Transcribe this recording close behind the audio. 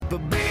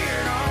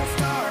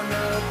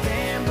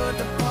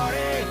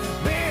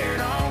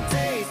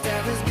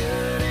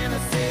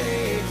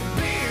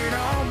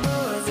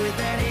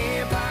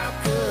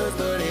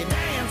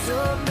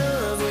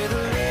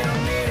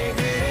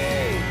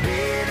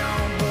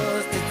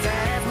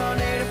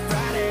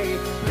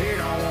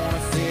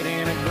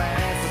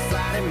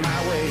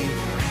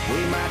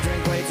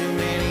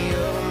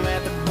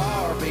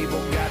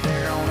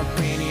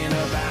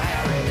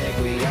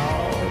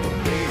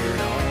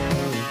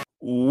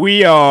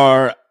We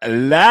are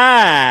live,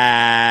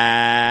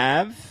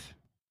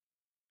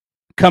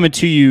 coming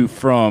to you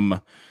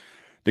from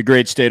the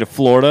great state of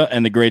Florida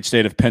and the great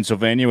state of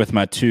Pennsylvania with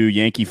my two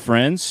Yankee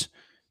friends,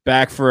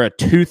 back for a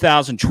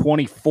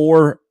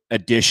 2024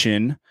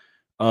 edition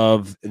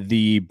of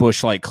the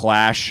Busch Light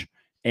Clash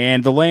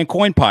and the Land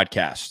Coin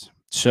podcast.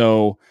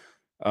 So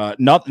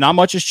not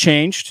much has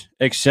changed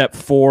except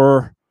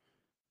for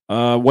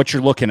what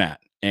you're looking at.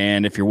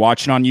 And if you're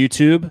watching on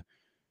YouTube,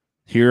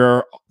 here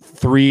are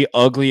three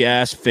ugly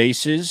ass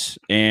faces.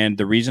 And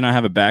the reason I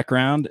have a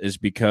background is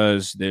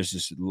because there's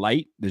this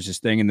light. There's this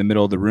thing in the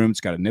middle of the room.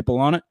 It's got a nipple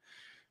on it.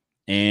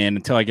 And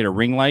until I get a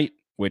ring light,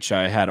 which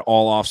I had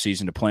all off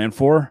season to plan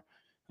for,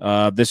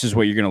 this is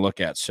what you're going to look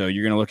at. So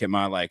you're going to look at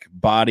my like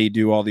body,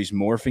 do all these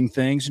morphing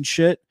things and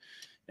shit.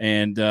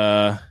 And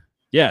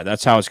yeah,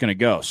 that's how it's going to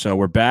go. So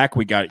we're back.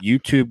 We got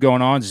YouTube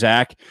going on.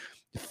 Zach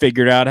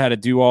figured out how to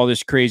do all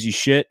this crazy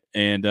shit.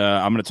 And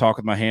I'm going to talk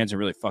with my hands and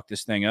really fuck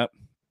this thing up.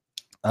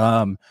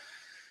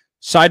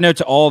 Side note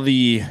to all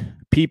the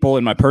people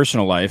in my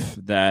personal life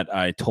that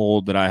I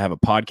told that I have a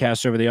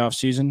podcast over the off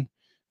season.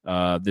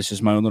 This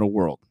is my own little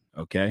world.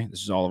 Okay.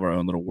 This is all of our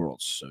own little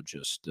worlds. So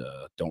just,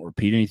 don't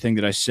repeat anything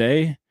that I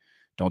say.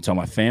 Don't tell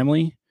my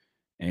family.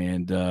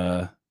 And,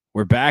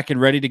 we're back and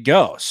ready to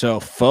go.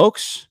 So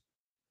folks,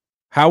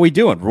 how we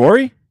doing?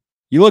 Rory,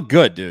 you look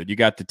good, dude. You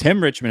got the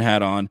Tim Richmond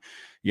hat on.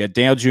 You got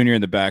Dale Jr.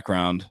 in the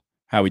background.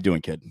 How we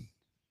doing, kid?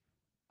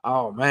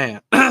 Oh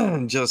man.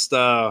 Just,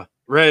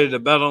 ready to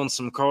bet on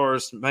some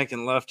cars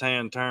making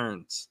left-hand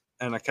turns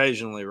and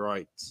occasionally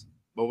rights.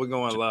 But we're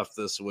going left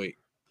this week.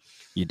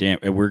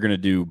 We're going to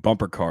do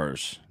bumper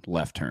cars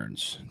left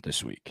turns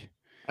this week.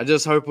 I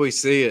just hope we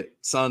see it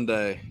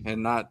Sunday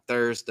and not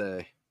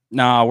Thursday.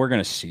 No, we're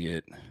going to see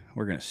it.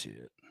 We're going to see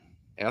it.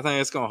 Yeah, I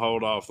think it's going to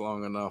hold off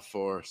long enough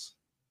for us.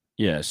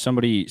 Yeah,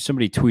 somebody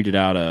tweeted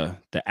out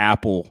the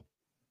Apple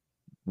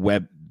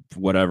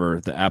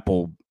the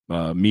Apple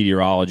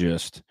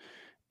meteorologist,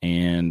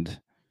 and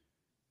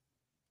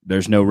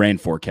there's no rain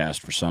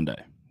forecast for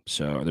Sunday.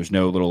 So there's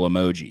no little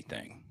emoji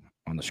thing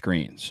on the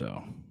screen.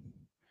 So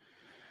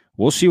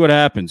we'll see what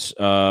happens.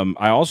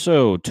 I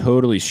also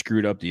totally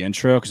screwed up the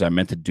intro because I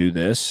meant to do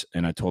this,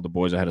 and I told the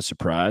boys I had a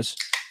surprise.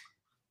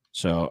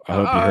 So I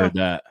hope you heard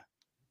that.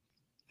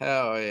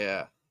 Hell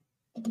yeah.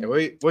 Yeah,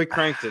 we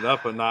cranked it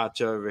up a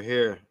notch over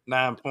here.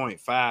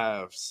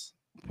 9.5s.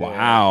 Wow.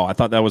 Yeah. I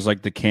thought that was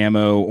like the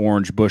camo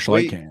orange Busch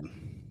Light can.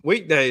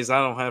 Weekdays, I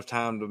don't have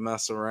time to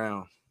mess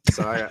around.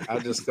 So I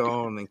just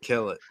go on and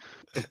kill it.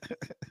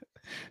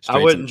 I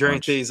wouldn't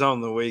drink these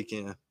on the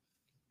weekend.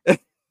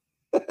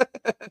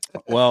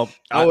 Well,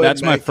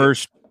 that's my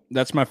first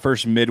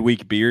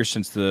midweek beer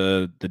since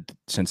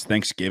since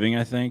Thanksgiving,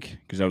 I think,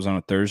 because I was on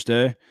a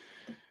Thursday,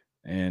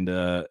 and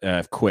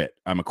I've quit.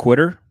 I'm a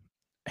quitter.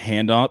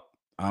 Hand up.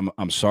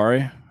 I'm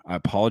sorry. I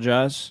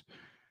apologize.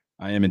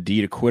 I am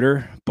indeed a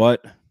quitter.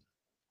 But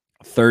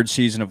third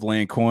season of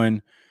Land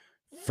Coin,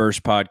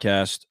 first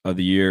podcast of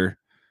the year.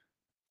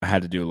 I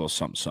had to do a little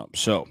something.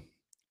 So,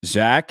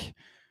 Zach,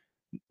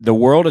 the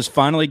world is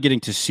finally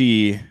getting to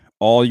see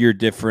all your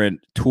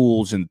different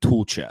tools in the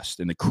tool chest,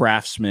 in the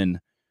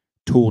Craftsman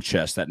tool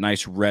chest, that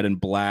nice red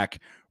and black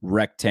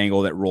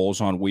rectangle that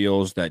rolls on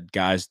wheels that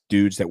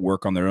dudes that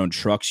work on their own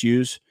trucks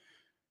use.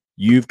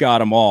 You've got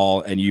them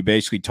all, and you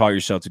basically taught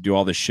yourself to do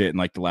all this shit in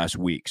like the last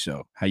week.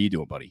 So how you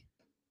doing, buddy?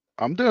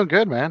 I'm doing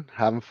good, man.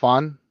 Having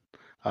fun.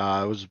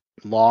 It was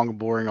long,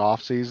 boring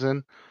off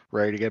season.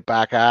 Ready to get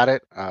back at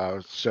it. I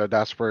was so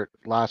desperate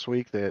last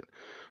week that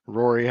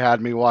Rory had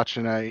me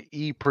watching a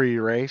E-Pre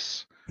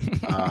race.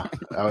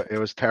 It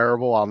was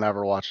terrible. I'll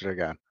never watch it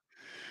again.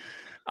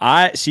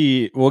 I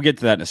see. We'll get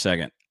to that in a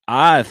second.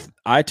 I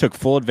took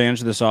full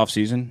advantage of this off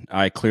season.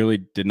 I clearly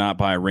did not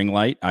buy a ring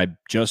light. I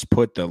just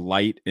put the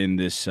light in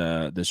this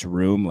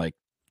room like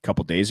a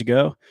couple days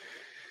ago,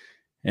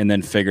 and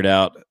then figured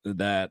out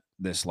that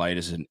this light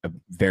is a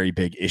very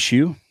big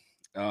issue.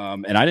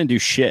 And I didn't do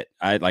shit.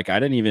 I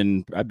barely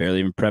even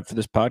prepped for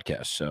this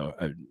podcast. So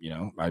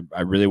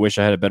I really wish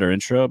I had a better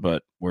intro,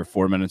 but we're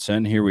 4 minutes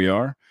in. Here we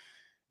are.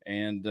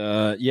 And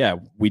yeah,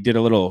 we did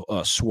a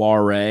little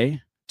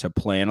soiree to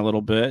plan a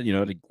little bit,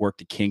 to work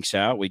the kinks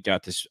out. We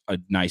got a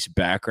nice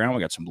background.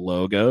 We got some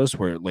logos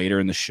where later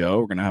in the show,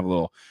 we're going to have a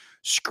little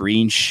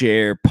screen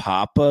share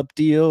pop-up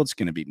deal. It's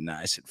going to be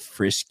nice and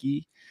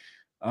frisky.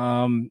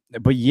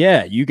 But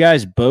yeah, you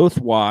guys both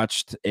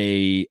watched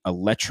a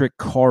electric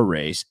car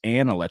race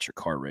and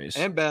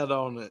bet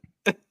on it.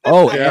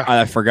 Oh, yeah.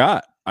 I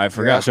forgot.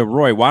 Yeah. So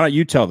Roy, why don't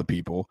you tell the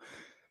people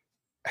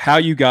how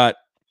you got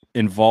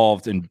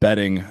involved in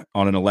betting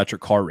on an electric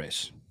car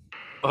race?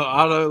 Well,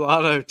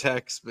 Otto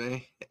texted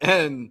me,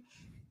 and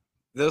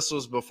this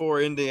was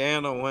before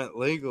Indiana went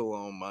legal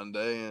on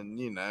Monday, and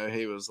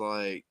he was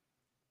like,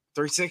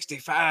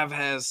 365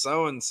 has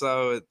so and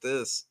so at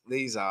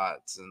these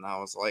odds, and I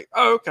was like,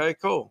 oh, okay,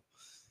 cool.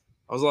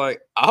 I was like,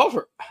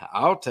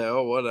 I'll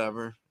tell,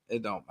 whatever,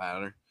 it don't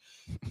matter.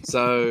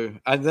 So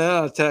and then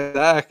I texted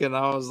back, and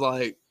I was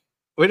like,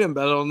 we didn't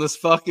bet on this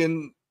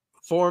fucking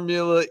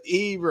Formula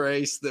E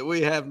race that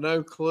we have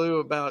no clue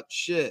about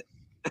shit.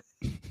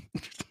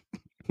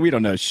 We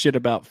don't know shit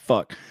about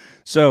fuck.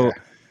 So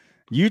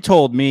you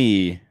told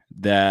me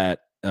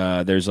that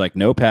there's like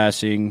no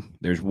passing,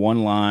 there's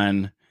one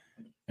line,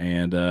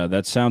 and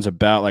that sounds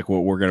about like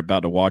what we're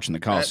about to watch in the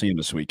Coliseum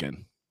this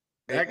weekend.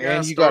 That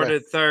guy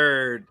started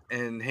third,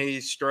 and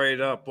he straight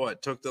up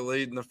took the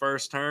lead in the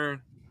first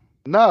turn.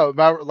 No,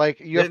 like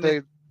you have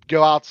to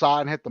go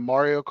outside and hit the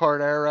Mario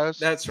Kart arrows.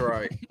 That's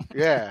right.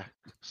 Yeah.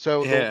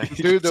 So the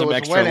dude that Some was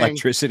extra winning,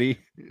 electricity.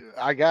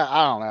 I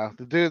don't know.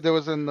 The dude that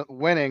was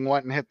winning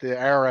went and hit the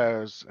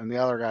arrows, and the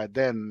other guy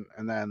didn't.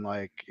 And then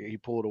like he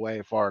pulled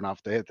away far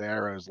enough to hit the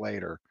arrows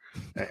later.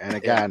 And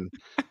again,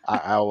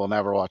 I will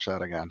never watch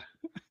that again.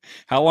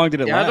 How long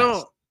did it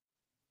last?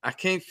 I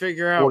can't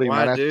figure out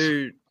why, minutes.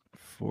 dude.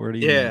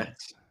 40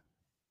 minutes.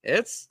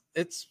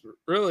 It's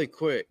really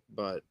quick,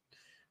 but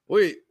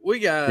we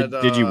got.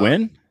 Did you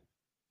win?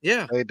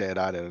 Yeah, they did.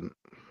 I didn't.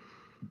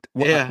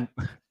 Yeah.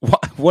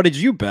 What did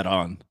you bet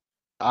on?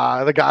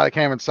 The guy that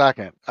came in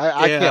second.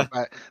 I can't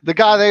bet. The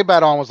guy they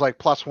bet on was like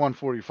plus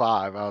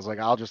 145. I was like,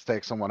 I'll just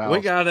take someone else.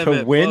 We got him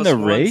to win the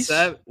race.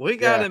 We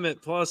got him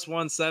at plus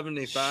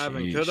 175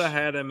 and could have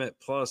had him at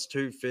plus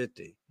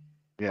 250.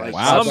 Yeah, like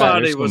wow.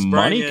 Somebody was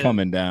money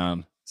coming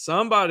down.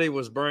 Somebody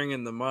was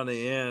bringing the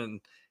money in,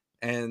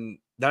 and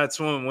that's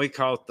when we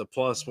caught the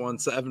plus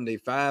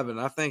 175. And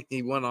I think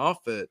he went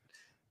off it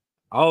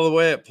all the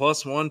way at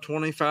plus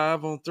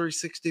 125 on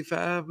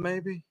 365,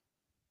 maybe.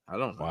 I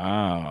don't know.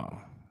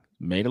 Wow.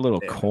 Made a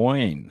little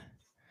coin.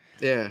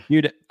 Yeah.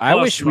 Dude, I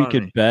wish money. we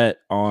could bet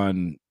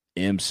on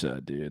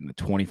IMSA, dude, in the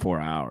 24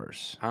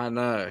 hours. I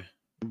know.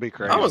 It'd be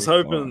crazy. I was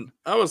hoping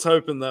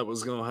that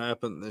was going to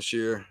happen this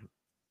year.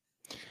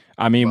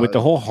 I mean, with the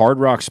whole Hard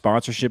Rock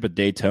sponsorship at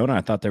Daytona,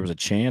 I thought there was a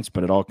chance,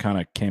 but it all kind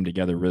of came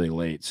together really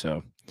late.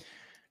 So,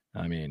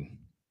 I mean,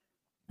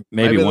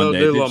 maybe one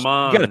day. You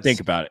got to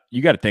think about it.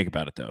 You got to think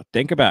about it, though.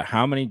 Think about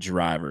how many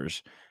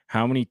drivers,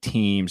 how many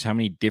teams, how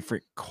many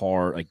different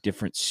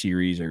different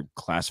series or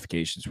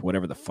classifications,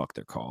 whatever the fuck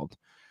they're called.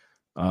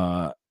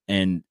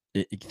 And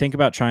think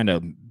about trying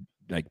to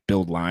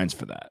build lines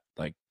for that.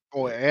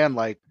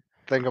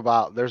 Think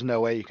about there's no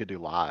way you could do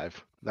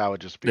live. That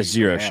would just be the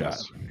zero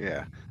bananas. shot.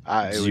 Yeah.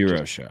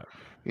 Zero shot.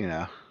 You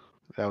know,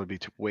 that would be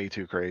way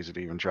too crazy to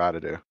even try to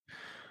do.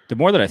 The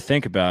more that I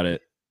think about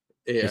it,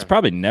 it's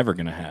probably never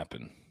going to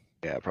happen.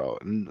 Yeah,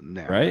 probably.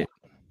 Never. Right?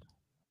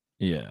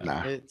 Yeah.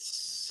 Nah.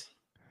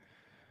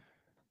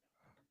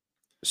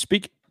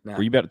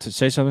 Were you about to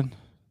say something?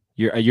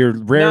 You're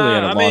rarely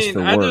at a loss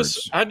for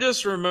words. I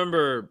just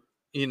remember,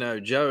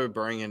 Joe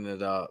bringing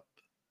it up.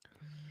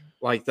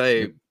 Like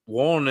they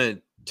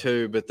wanted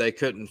to, but they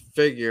couldn't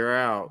figure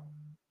out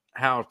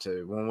how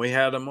to. When we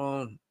had him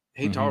on,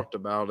 he talked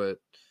about it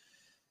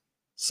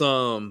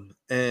some,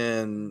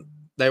 and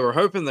they were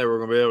hoping they were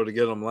going to be able to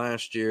get them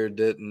last year.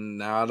 Didn't.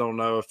 Now I don't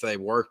know if they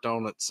worked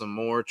on it some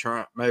more.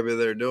 Maybe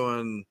they're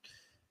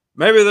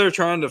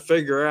trying to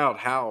figure out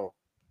how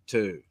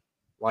to,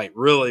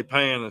 really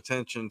paying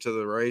attention to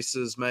the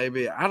races.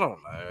 Maybe, I don't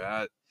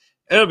know.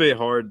 It'll be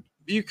hard.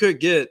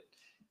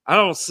 I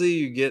don't see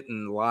you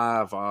getting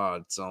live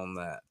odds on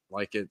that.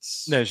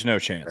 There's no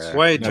chance.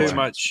 Way too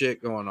much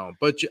shit going on.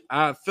 But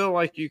I feel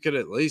like you could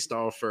at least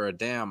offer a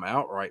damn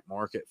outright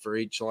market for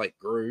each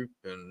group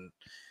and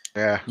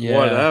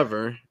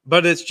whatever.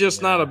 But it's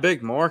just not a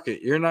big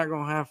market. You're not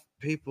going to have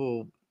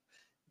people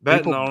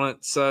betting on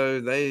it.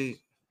 So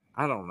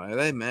I don't know.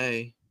 They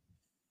may.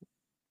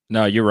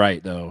 No, you're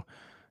right though.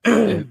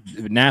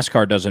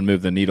 NASCAR doesn't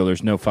move the needle.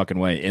 There's no fucking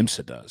way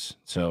IMSA does.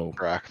 So,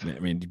 correct. I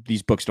mean,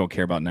 these books don't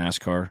care about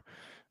NASCAR,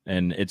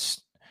 and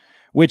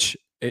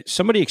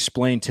somebody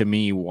explained to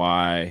me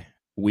why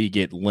we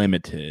get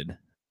limited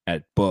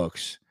at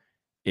books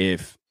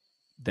if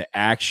they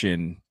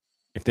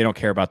don't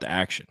care about the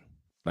action.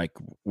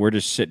 We're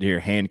just sitting here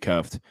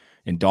handcuffed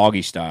in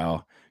doggy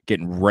style,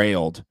 getting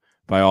railed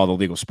by all the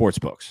legal sports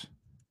books.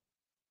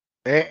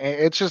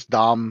 It's just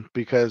dumb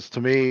because to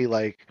me,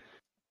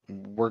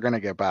 we're going to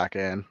get back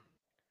in,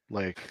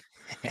 and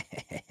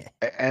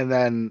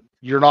then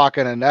you're not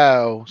going to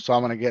know. So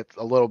I'm going to get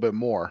a little bit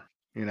more,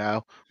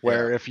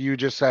 where if you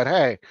just said,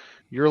 hey,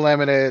 you're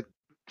limited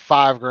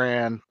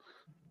 $5,000,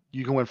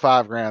 you can win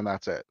 $5,000.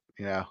 That's it.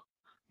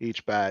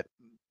 Each bet,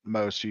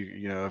 most,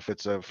 if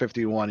it's a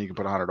 51, you can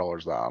put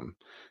 $100 down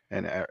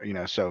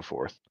and, so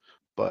forth.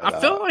 But I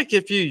feel like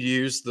if you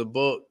use the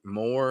book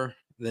more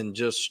than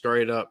just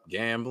straight up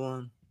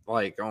gambling,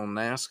 on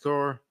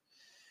NASCAR,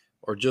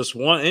 or just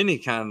any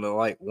kind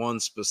of one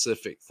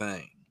specific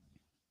thing,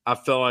 I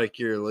feel like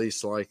you're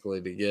least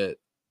likely to get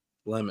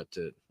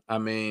limited. I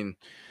mean,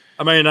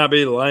 I may not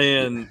be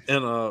laying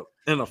in a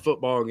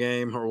football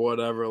game or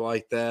whatever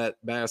like that,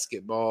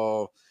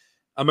 basketball.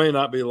 I may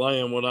not be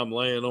laying what I'm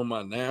laying on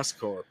my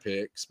NASCAR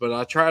picks, but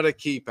I try to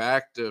keep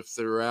active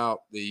throughout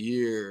the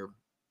year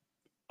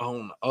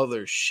on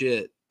other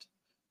shit.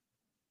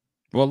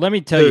 Well, let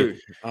me tell you.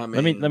 I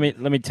mean, let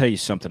me tell you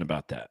something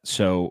about that.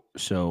 So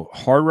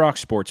Hard Rock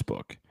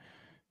Sportsbook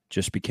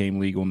just became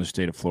legal in the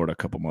state of Florida a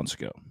couple months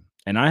ago,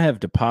 and I have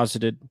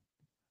deposited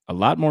a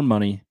lot more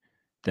money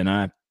than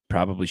I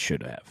probably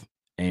should have.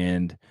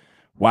 And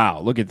wow,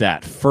 look at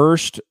that.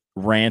 First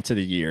rant of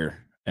the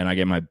year, and I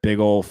get my big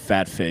old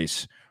fat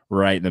face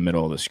right in the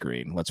middle of the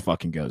screen. Let's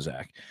fucking go,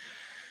 Zach.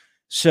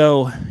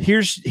 So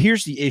here's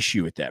the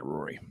issue with that,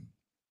 Rory.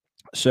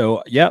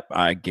 So, yep,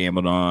 I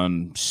gambled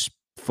on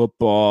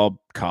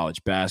football,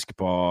 college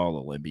basketball, a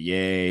little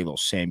NBA, little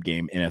same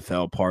game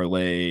NFL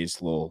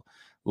parlays,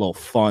 little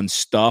fun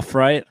stuff,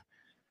 right?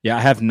 Yeah,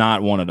 I have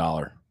not won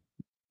 $1.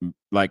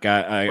 Like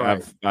Right.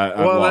 I've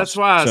Well, lost. that's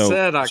why I So-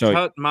 said I so-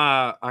 cut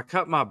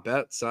my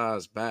bet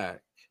size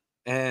back,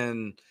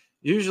 and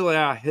usually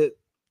I hit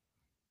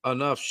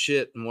enough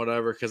shit and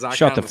whatever because I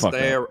Shut the kind of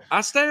fuck up.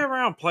 I stay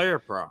around player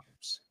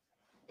props.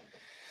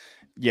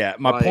 Yeah,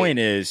 my Like, point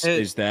is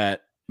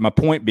that my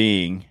point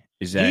being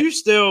is that You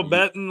still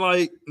betting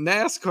like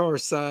NASCAR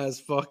size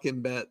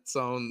fucking bets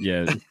on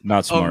yeah, not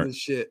on smart, the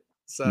shit.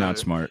 So not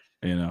smart.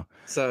 You know,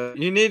 So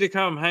you need to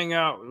come hang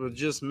out with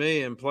just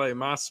me and play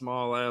my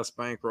small ass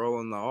bankroll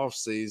in the off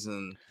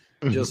season,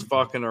 just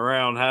fucking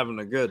around having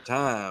a good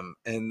time,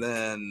 and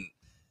then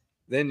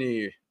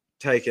you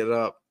take it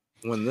up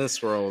when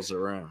this rolls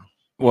around.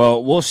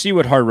 well, we'll see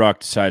what Hard Rock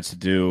decides to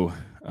do.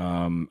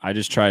 I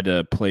just tried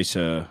to place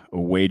a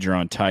wager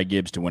on Ty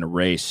Gibbs to win a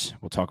race.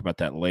 We'll talk about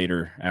that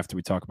later after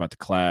we talk about the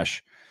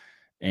Clash.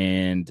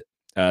 And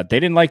they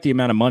didn't like the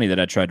amount of money that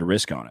I tried to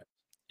risk on it.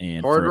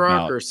 And Hard for Rock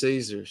about or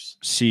Caesars?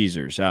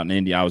 Caesars out in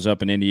India. I was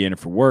up in Indiana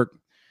for work.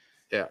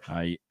 Yeah.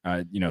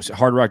 So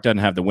Hard Rock doesn't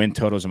have the win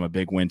totals. I'm a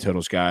big win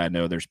totals guy. I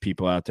know there's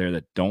people out there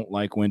that don't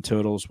like win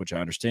totals, which I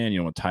understand. You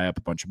don't want to tie up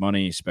a bunch of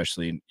money,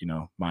 especially,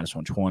 minus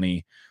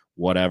 120,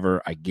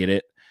 whatever. I get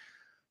it.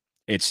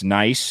 It's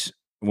nice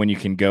when you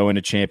can go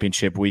into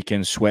championship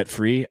weekend sweat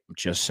free. I'm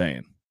just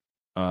saying.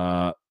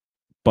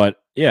 But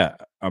yeah,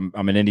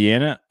 I'm in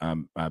Indiana.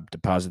 I've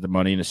deposited the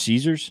money into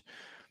Caesars.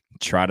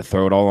 Try to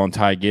throw it all on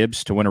Ty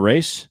Gibbs to win a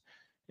race.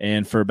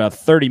 And for about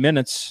 30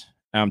 minutes,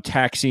 I'm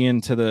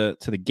taxiing to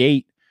the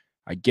gate.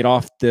 I get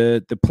off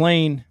the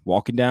plane,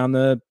 walking down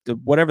the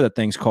whatever that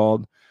thing's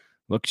called.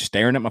 Look,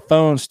 staring at my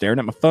phone.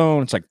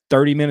 It's like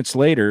 30 minutes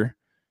later.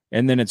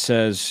 And then it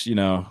says,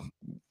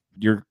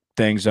 your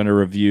thing's under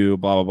review,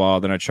 blah, blah, blah.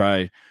 Then I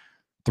try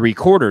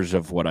 3/4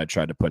 of what I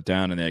tried to put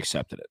down and they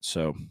accepted it.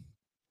 So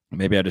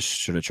maybe I just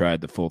should have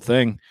tried the full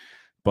thing.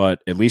 But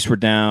at least we're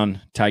down.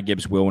 Ty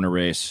Gibbs will win a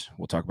race.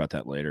 We'll talk about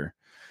that later.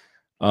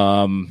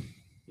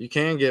 You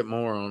can get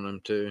more on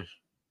them too.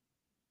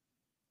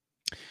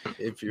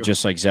 If you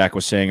just like Zach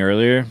was saying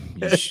earlier,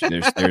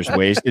 there's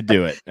ways to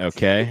do it.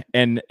 Okay,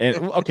 and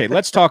okay,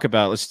 let's talk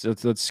about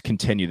let's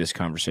continue this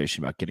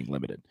conversation about getting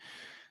limited.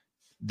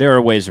 There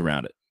are ways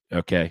around it.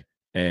 Okay,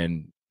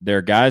 and there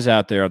are guys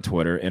out there on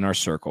Twitter in our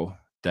circle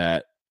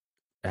that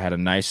had a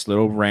nice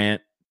little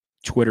rant.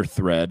 Twitter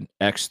thread,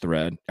 X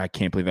thread. I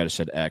can't believe I just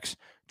said X.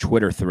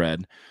 Twitter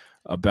thread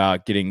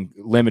about getting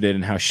limited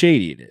and how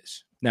shady it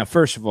is. Now,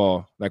 first of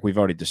all, like we've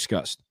already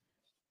discussed,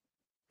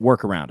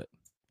 work around it.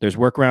 There's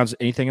workarounds,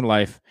 anything in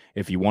life.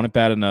 If you want it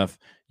bad enough,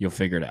 you'll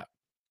figure it out.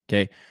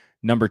 Okay.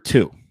 Number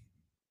 2.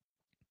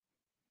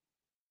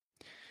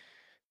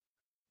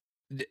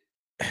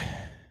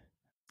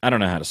 I don't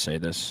know how to say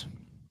this,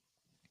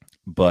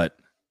 but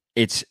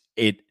it's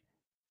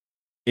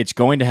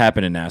going to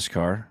happen in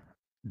NASCAR.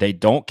 They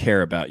don't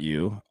care about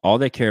you. All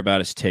they care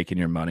about is taking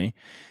your money.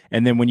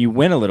 And then when you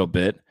win a little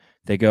bit,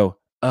 they go,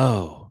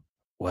 oh,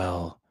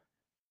 well,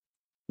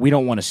 we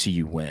don't want to see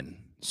you win.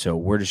 So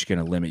we're just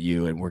going to limit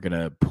you and we're going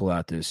to pull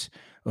out this,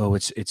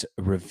 it's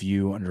a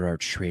review under our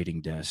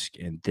trading desk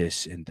and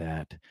this and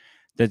that.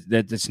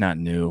 That's not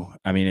new.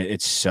 I mean,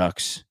 it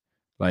sucks.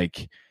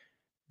 Like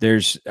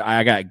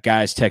I got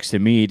guys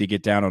texting me to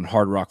get down on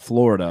Hard Rock,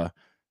 Florida,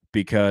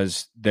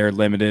 because they're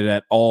limited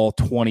at all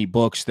 20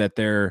 books that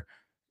they're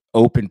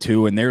open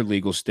to in their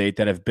legal state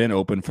that have been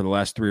open for the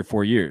last 3 or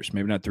 4 years.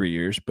 Maybe not 3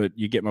 years, but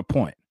you get my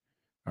point.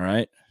 All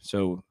right.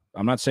 So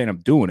I'm not saying I'm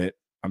doing it.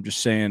 I'm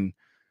just saying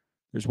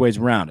there's ways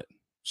around it.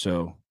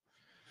 So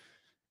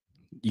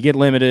you get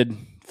limited,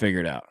 figure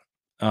it out.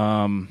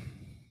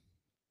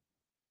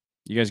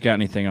 You guys got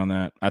anything on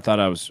that?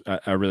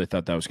 I really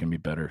thought that was going to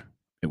be better.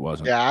 It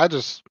wasn't. Yeah,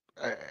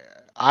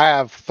 I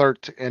have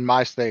 13 in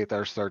my state.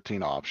 There's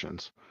 13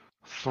 options.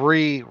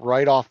 3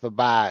 right off the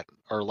bat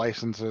are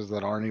licenses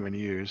that aren't even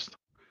used.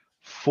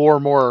 4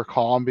 more are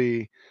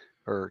combi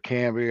or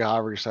can be,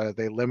 however you said it.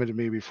 They limited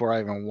me before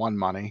I even won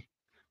money.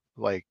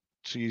 Like,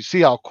 so you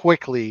see how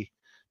quickly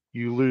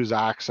you lose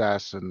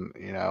access, and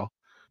it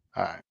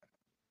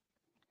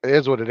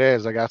is what it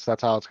is. I guess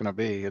that's how it's going to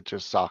be. It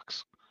just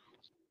sucks.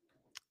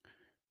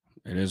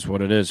 It is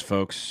what it is,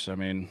 folks. I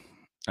mean,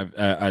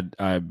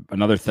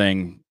 another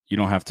thing, you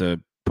don't have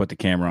to put the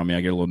camera on me.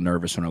 I get a little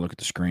nervous when I look at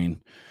the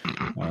screen,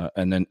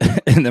 and then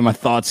my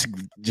thoughts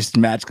just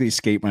magically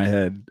escape my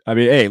head. I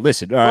mean, hey,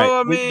 listen, all right,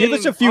 Well, I mean, give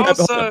us a few.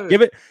 also-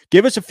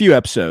 give us a few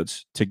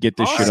episodes to get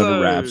this shit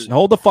under wraps.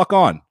 Hold the fuck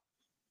on.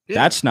 Yeah.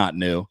 That's not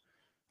new.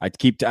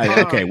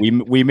 Okay,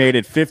 we made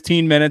it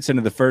 15 minutes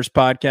into the first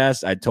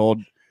podcast. I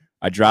told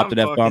I dropped an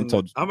F-bomb.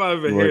 I'm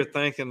over here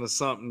thinking of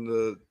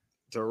something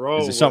to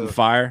roll. Is it something with.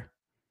 fire?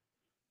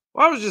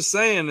 Well, I was just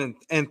saying,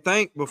 and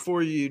think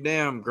before you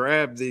damn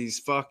grab these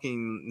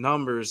fucking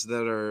numbers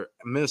that are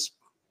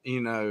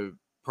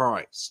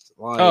priced.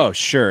 Like, oh,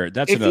 sure.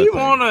 That's if another you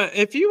thing.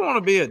 if you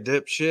wanna be a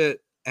dipshit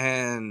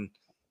and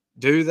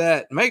do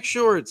that, make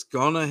sure it's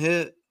gonna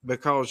hit,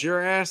 because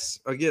your ass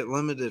will get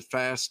limited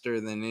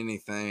faster than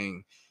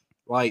anything.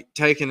 Like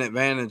taking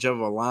advantage of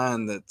a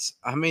line that's,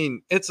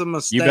 it's a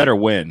mistake. You better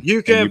win.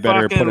 You can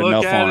better fucking put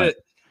look enough at on it.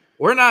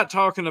 We're not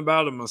talking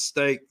about a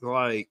mistake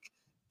like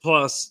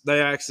plus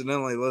they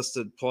accidentally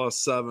listed plus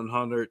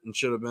 700 and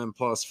should have been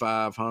plus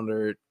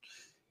 500,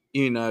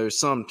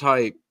 some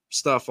type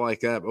stuff like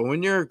that. But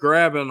when you're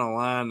grabbing a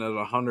line at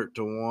 100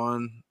 to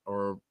 1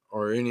 or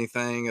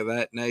anything of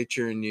that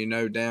nature,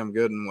 and damn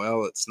good and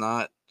well it's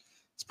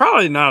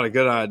probably not a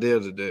good idea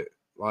to do.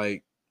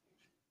 Like,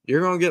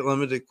 you're going to get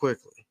limited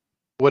quickly.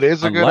 What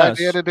is a good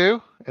idea to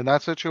do in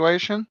that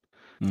situation,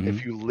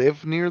 if you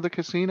live near the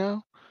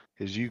casino,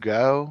 is you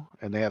go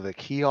and they have the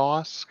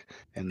kiosk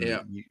and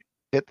you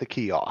hit the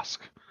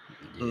kiosk.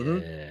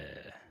 Yeah.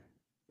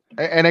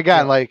 And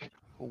again, like,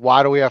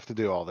 why do we have to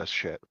do all this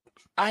shit?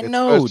 It's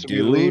supposed to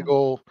be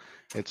legal.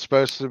 It's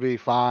supposed to be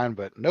fine,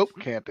 but nope,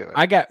 can't do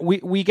it.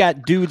 We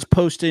got dudes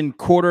posting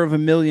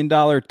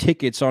 $250,000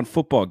 tickets on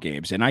football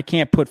games, and I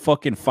can't put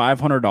fucking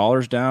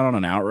 $500 down on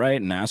an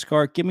outright in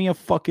NASCAR. Give me a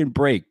fucking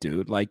break,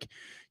 dude. Like,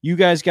 you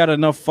guys got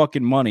enough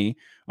fucking money,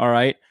 all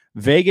right?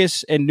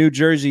 Vegas and New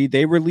Jersey,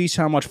 they release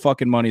how much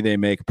fucking money they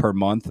make per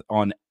month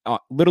on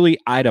literally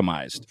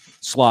itemized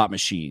slot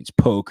machines,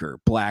 poker,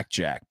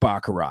 blackjack,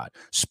 baccarat,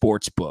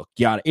 sportsbook,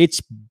 yada.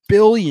 It's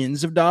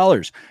billions of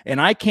dollars, and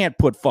I can't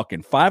put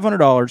fucking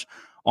 $500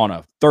 on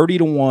a 30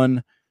 to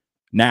 1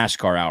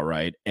 NASCAR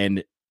outright.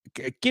 And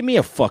give me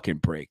a fucking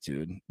break,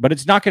 dude. But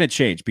it's not going to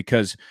change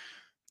because,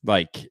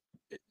 like,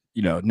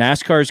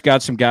 NASCAR's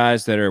got some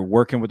guys that are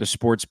working with the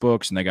sports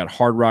books, and they got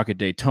Hard Rock at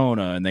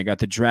Daytona, and they got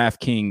the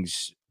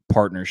DraftKings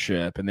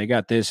partnership, and they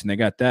got this and they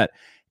got that.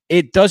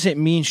 It doesn't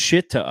mean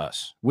shit to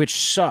us, which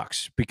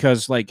sucks,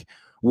 because, like,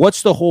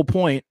 what's the whole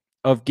point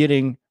of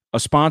getting a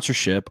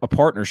sponsorship, a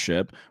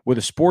partnership with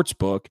a sports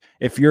book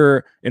if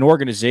you're an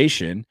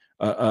organization,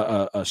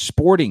 a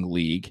sporting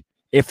league,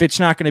 if it's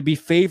not going to be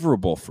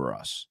favorable for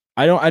us?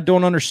 I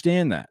don't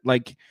understand that.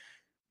 Like,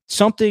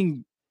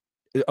 something.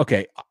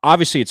 Okay,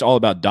 obviously it's all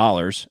about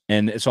dollars,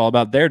 and it's all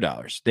about their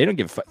dollars. They don't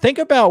give a fuck. Think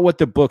about what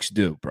the books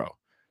do, bro.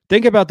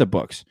 Think about the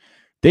books.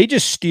 They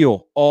just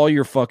steal all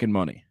your fucking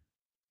money.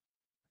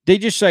 They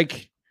just,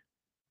 like,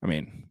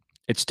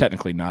 it's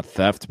technically not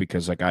theft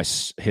because, like, I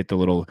hit the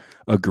little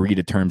agree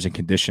to terms and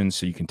conditions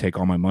so you can take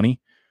all my money.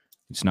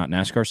 It's not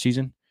NASCAR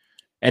season.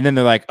 And then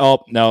they're like,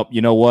 oh, no,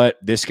 you know what?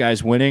 This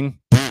guy's winning.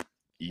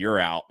 You're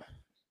out.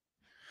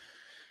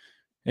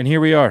 And here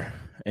we are.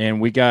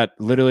 And we got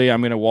literally, I'm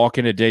going to walk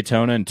into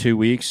Daytona in 2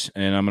 weeks,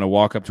 and I'm going to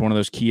walk up to one of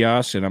those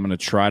kiosks, and I'm going to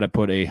try to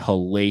put a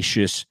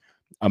hellacious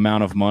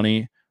amount of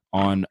money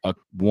on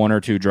one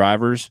or two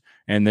drivers,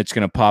 and it's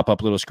going to pop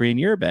up a little screen.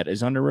 Your bet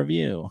is under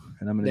review.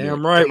 And I'm going to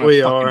damn right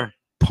we are.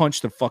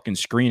 Punch the fucking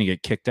screen and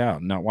get kicked out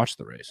and not watch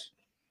the race.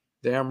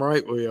 Damn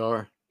right we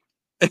are.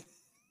 All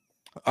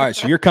right,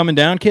 so you're coming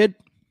down, kid?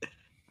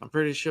 I'm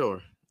pretty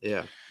sure.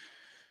 Yeah.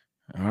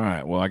 All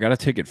right. Well, I got a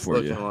ticket for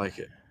you. Looking like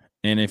it.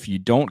 And if you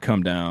don't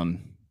come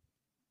down,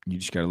 you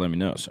just got to let me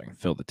know so I can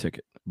fill the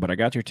ticket. But I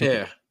got your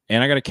ticket. Yeah.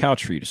 And I got a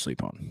couch for you to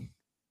sleep on.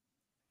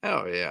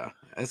 Oh, yeah.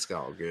 That's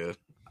all good.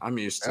 I'm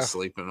used to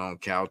sleeping on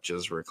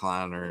couches,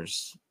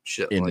 recliners,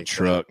 shit in like the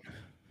truck.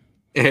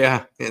 That.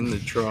 Yeah, in the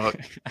truck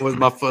with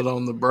my foot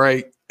on the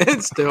brake.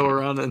 It's still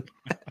running.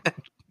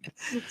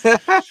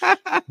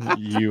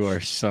 You are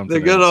something.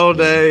 The good old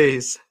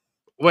days.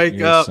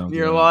 Wake up and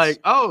you're like,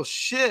 oh,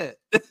 shit.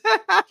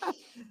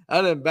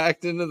 I done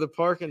backed into the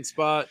parking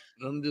spot,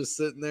 and I'm just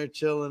sitting there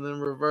chilling in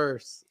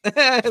reverse.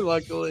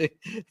 Luckily,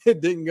 it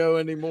didn't go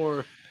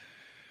anymore.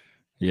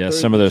 Yeah,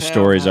 some of those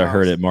stories I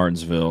heard at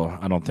Martinsville,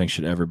 I don't think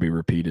should ever be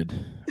repeated,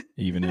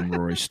 even in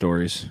Rory's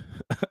stories.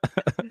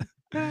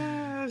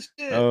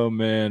 Oh,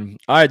 man.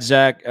 All right,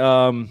 Zach.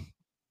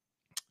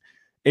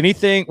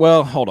 Anything?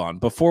 Well, hold on.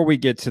 Before we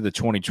get to the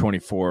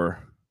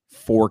 2024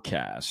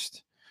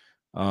 forecast,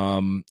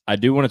 I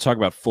do want to talk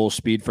about Full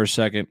Speed for a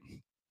second.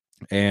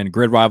 And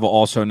Grid Rival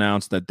also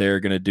announced that they're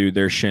going to do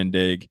their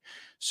shindig.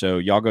 So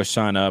y'all go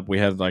sign up. We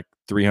had like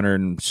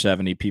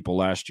 370 people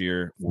last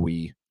year.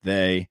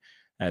 They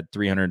had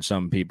 300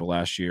 some people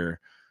last year.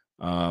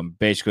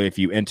 Basically, if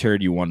you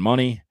entered, you won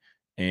money.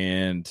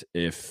 And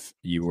if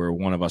you were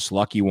one of us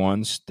lucky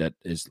ones, that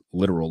is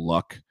literal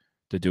luck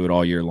to do it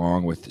all year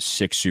long with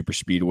 6 super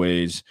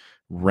speedways,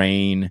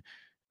 rain,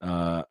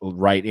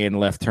 right and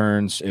left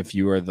turns. If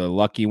you are the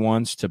lucky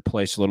ones to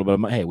place a little bit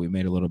of money, hey, we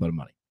made a little bit of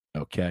money.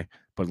 Okay.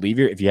 But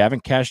if you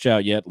haven't cashed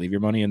out yet, leave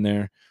your money in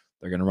there.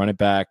 They're going to run it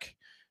back.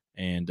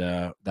 And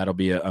that'll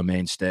be a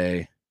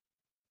mainstay,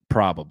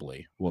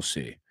 probably. We'll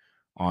see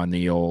on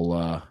the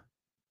old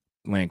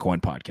Landcoin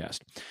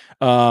podcast.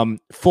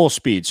 Full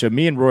Speed. So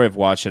me and Roy have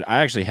watched it. I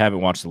actually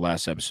haven't watched the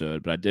last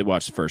episode, but I did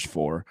watch the first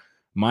 4.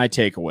 my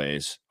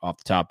takeaways off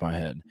the top of my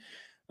head.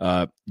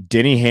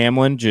 Denny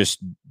Hamlin just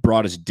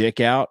brought his dick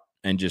out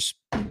and just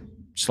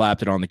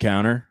slapped it on the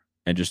counter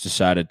and just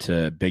decided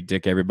to big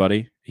dick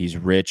everybody. He's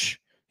rich.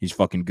 He's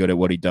fucking good at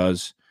what he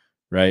does,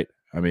 right?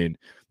 I mean,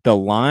 the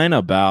line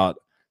about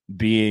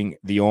being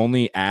the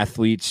only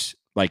athletes,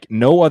 like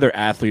no other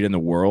athlete in the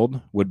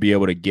world would be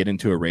able to get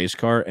into a race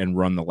car and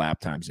run the lap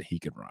times that he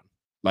could run.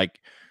 Like,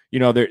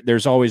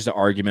 there's always the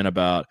argument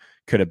about,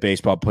 could a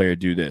baseball player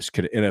do this?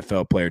 Could an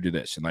NFL player do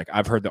this? And like,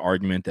 I've heard the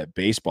argument that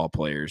baseball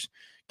players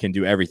can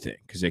do everything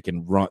because they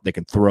can run, they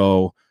can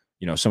throw,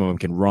 some of them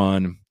can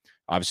run.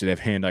 Obviously, they have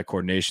hand-eye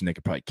coordination. They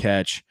could probably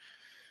catch.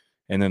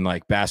 And then,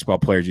 like, basketball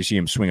players, you see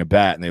them swing a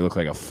bat, and they look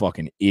like a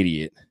fucking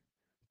idiot.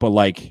 But,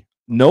 like,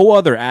 no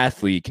other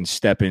athlete can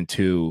step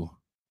into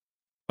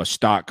a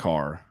stock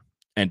car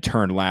and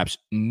turn laps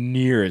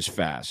near as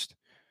fast.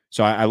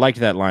 So I liked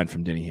that line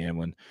from Denny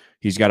Hamlin.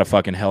 He's got a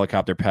fucking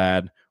helicopter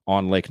pad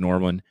on Lake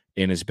Norman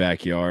in his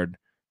backyard,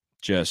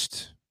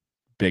 just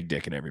big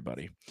dicking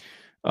everybody.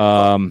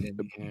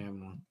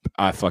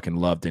 I fucking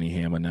love Denny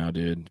Hamlin now,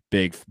 dude.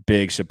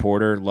 Big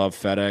supporter. Love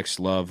FedEx.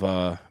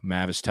 Love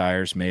Mavis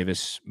Tires,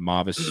 Mavis,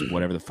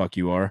 whatever the fuck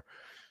you are.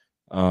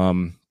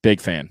 Big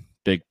fan.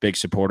 Big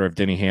supporter of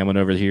Denny Hamlin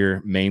over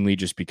here, mainly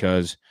just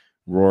because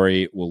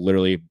Rory will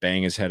literally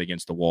bang his head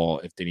against the wall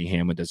if Denny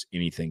Hamlin does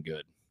anything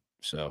good.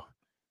 So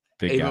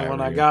big even guy when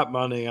I here. got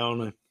money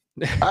on him.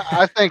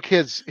 I think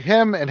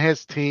him and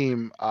his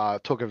team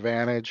took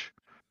advantage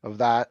of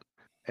that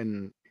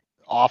and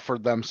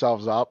offered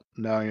themselves up,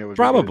 knowing it would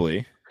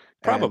Probably.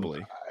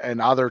 And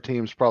other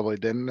teams probably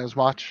didn't as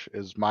much.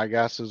 Is my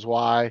guess is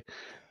why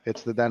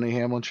it's the Denny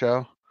Hamlin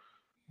show.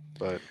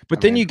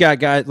 But then you got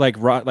guys like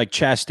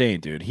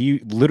Chastain, dude. He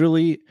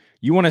literally,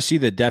 you want to see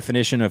the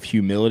definition of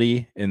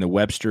humility in the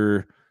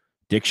Webster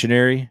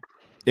dictionary?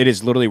 It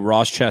is literally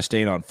Ross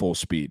Chastain on full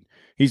speed.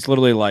 He's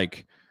literally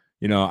like,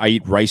 I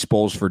eat rice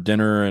bowls for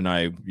dinner, and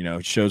I,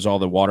 shows all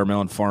the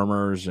watermelon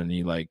farmers, and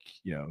he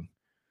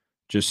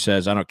just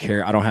says, I don't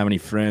care. I don't have any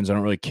friends. I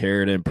don't really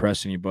care to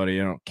impress anybody.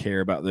 I don't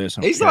care about this.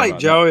 He's like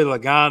Joey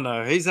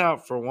Logano. He's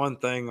out for one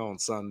thing on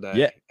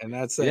Sunday, and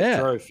that's that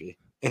trophy.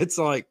 It's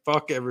like,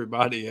 fuck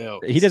everybody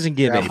else. He doesn't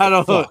give a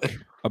fuck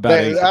about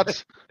anything.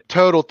 That's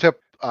total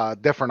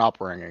different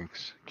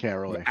upbringings. Can't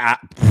really.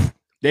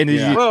 You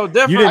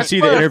didn't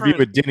see the interview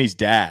with Denny's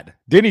dad.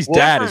 Denny's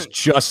dad is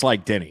just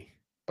like Denny.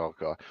 Oh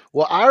god.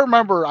 Well, I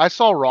remember I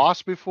saw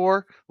Ross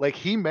before. Like,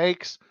 he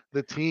makes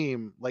the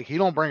team, like, he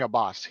don't bring a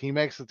bus. He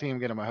makes the team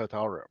get him a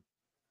hotel room.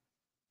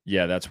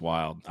 Yeah, that's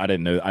wild. I did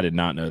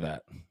not know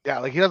that. Yeah,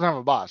 like, he doesn't have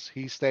a bus.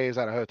 He stays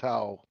at a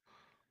hotel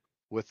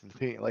with the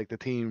team, like the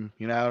team.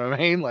 You know what I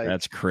mean? Like,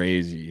 that's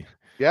crazy.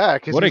 Yeah,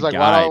 because he's like,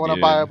 why do I want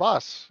to buy a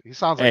bus? He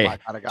sounds like my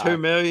kind of guy. $2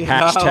 million.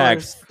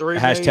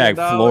 Hashtag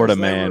Florida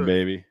man,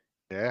 baby.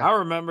 Yeah. I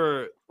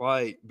remember,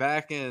 like,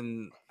 back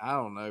in, I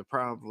don't know,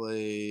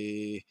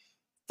 probably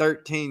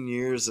 13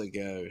 years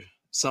ago,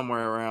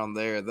 somewhere around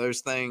there,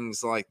 those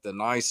things, like the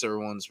nicer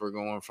ones, were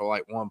going for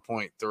like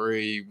 1.3,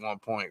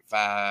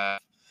 1.5.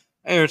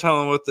 And you're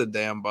telling what the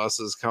damn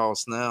buses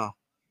cost now.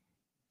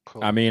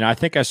 Cool. I mean, I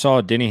think I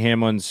saw Denny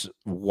Hamlin's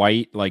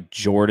white, like,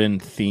 Jordan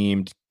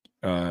themed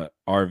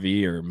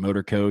RV or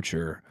motor coach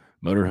or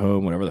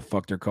motorhome, whatever the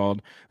fuck they're called.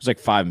 It was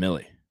like $5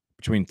 million,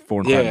 between $4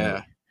 and $5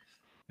 million.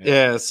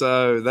 Yeah,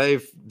 so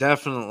they've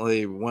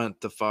definitely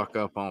went the fuck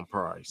up on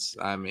price.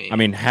 I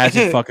mean, has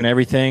it fucking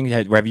everything?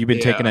 Have you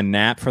been taking a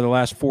nap for the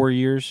last 4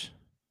 years?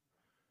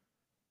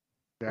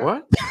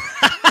 What?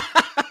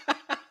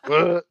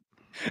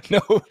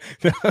 No.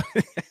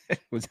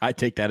 I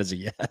take that as a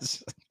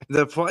yes.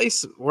 The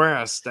place where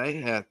I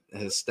stay at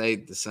has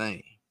stayed the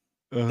same.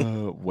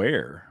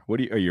 Where?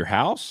 Your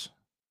house?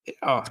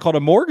 Yeah. It's called a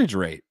mortgage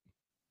rate.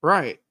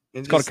 Right.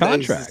 It's called a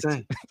contract.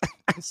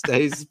 It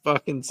stays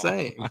fucking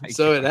same.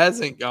 So it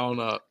hasn't gone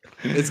up.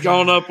 It's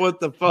gone up with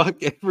the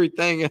fuck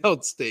everything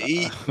else to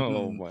eat.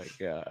 Oh my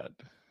god.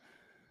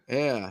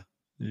 Yeah.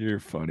 You're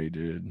funny,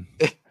 dude.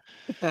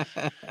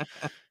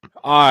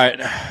 All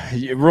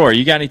right. Roy,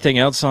 you got anything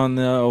else on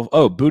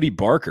the Booty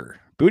Barker?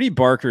 Booty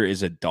Barker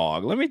is a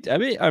dog.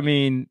 I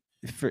mean,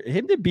 for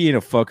him to be in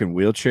a fucking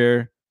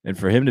wheelchair and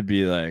for him to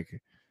be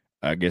like,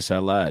 I guess I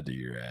lied to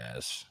your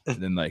ass.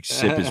 And then like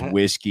sip his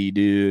whiskey,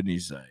 dude. And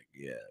he's like,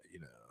 yeah,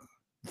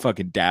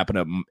 fucking dapping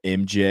up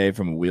MJ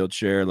from a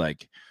wheelchair.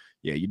 Like,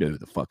 yeah, you know who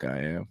the fuck I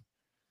am.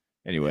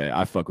 Anyway,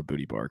 I fuck with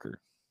Booty Barker.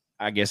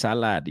 I guess I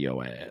lied to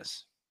your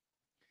ass.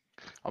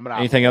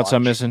 Anything else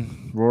I'm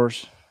missing,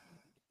 Roars?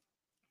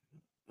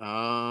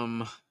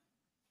 I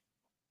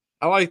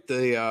like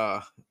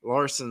the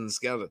Larson's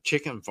got a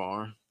chicken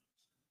farm.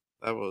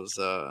 That was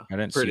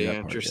pretty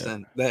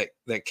interesting. That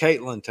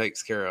Caitlin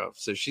takes care of.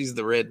 So she's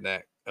the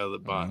redneck of the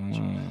bunch.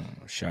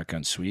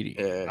 Shotgun Sweetie.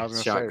 Yeah,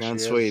 Shotgun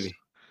Sweetie.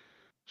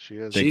 She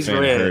is. Big fan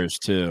of hers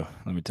too.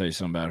 Let me tell you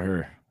something about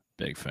her.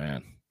 Big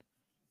fan.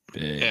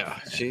 Yeah,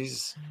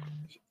 she's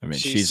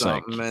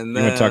like, you want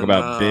to talk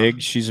about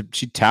big? She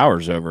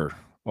towers over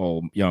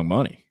old Young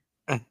Money.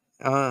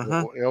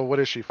 What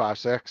is she,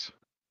 5'6"?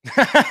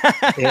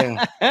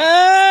 Yeah.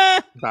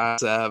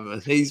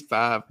 5'7". He's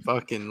 5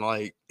 fucking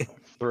like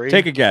 3.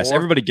 Take a guess. 4?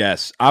 Everybody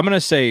guess. I'm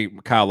gonna say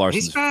Kyle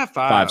Larson's he's 5'5".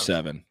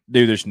 5'7".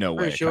 Dude, there's no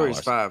way. Pretty sure Kyle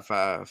he's Larson.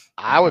 5'5".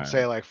 I would All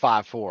say right. like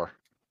 5'4".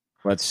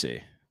 Let's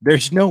see.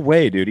 There's no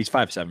way, dude. He's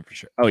 5'7" for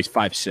sure. Oh, he's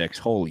 5'6".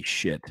 Holy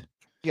shit.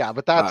 Yeah,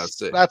 but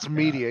 5'6". that's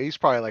media. He's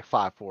probably like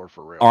 5'4"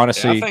 for real.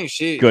 Honestly, I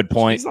think good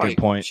point. She's Good like,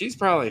 point. She's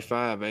probably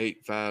 5'8",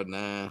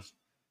 5'9",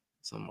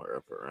 somewhere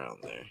up around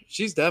there.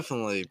 She's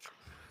definitely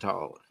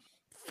taller.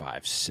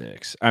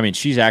 5'6". I mean,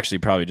 she's actually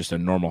probably just a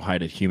normal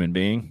heighted human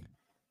being.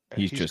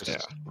 He's just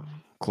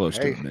close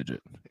to a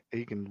midget.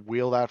 He can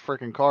wheel that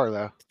freaking car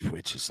though.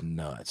 Which is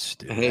nuts,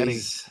 dude.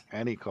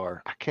 Any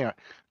car. I can't.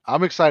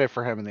 I'm excited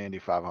for him in the Indy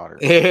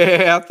 500.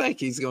 Yeah, I think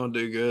he's gonna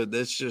do good.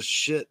 That's just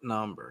shit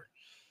number.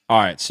 All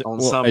right, so On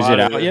is somebody it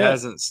out that yet?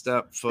 hasn't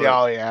stepped foot. Yeah,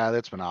 oh yeah,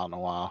 that's been out in a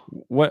while.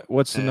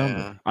 What's the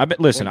number? I bet.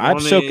 Listen, I'm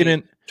 20, soaking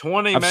in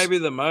 20, maybe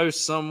the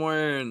most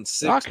somewhere, in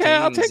 16. Okay,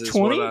 I'll take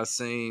 20. Is what I've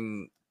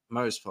seen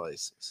most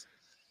places.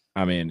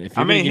 I mean, if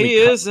I you're mean, gonna he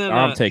give me is in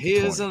I'm a taking he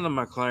 20. is in a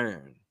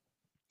McLaren.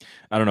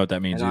 I don't know what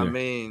that means And either. I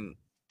mean,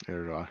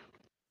 Here do I.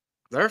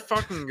 they're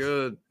fucking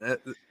good.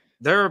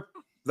 They're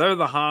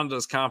the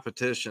Honda's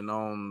competition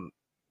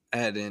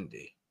at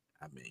Indy.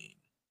 I mean,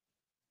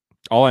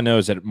 all I know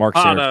is that Mark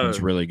Pato.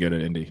 Saracen's really good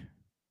at Indy.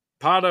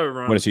 Pato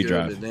runs What does he good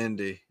drive? at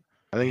Indy.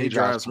 I think He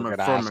drives for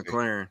Ganassi.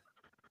 McLaren.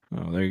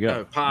 Oh, there you go.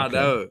 No,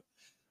 Pato, Okay.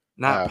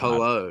 not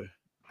Polo.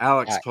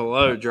 Alex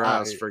Polo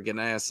drives for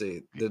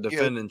Ganassi, the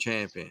defending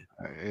champion.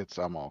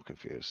 I'm all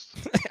confused.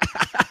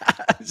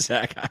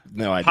 Zach, I have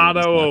no idea.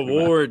 Pato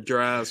Award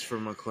drives for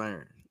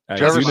McLaren. I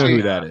do know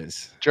who that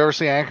is. Did you ever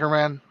see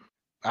Anchorman?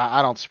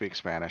 I don't speak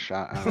Spanish.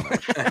 I don't know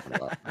what you're talking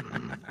about.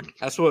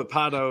 That's what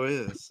Pato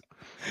is.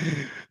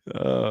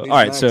 All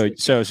right, so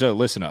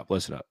listen up.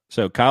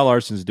 So Kyle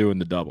Larson's doing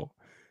the double,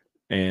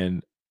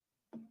 and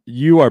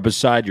you are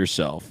beside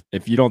yourself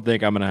if you don't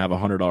think I'm going to have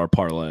 $100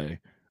 parlay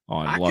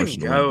on I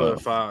Larson. can go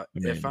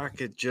if I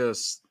could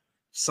just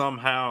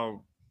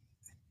somehow.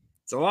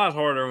 It's a lot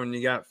harder when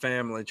you got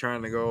family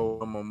trying to go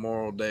on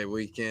Memorial Day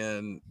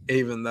weekend,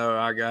 even though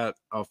I got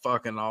a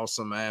fucking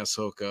awesome ass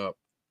hookup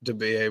to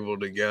be able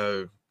to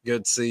go.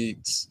 Good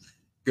seats,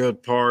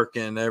 good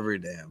parking, every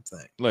damn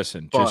thing.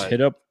 Listen, just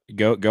hit up,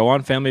 go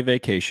on family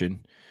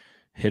vacation,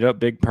 hit up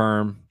Big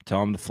Perm,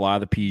 tell him to fly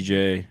the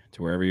PJ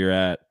to wherever you're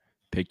at,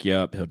 pick you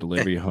up, he'll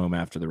deliver you home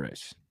after the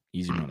race.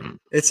 Easy money.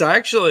 It's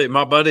actually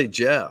my buddy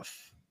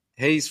Jeff.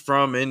 He's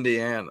from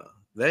Indiana.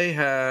 They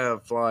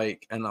have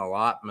like an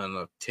allotment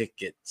of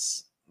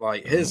tickets.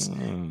 Like his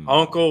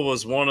uncle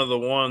was one of the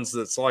ones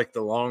that's like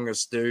the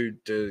longest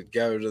dude to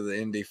go to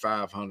the Indy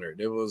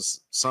 500. It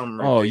was some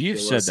ridiculous you've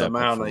said that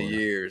amount before. of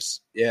years.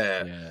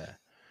 Yeah.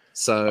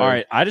 So all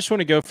right, I just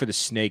want to go for the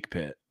snake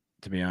pit,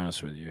 to be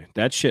honest with you.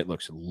 That shit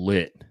looks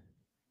lit.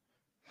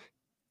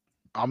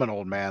 I'm an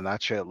old man.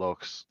 That shit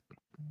looks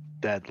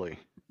deadly.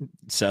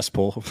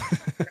 Cesspool.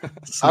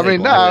 I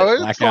mean, no,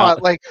 it's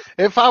not like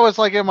if I was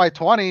like in my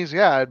 20s,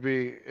 yeah,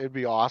 it'd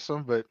be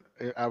awesome. But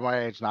at my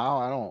age now,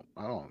 I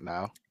don't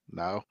know.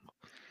 No,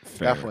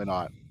 fair. Definitely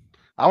not.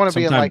 I want to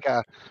be in like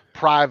a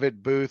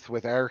private booth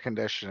with air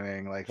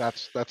conditioning. Like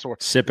that's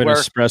what sipping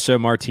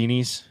espresso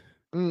martinis.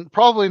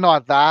 Probably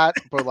not that,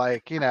 but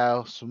like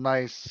some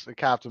nice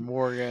Captain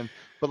Morgan.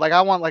 But like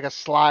I want like a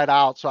slide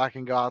out so I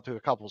can go out to a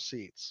couple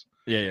seats.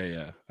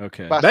 Yeah.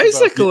 Okay.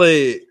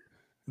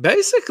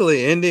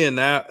 Basically,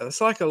 Indianapolis, it's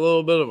like a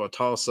little bit of a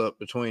toss-up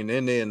between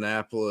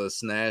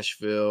Indianapolis,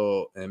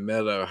 Nashville, and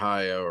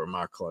Mid-Ohio are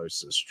my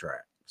closest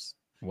tracks.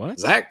 What?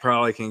 Zach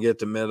probably can get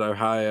to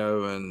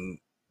Mid-Ohio and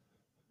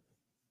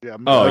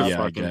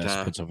I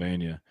guess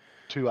Pennsylvania.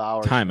 2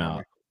 hours.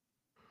 Timeout.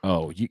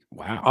 Oh,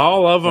 wow.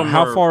 All of them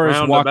how far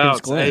is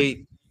Watkins Glen?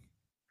 8.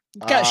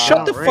 Guys,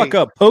 shut the fuck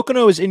up.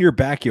 Pocono is in your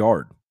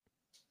backyard.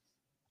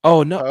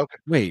 Oh, no.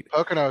 Wait.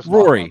 Pocono's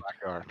Rory,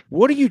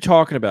 what are you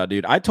talking about,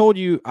 dude?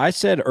 I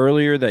said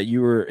earlier that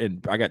you were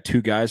I got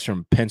 2 guys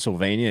from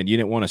Pennsylvania and you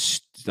didn't want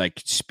to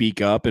speak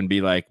up and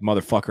be like,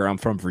 motherfucker, I'm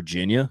from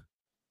Virginia.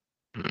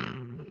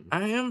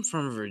 I am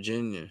from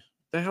Virginia.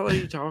 The hell are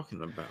you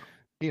talking about?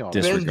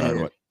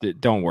 Disregard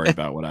don't worry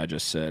about what I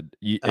just said.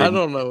 I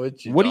don't know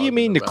what do you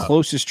mean about? The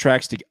closest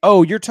tracks to?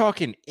 Oh, you're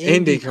talking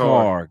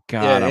IndyCar.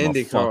 God, I'm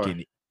a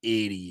fucking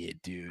idiot,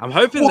 dude. I'm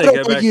hoping they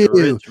go back to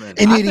Richmond.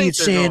 An idiot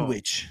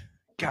sandwich.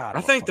 God,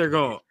 I think they're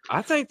going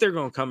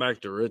to come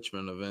back to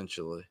Richmond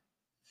eventually.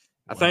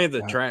 I think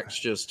the track's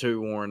just too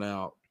worn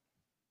out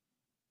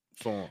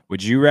for them.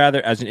 Would you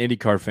rather, as an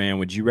IndyCar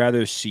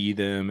fan, see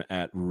them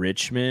at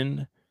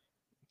Richmond,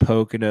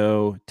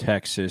 Pocono,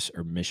 Texas,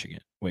 or Michigan?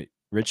 Wait,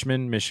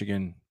 Richmond,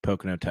 Michigan,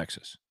 Pocono,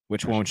 Texas.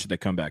 Which one should they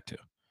come back to?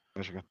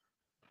 Michigan.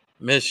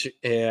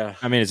 Yeah.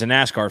 I mean, as a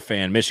NASCAR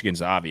fan, Michigan's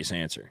the obvious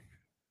answer.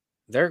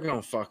 They're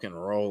going to fucking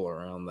roll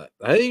around that.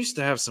 They used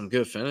to have some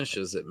good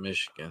finishes at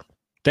Michigan.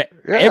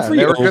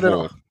 Every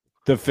oval,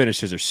 the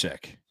finishes are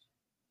sick.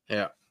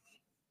 Yeah.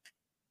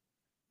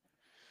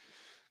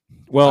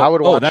 Well, I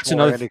would watch that's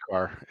more another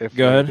IndyCar if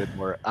go ahead. Did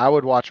more. I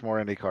would watch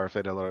more IndyCar if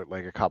they did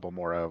like a couple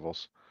more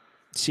ovals.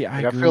 See, I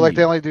Like, I agree. feel like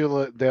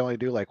they only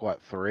do like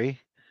what, 3?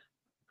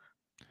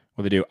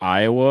 Well, they do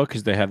Iowa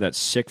because they have that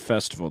sick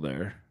festival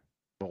there.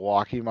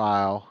 Milwaukee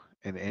Mile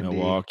and Indy.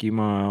 Milwaukee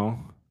Mile.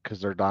 Because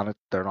they're not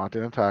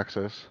doing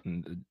Texas.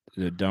 And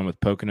they're done with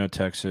Pocono,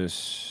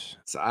 Texas.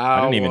 It's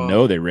I didn't even Iowa.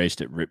 know they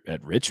raced at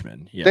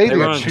Richmond. Yeah, They They did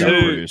run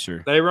too.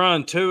 two. They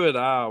run 2 at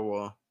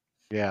Iowa.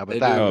 Yeah, but They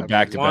that do Oh,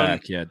 back to one-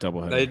 back. Yeah,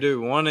 doubleheader. They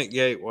do 1 at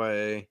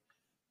Gateway,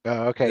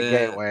 Oh, okay,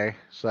 then- Gateway.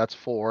 So that's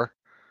 4.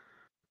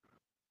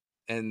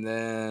 and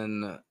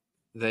then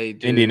they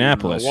do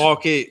Indianapolis.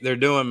 Milwaukee. They're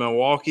doing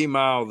Milwaukee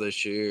Mile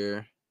this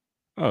year,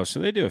 Oh, so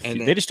they do a few.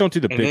 And They just don't do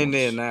the and big ones.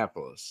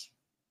 Indianapolis.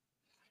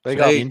 They So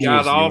got They Indy got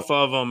is the- off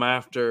of them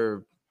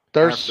after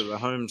there's the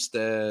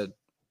Homestead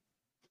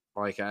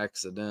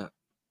accident.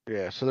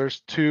 yeah, so there's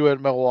 2 at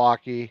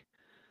Milwaukee,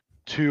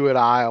 2 at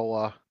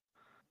Iowa,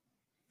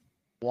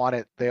 1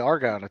 at they are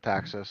going to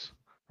Texas.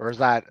 Or is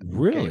that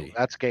Really?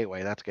 That's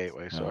Gateway. That's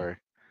Gateway, Oh. sorry.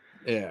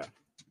 Yeah.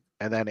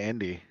 And then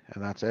Indy,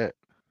 and that's it.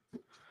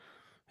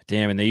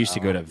 Damn, and they used to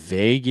go Oh. to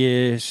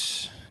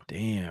Vegas.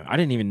 Damn, I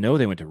didn't even know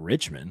they went to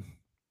Richmond.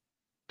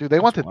 Dude, they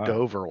went That's to wild.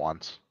 Dover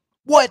once.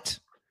 What?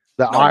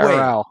 The No way.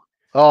 IRL.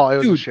 Oh, it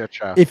was Dude, a shit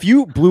show. If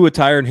you blew a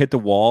tire and hit the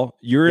wall,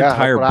 your Yeah, that's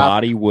entire what happened.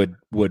 body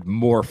would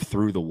morph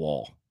through the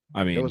wall.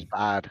 I mean, It was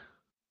bad.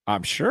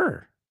 I'm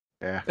sure.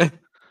 Yeah.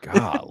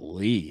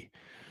 Golly.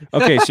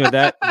 Okay, so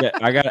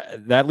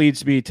that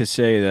leads me to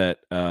say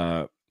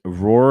that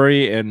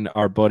Rory and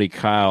our buddy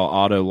Kyle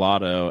Auto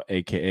Lotto,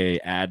 aka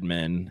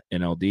Admin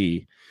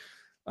NLD,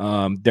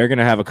 they're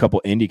gonna have a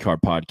couple IndyCar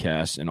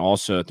podcasts, and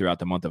also throughout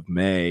the month of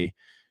May,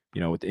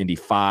 with Indy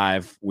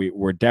 5,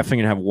 we're definitely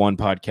gonna have one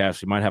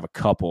podcast. We might have a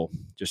couple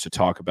just to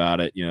talk about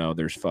it.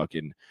 There's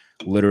fucking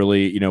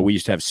literally, we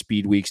used to have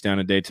speed weeks down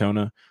in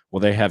Daytona. Well,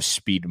 they have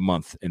speed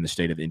month in the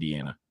state of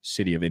Indiana,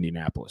 city of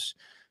Indianapolis.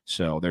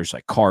 So there's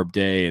like Carb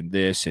Day and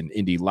this and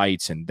Indy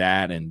Lights and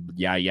that and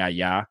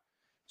yeah.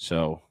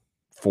 So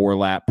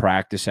 4-lap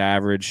practice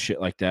average, shit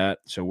like that.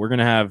 So we're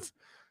gonna have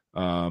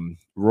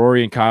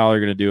Rory and Kyle are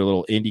gonna do a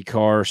little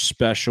IndyCar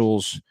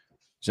specials.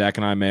 Zach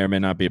and I may or may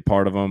not be a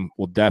part of them.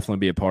 We'll definitely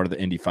be a part of the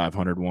Indy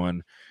 500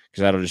 one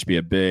because that'll just be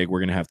a big. We're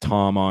gonna have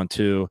Tom on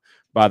too.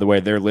 By the way,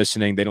 they're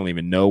listening. They don't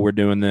even know we're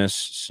doing this.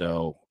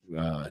 So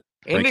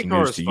breaking IndyCar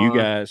news is to fun. you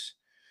guys.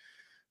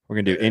 We're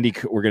gonna do Indy.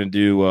 We're gonna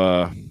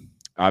do.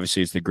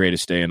 Obviously, it's the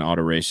greatest day in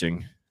auto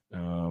racing,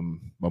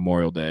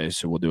 Memorial Day.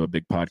 So we'll do a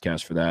big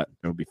podcast for that.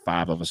 There'll be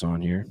 5 of us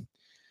on here.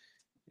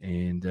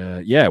 And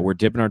we're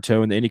dipping our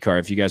toe in the IndyCar.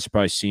 If you guys have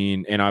probably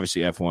seen, and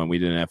obviously F1, we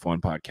did an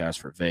F1 podcast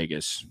for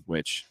Vegas,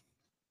 which,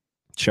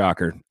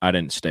 shocker, I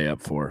didn't stay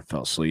up for.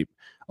 Fell asleep.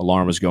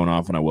 Alarm was going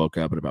off when I woke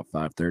up at about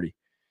 5:30.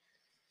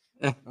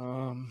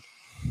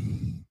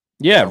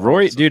 Yeah,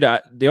 Roy, dude,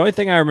 the only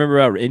thing I remember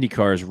about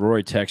IndyCar is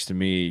Roy texted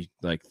me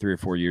like 3 or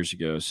 4 years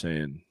ago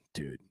saying,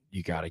 dude,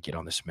 you got to get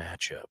on this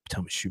matchup.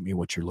 Shoot me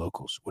what are your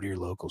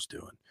locals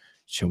doing?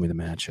 Show me the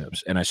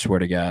matchups. And I swear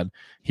to God,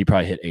 he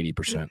probably hit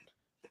 80%. It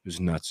was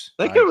nuts.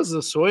 I think it was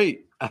a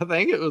sweet.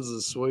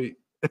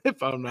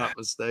 If I'm not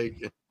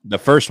mistaken. The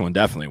first one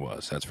definitely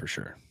was. That's for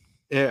sure.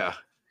 Yeah.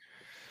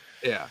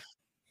 All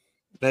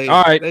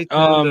right,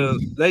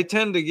 They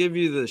tend to give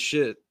you the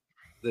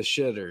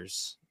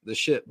shitters, the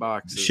shit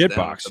boxes, Shit down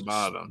boxes. at the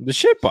bottom. The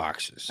shit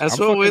boxes. That's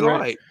I'm what we fucking ready.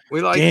 like.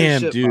 We like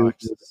Damn, the shit dude.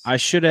 boxes. I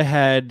should have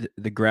had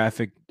the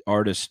graphic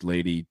artist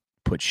lady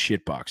put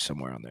shitbox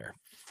somewhere on there.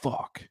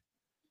 Fuck.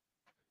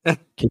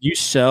 Can you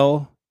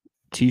sell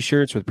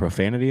T-shirts with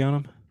profanity on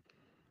them? Is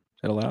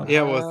that allowed?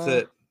 Yeah, with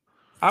it.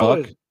 I Fuck.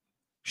 would.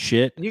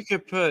 Shit. You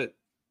could put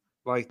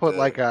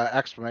like a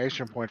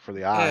exclamation point for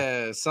the eye.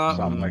 yeah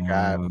something like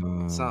that.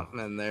 something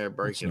in there.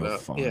 Break That's it no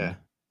up. fun. Yeah.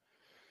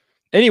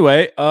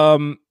 Anyway,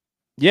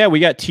 we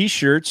got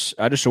T-shirts.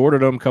 I just ordered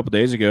them a couple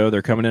days ago.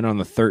 They're coming in on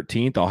the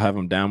 13th. I'll have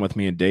them down with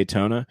me in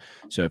Daytona.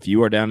 So if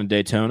you are down in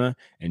Daytona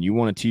and you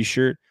want a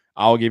T-shirt,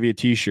 I'll give you a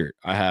T-shirt.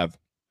 I have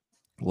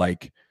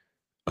like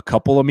a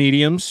couple of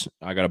mediums.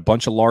 I got a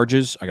bunch of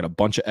larges. I got a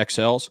bunch of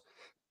XLs.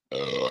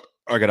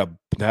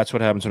 That's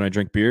what happens when I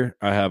drink beer.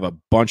 I have a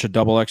bunch of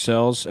double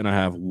XLs and I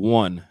have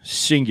one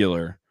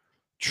singular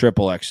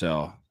triple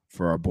XL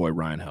for our boy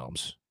Ryan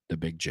Helms, the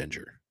big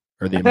ginger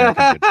or the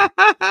American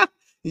ginger.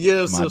 You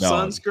have My some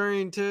dog.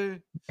 sunscreen too.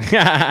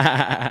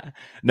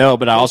 No,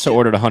 but I also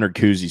ordered 100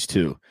 koozies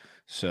too.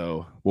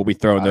 So we'll be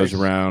throwing those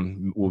Nice.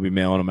 around. We'll be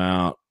mailing them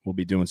out. We'll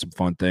be doing some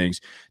fun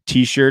things.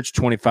 T-shirts,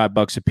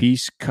 $25 a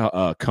piece,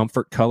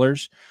 comfort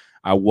colors.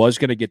 I was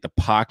going to get the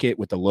pocket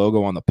with the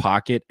logo on the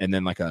pocket and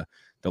then like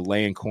the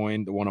Land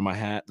Coin, the one on my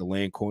hat, the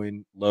Land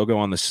Coin logo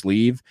on the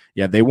sleeve.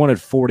 Yeah, they wanted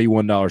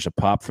 $41 a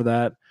pop for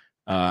that.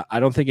 I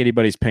don't think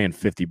anybody's paying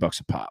 $50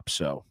 a pop.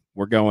 So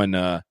we're going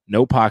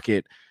no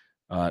pocket,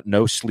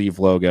 no sleeve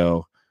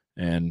logo,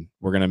 and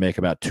we're going to make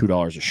about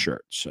 $2 a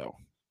shirt. So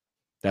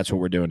that's what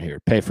we're doing here.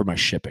 Pay for my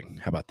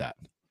shipping. How about that?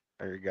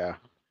 There you go.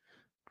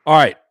 All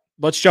right,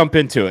 let's jump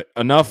into it.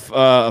 Enough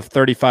of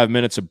 35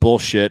 minutes of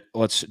bullshit.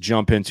 Let's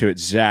jump into it.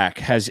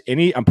 Zach,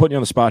 I'm putting you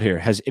on the spot here.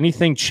 Has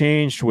anything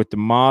changed with the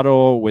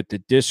model, with the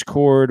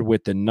Discord,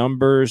 with the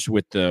numbers,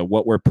 with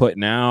what we're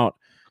putting out?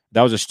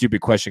 that was a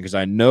stupid question because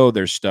I know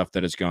there's stuff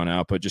that has gone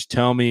out, but just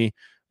tell me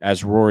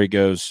as Rory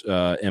goes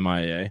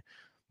MIA.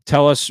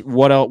 Tell us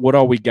what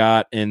all we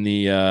got in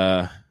the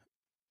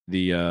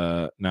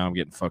now I'm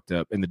getting fucked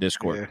up in the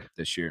Discord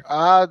this year.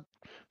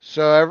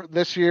 So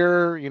this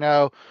year,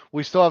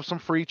 we still have some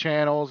free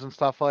channels and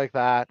stuff like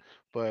that,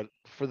 but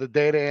for the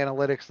data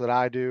analytics that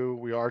I do,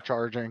 we are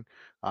charging.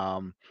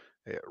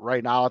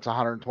 Right now it's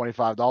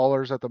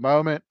 $125 at the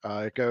moment.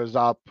 It goes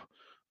up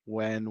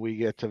when we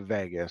get to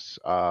Vegas.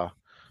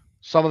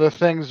 Some of the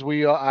things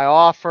I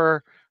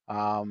offer,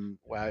 I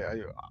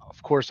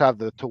of course have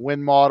the to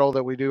win model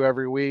that we do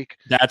every week.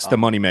 That's the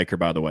moneymaker,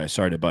 by the way.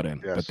 Sorry to butt in,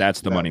 but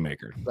that's the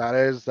moneymaker.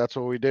 That's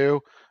what we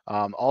do.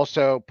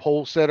 Also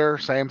pole sitter,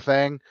 same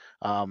thing.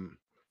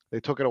 They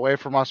took it away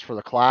from us for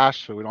the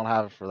Clash, so we don't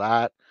have it for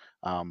that.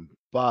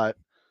 But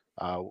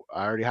I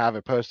already have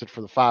it posted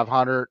for the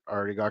 500. I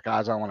already got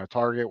guys I want to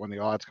target when the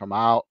odds come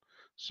out.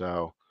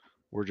 So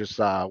we're just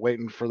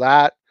waiting for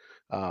that.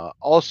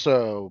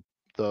 Also,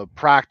 the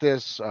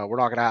practice, I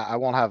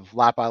won't have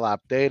lap by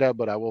lap data,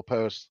 but I will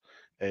post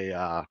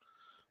a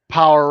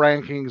power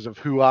rankings of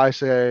who I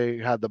say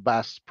had the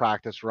best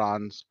practice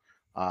runs.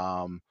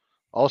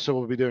 Also,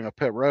 we'll be doing a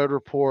pit road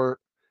report,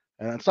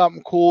 and then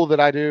something cool that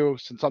I do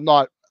since I'm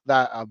not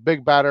that a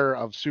big better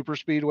of super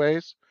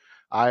speedways.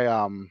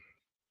 I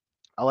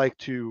like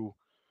to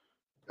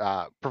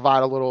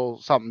provide a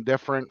little something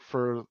different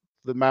for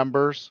the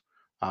members.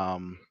 Let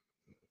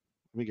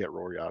me get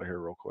Rory out of here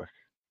real quick.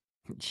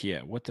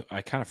 Yeah,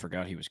 I kind of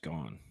forgot he was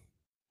gone.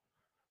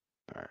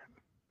 All right.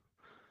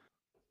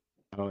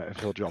 I don't know if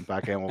he'll jump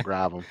back in, we'll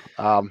grab him.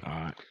 All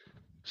right.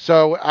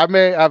 So I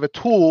have a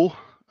tool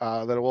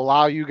that will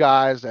allow you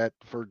guys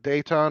for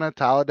Daytona,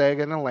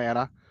 Talladega, and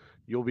Atlanta,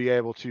 you'll be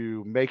able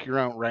to make your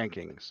own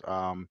rankings.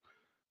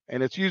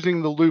 And it's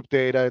using the loop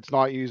data. It's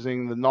not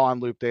using the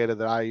non-loop data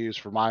that I use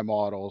for my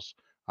models.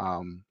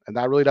 And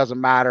that really doesn't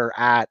matter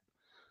at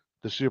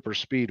the super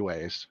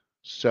speedways.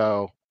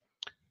 So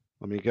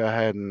let me go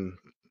ahead and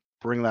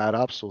bring that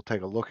up. So we'll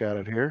take a look at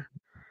it here.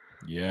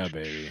 Yeah,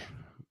 baby.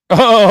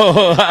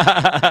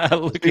 Oh,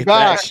 look at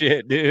that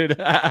shit, dude.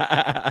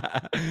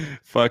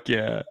 Fuck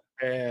yeah.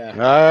 Yeah. All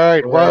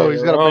right. Whoa,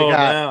 he's got a big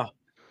hat. Now.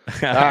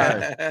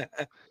 All right.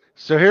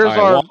 So here's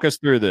walk us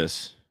through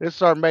this. This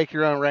is our make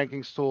your own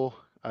rankings tool.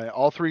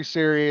 All 3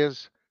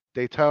 series,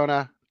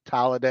 Daytona,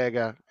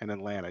 Talladega, and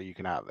Atlanta, you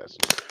can have this.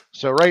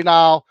 So right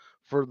now,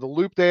 for the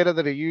loop data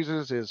that it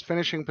uses is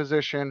finishing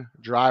position,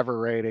 driver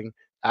rating,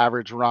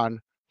 average run,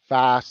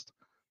 fast,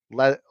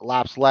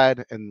 laps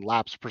led, and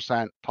laps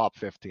percent top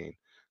 15.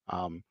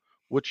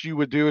 What you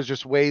would do is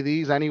just weigh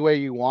these any way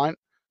you want.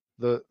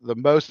 The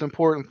most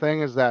important thing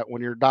is that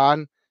when you're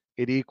done,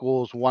 it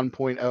equals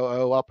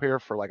 1.00 up here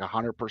for like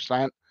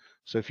 100%.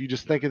 So if you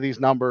just think of these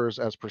numbers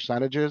as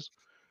percentages,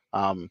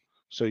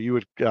 so you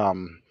would, let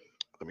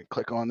me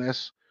click on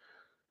this.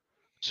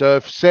 So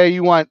if say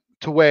you want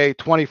to weigh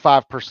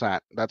 25%,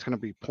 that's going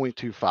to be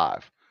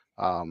 0.25.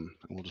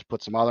 We'll just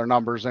put some other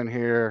numbers in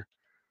here.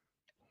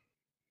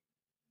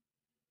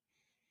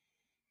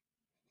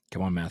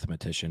 Come on,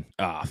 mathematician.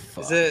 Ah,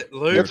 fuck. Is it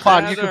loop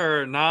data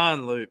or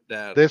non-loop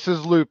data? This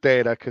is loop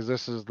data because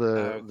this is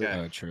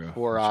the true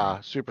for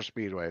super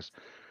speedways.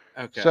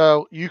 Okay.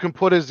 So you can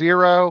put a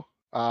 0,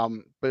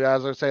 but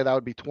as I say, that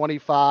would be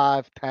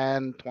 25,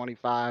 10,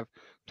 25,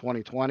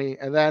 20, 20.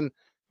 And then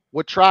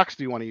what tracks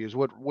do you want to use?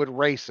 What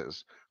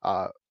races?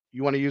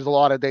 You want to use a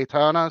lot of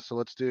Daytona, so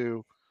let's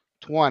do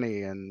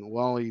 20, and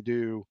we'll only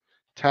do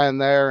 10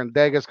 there. And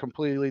Dega's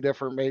completely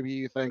different, maybe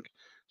you think.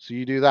 So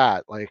you do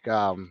that. Like,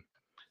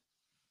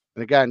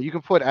 and again, you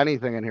can put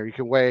anything in here. You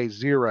can weigh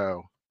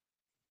 0.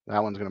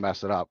 That one's going to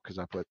mess it up because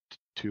I put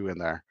 2 in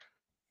there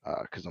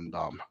because I'm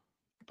dumb.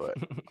 But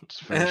let's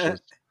finish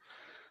this.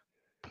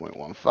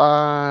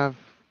 0.15,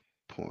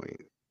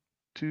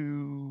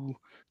 0.2.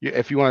 Yeah,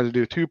 if you wanted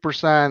to do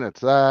 2%, it's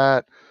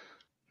that.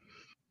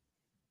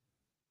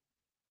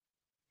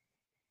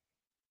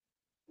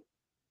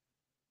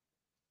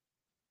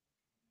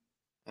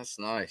 That's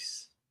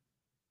nice.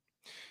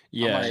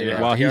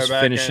 Yeah, while he's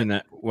finishing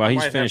that,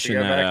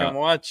 and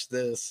watch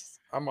this.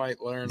 I might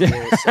learn a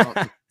little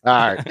something.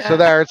 All right, so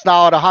there, it's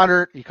now at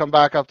 100. You come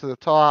back up to the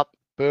top.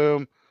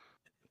 Boom.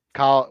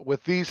 Kyle,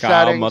 with these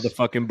settings,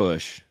 motherfucking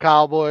Busch,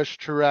 Kyle Busch,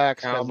 Truex,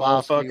 Kyle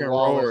motherfucking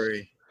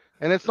Rory.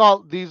 And it's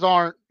not; these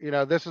aren't.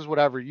 This is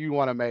whatever you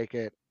want to make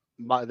it.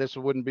 This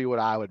wouldn't be what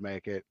I would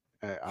make it.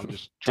 I'm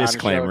just trying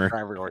disclaimer. To show it for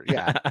everyone.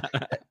 Yeah.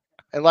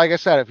 And like I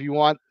said, if you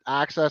want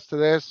access to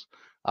this,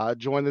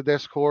 join the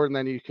Discord, and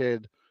then you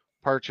could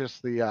purchase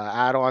the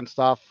add-on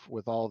stuff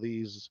with all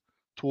these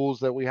tools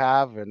that we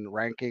have and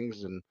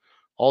rankings and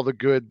all the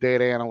good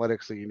data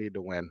analytics that you need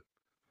to win.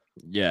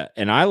 Yeah,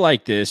 and I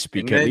like this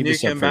because and then you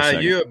can buy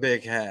you a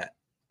big hat.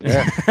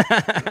 Yeah.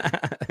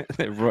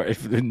 Roy,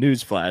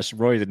 newsflash: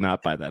 Roy did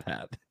not buy that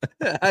hat.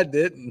 I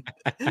didn't.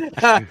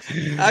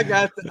 I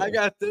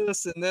got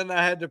this, and then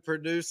I had to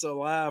produce a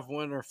live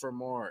winner for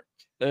Mark.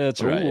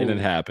 That's right, and it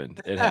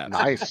happened. It happened.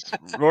 Nice.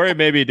 Rory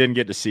maybe didn't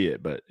get to see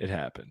it, but it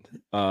happened.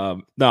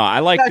 No, I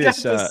like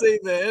this. I got to see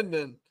the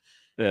ending.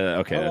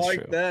 Okay, I that's like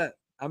true. that.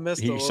 I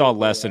missed. He saw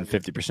less than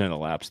 50% of the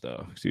laps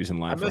though, because he was in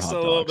line I for missed hot a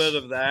little dogs.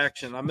 bit of the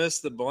action. I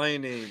missed the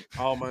Blaney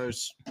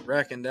almost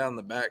wrecking down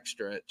the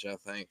backstretch. I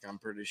think I'm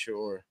pretty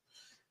sure,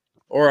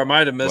 or I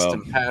might have missed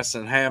him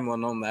passing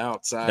Hamlin on the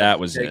outside. That to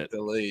was take it. The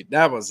lead.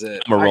 That was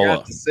it. Amarola.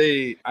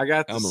 I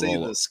got to see.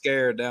 The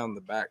scare down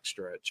the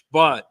backstretch,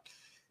 but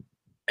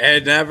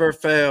it never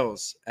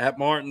fails at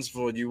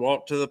Martinsville. You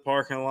walk to the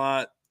parking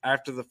lot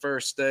after the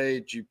first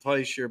stage. You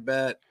place your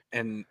bet,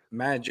 and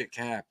magic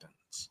happens.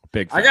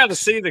 Big I got to facts.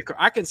 see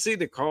I can see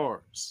the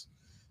cars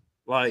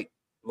like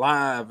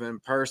live in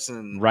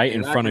person, right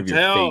and in front of your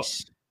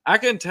face. I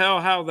can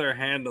tell how they're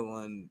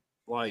handling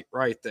like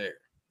right there.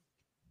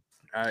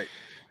 All right.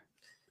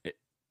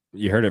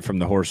 You heard it from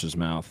the horse's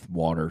mouth,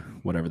 water,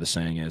 whatever the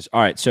saying is.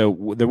 All right.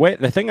 So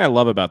the thing I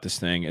love about this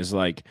thing is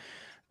like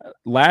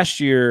last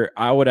year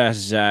I would ask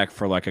Zach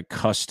for like a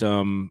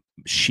custom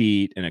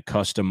sheet and a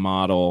custom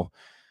model.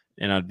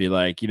 And I'd be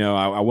like,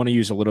 I want to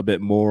use a little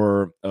bit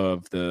more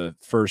of the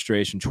first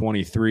race in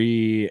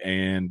 23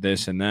 and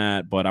this and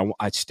that, but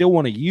I still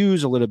want to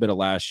use a little bit of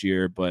last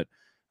year, but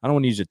I don't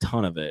want to use a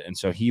ton of it. And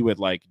so he would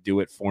like do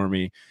it for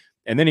me.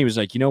 And then he was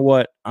like, you know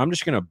what? I'm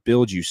just going to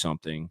build you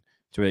something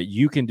so that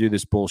you can do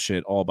this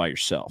bullshit all by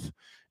yourself.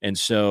 And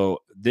so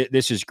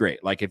this is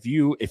great. Like if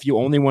you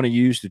only want to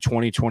use the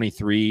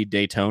 2023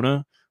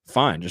 Daytona,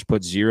 fine, just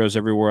put zeros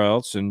everywhere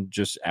else and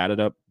just add it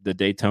up the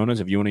Daytonas.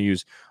 If you want to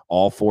use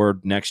all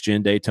 4 next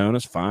gen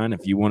Daytonas, fine.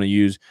 If you want to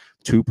use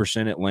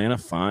 2% Atlanta,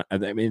 fine. I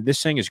mean,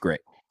 this thing is great.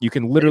 You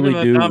can literally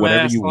do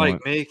whatever you want.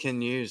 Like me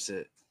can use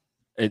it.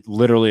 It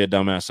literally a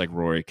dumbass like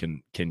Rory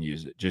can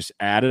use it. Just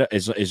add it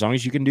as long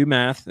as you can do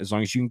math, as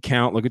long as you can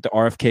count. Look at the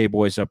RFK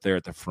boys up there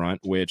at the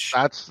front, which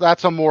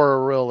that's a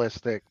more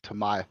realistic to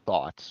my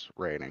thoughts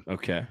rating.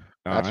 Okay.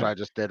 That's what I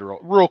just did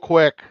real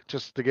quick,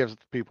 just to give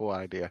people an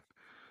idea.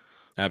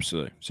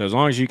 Absolutely. So as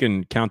long as you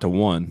can count to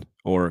 1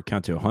 or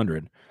count to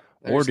 100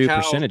 or do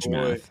percentage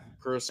math.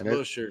 Chris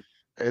Buescher.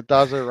 It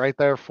does it right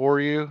there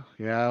for you,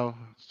 So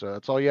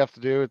that's all you have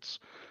to do. It's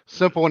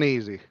simple and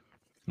easy.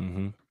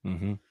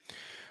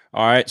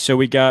 All right, so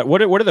we got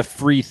what are the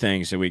free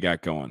things that we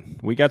got going?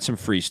 We got some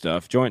free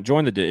stuff. Join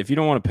the if you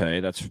don't want to pay,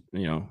 that's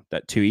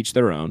that to each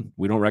their own.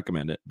 We don't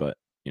recommend it, but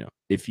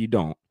if you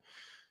don't,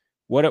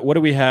 what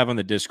do we have on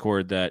the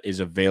Discord that is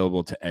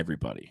available to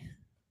everybody?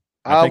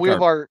 I think we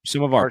have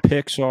some of our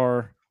picks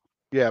are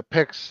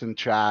picks and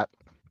chat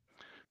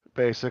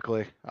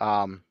basically.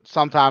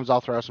 Sometimes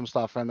I'll throw some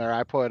stuff in there.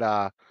 I put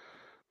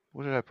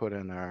what did I put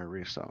in there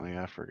recently?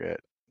 I forget.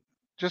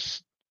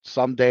 Just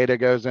some data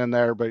goes in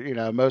there, but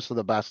most of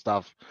the best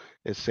stuff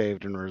is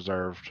saved and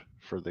reserved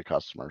for the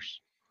customers.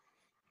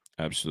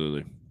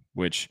 Absolutely.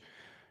 Which,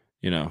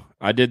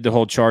 I did the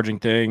whole charging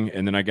thing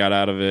and then I got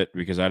out of it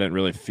because I didn't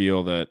really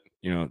feel that,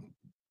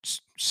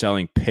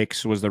 selling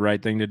picks was the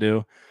right thing to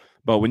do.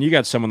 But when you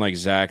got someone like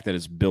Zach that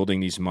is building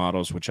these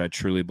models, which I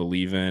truly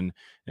believe in,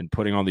 and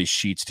putting all these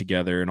sheets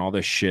together and all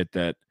this shit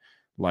that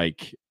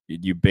like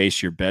you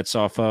base your bets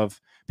off of,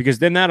 because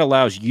then that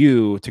allows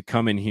you to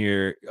come in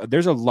here.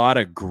 There's a lot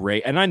of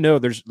great, and I know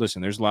there's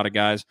a lot of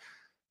guys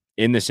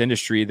in this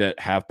industry that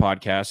have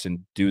podcasts and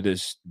do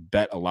this,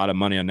 bet a lot of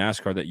money on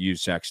NASCAR that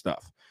use Zach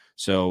stuff.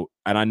 So,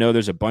 and I know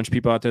there's a bunch of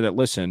people out there that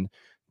listen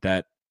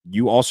that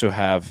you also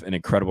have an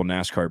incredible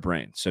NASCAR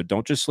brain. So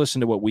don't just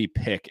listen to what we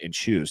pick and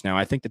choose. Now,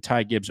 I think the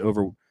Ty Gibbs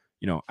over,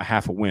 a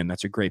half a win,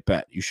 that's a great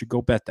bet. You should go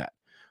bet that.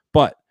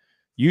 But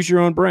use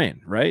your own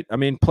brain, right? I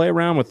mean, play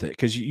around with it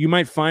because you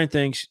might find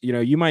things,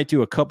 you might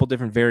do a couple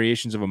different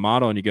variations of a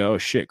model and you go, oh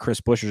shit,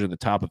 Chris Buescher's at the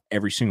top of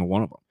every single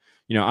one of them.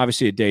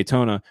 Obviously at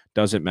Daytona,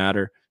 doesn't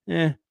matter.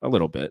 A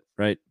little bit,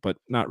 right? But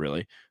not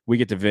really. We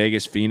get to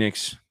Vegas,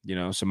 Phoenix,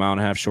 some mile and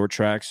a half short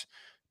tracks.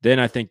 Then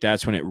I think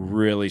that's when it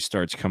really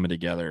starts coming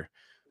together.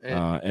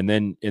 And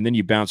then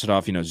you bounce it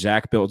off.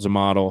 Zach builds a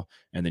model,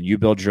 and then you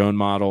build your own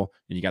model,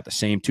 and you got the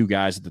same 2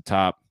 guys at the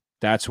top.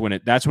 That's when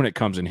it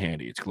comes in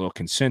handy. It's a little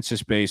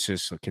consensus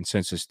basis, a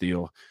consensus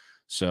deal.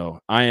 So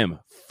I am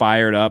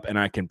fired up, and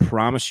I can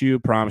promise you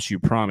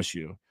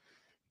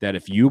that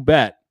if you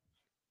bet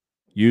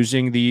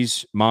using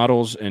these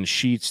models and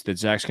sheets that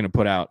Zach's going to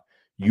put out,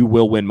 you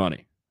will win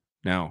money.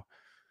 Now,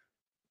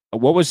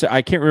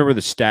 I can't remember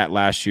the stat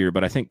last year,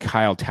 but I think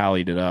Kyle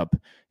tallied it up.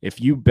 If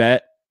you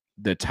bet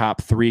the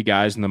top 3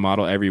 guys in the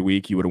model every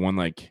week, you would have won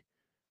like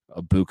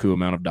a buku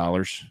amount of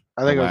dollars.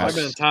 I think it was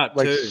been top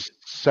like 2.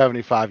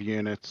 75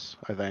 units,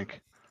 I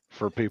think,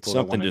 for people.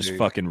 Something just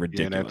fucking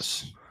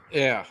ridiculous.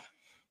 Units.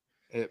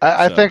 Yeah.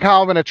 I think how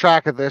I'm going to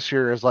track it this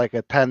year is like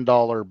a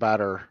 $10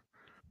 better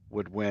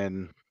would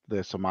win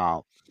this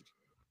amount.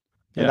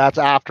 And that's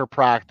after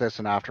practice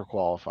and after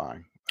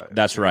qualifying.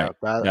 That's right.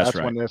 That's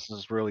right. When this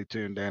is really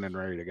tuned in and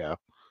ready to go.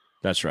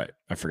 That's right.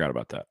 I forgot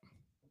about that.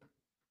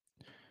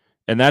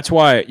 And that's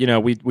why,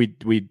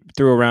 we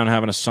threw around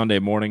having a Sunday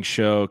morning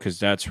show because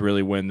that's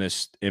really when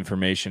this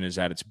information is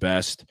at its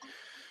best.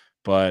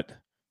 But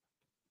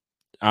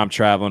I'm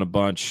traveling a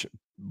bunch.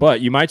 But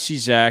you might see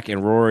Zach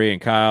and Rory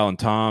and Kyle and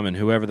Tom and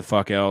whoever the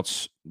fuck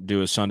else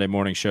do a Sunday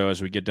morning show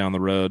as we get down the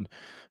road.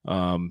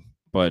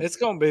 but It's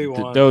going to be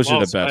one. those are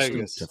Las the best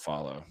Vegas. to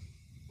follow.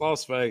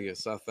 Las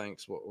Vegas, I think,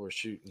 is what we're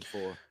shooting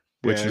for.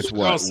 Which Yeah, is it's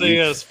what, gonna see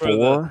week us for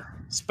 4?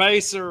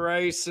 Spacer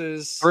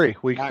races.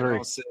 Week Not 3.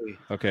 gonna see.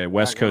 Okay,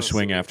 West Not gonna Coast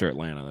swing see it. after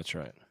Atlanta. That's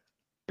right.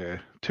 Yeah,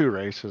 2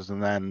 races,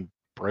 and then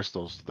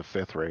Bristol's the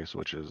 5th race,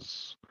 which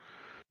is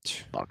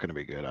not going to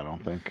be good, I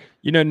don't think.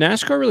 You know,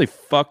 NASCAR really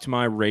fucked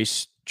my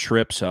race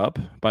trips up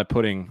by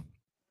putting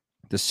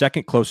the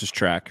second closest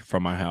track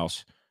from my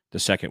house the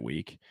second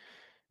week,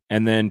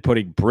 and then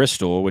putting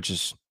Bristol, which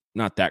is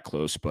not that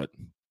close, but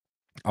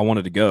I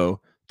wanted to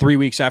go 3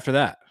 weeks after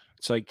that.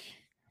 It's like,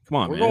 come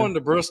on, We're man. going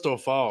to Bristol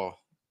Fall.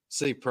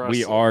 See Presley.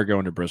 We are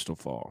going to Bristol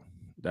Fall.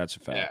 That's a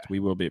fact. Yeah. We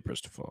will be at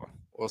Bristol Fall.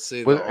 We'll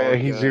see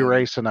He's the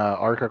racing a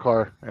ARCA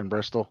car in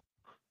Bristol.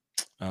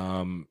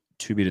 To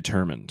be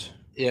determined.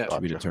 Yeah.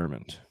 To be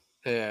determined.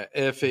 Yeah.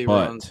 If he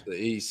But- runs the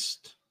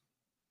East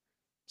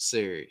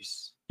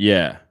Series.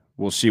 Yeah,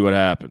 we'll see what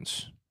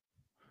happens.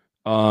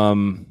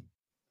 What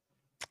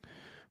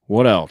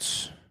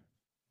else?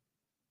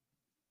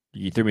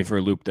 You threw me for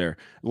a loop there.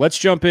 Let's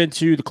jump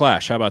into the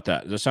Clash. How about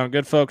that? Does that sound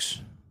good,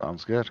 folks?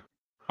 Sounds good.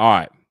 All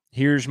right.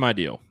 Here's my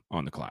deal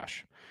on the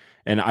Clash.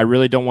 And I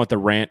really don't want the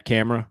rant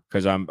camera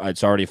because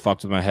it's already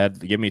fucked with my head.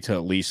 Give me to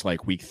at least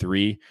like week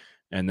 3,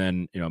 and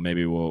then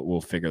maybe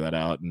we'll figure that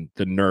out. And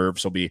the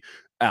nerves will be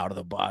out of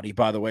the body.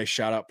 By the way,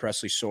 shout out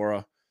Presley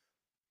Sora.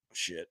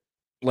 Shit.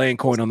 Laying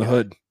coin on the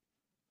hood.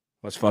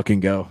 Let's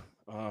fucking go.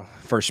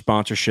 First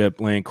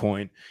sponsorship, laying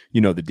coin. You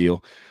know the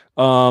deal.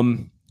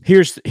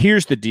 Here's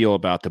the deal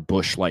about the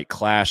Busch Light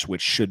Clash,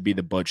 which should be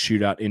the Bud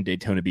Shootout in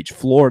Daytona Beach,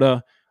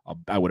 Florida.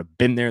 I would have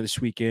been there this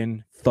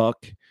weekend.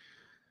 Fuck.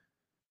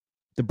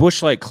 The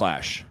Busch Light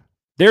Clash.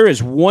 There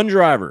is one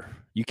driver.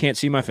 You can't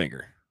see my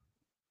finger.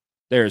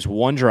 There is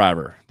one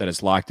driver that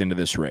is locked into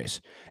this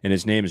race, and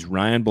his name is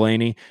Ryan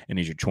Blaney, and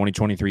he's your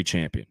 2023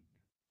 champion.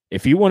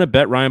 If you want to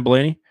bet Ryan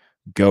Blaney,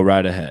 go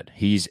right ahead.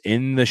 He's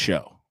in the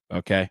show,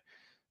 okay?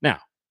 Now,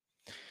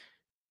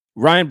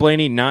 Ryan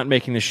Blaney not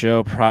making the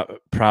show,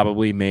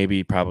 probably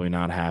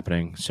not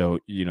happening. So,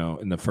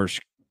 in the first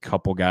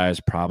couple guys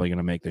probably going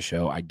to make the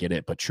show. I get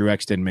it, but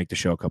Truex didn't make the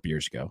show a couple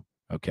years ago,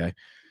 okay?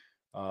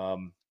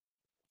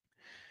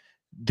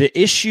 The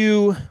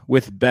issue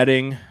with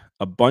betting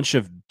a bunch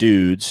of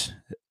dudes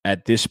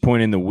at this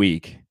point in the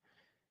week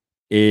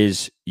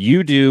is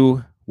you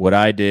do what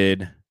I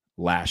did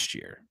last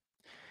year.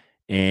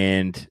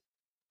 And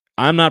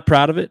I'm not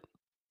proud of it,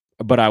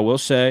 but I will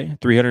say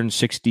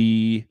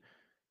 362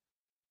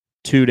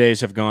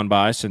 days have gone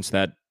by since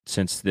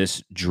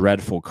this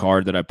dreadful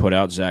card that I put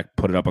out. Zach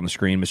put it up on the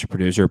screen, Mr.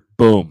 Producer.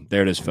 Boom.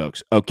 There it is,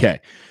 folks. Okay.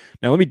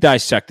 Now let me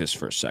dissect this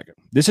for a second.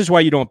 This is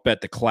why you don't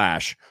bet the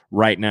Clash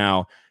right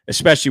now,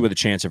 especially with a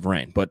chance of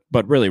rain, but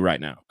really right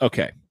now.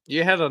 Okay.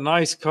 You had a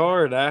nice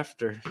card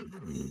after.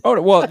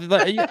 Oh, well,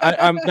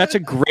 that's a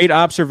great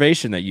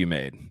observation that you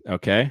made.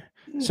 Okay.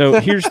 So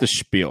here's the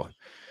spiel.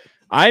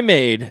 I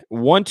made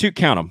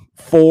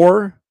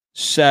 4,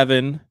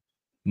 7,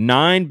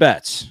 9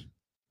 bets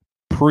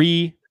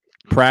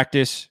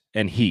pre-practice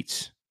and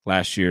heats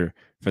last year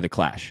for the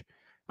Clash.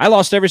 I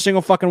lost every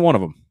single fucking one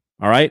of them.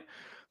 All right.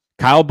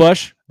 Kyle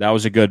Busch, that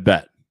was a good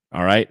bet.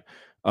 All right.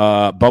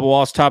 Bubba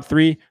Wallace top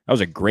 3, that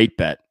was a great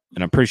bet.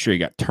 And I'm pretty sure he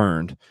got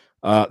turned.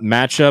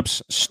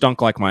 Matchups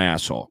stunk like my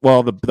asshole.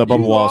 Well, the Bubba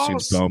Wallace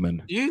against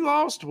Bowman. You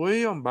lost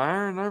William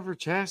Byron over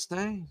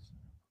Chastain.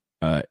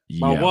 Yeah.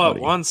 By what? Buddy.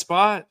 One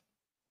spot?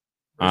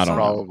 I don't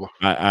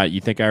know. You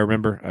think I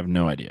remember? I have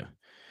no idea.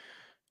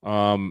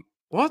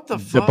 What the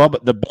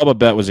fuck? The Bubba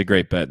bet was a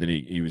great bet. That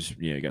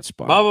he got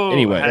spun. Bubba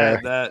anyway,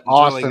 had that until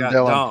Austin he got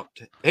Dillon.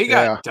 dumped. He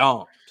got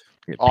dumped.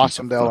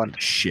 Awesome Dillon.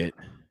 Shit.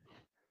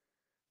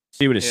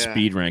 See what his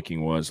speed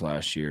ranking was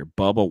last year.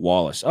 Bubba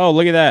Wallace. Oh,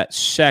 look at that.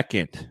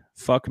 Second.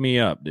 Fuck me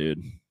up,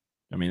 dude.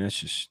 I mean, that's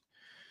just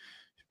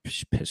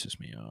pisses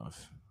me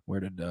off. Where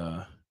did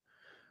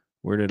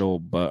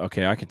old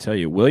okay, I can tell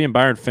you. William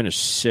Byron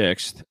finished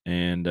 6th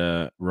and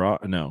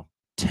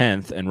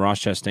 10th, and Ross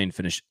Chastain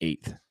finished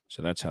 8th.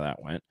 So that's how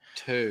that went.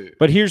 2.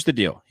 But here's the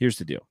deal.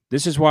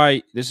 This is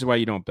why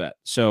you don't bet.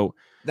 So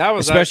that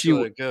was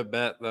actually a good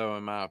bet, though,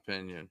 in my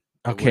opinion.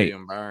 Okay.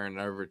 William Byron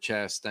over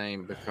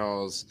Chastain,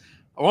 because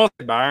I want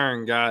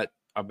Byron got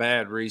a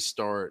bad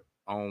restart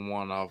on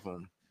one of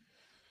them.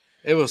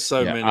 It was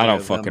so many I don't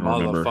of them fucking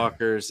remember.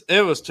 motherfuckers.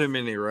 It was too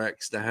many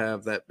wrecks to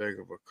have that big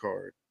of a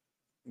card.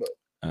 But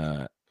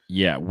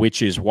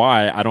which is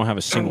why I don't have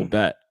a single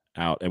bet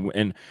out.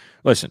 And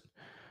listen,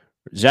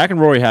 Zach and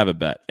Rory have a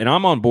bet, and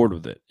I'm on board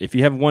with it. If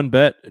you have one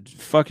bet,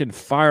 fucking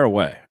fire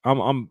away.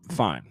 I'm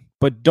fine.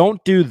 But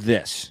don't do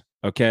this,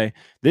 okay?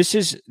 This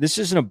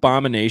is an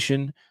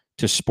abomination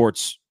to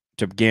sports,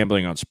 to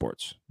gambling on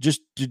sports. Just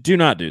do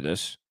not do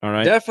this, all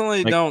right?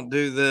 Definitely don't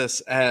do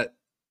this at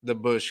the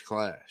Busch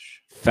Clash.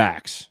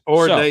 Facts.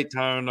 Or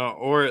Daytona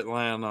or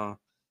Atlanta.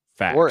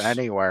 Facts. Or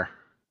anywhere.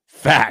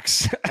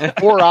 Facts.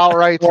 4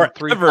 outrights and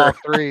 3 Ever. top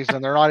 3s,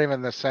 and they're not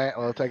even the same.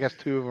 Well, I guess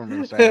 2 of them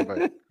are the same,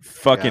 but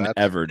fucking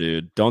ever,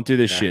 dude. Don't do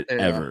this shit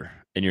ever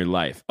in your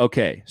life.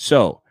 Okay,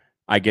 so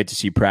I get to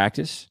see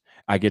practice.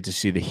 I get to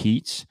see the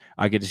heats.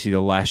 I get to see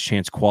the last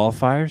chance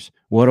qualifiers.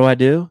 What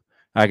do?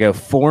 I go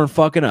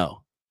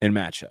 4-0 in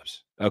matchups.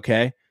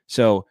 Okay.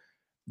 So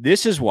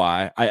this is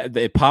why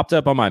it popped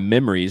up on my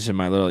memories in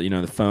my little,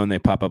 the phone, they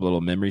pop up a little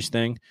memories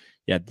thing.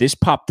 Yeah, this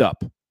popped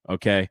up.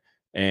 Okay.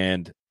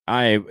 And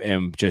I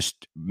am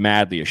just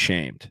madly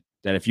ashamed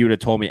that if you would have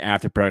told me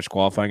after practice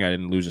qualifying I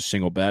didn't lose a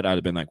single bet, I'd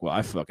have been like, well,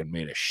 I fucking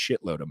made a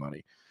shitload of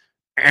money.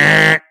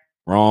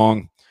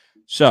 Wrong.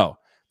 So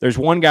there's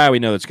one guy we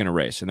know that's going to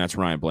race, and that's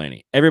Ryan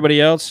Blaney.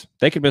 Everybody else,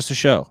 they could miss the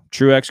show.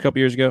 Truex a couple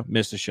years ago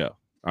missed the show.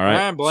 All right.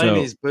 Ryan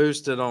Blaney's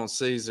boosted on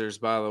Caesars,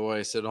 by the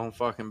way, so don't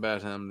fucking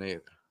bet him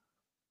neither.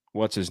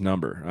 What's his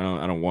number?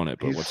 I don't want it,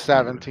 but He's what's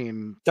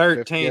 17,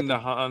 13 to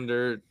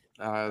 100,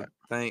 I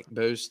think,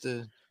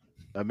 boosted.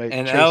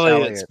 And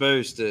Elliott's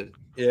boosted.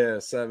 Yeah,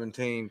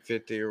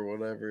 1750 or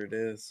whatever it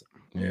is.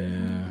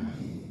 Yeah.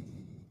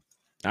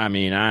 I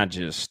mean, I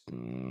don't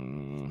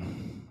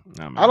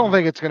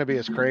think it's going to be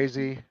as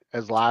crazy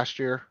as last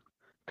year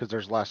because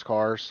there's less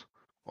cars.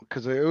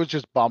 Because it was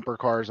just bumper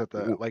cars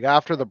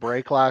after the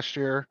break last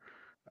year.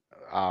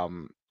 I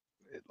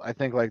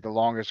think like the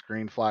longest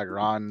green flag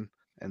run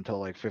until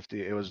like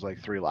 50, it was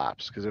like 3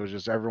 laps because it was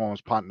just everyone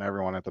was punting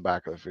everyone at the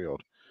back of the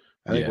field.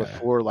 I think with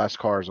 4 less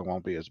cars, it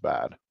won't be as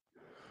bad.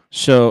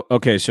 So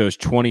it's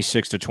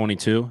 26 to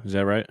 22. Is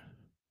that right?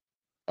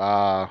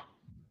 I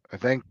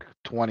think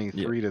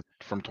 23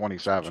 from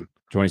 27.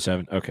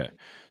 27. Okay.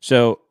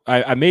 So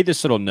I made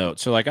this little note.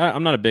 So like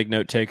I'm not a big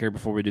note taker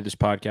before we do this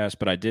podcast,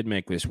 but I did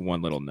make this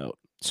one little note.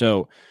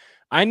 So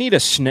I need a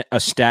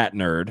stat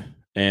nerd.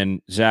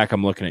 And Zach,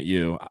 I'm looking at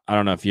you. I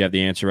don't know if you have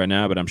the answer right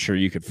now, but I'm sure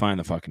you could find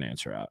the fucking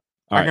answer out.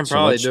 I can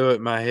probably do it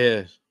in my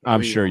head.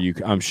 I'm sure you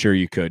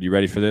could. You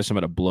ready for this? I'm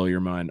going to blow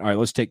your mind. All right,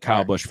 let's take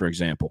Kyle Busch for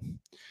example.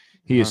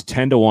 He is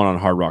 10-1 on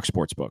Hard Rock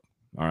Sportsbook.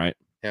 All right.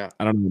 Yeah.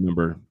 I don't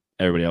remember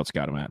everybody else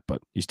got him at,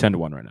 but he's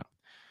 10-1 right now.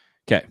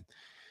 Okay.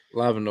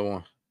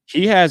 11-1.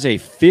 He has a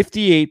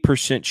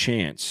 58%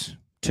 chance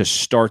to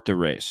start the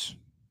race.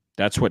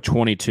 That's what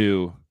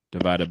 22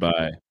 divided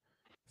by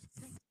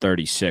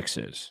 36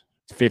 is.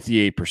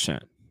 58%.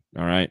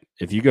 All right.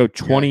 If you go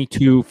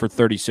 22 for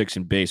 36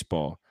 in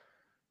baseball,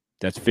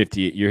 that's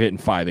 58. You're hitting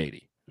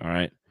 580. All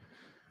right.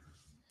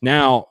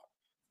 Now,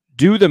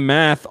 do the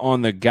math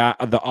on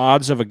the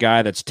odds of a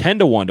guy that's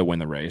 10-1 to win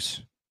the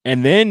race,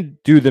 and then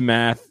do the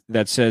math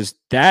that says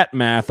that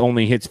math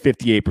only hits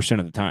 58%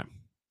 of the time.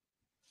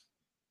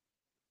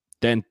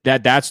 Then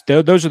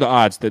those are the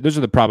odds. Those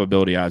are the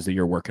probability odds that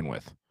you're working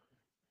with.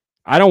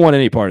 I don't want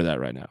any part of that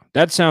right now.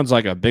 That sounds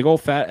like a big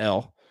old fat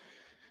L.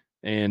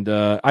 And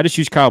I just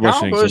use Kyle Busch.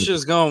 Kyle Busch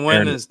is going to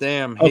win his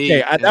damn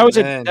heat. Okay,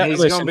 he's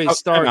going to be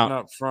starting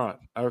up front.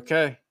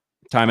 Okay.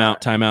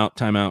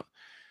 Timeout.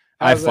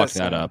 I fucked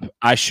that up.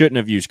 I shouldn't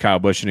have used Kyle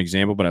Busch as an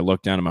example, but I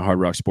looked down at my Hard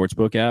Rock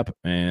Sportsbook app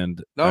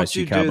and I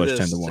see Kyle Busch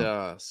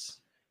 10-1.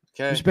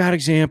 Okay. It's a bad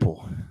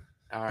example.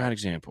 All right. Bad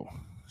example.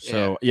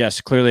 So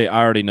yes, clearly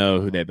I already know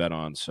who they bet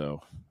on.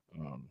 So,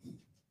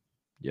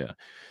 yeah.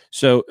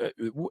 So,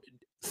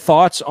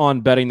 thoughts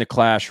on betting the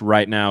Clash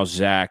right now,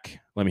 Zach?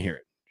 Let me hear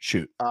it.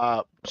 Shoot.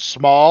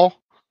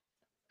 Small,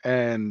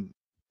 and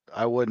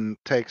I wouldn't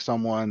take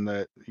someone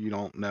that you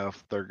don't know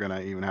if they're going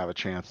to even have a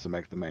chance to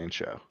make the main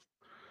show.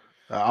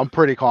 I'm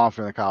pretty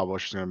confident that Kyle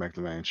Busch is going to make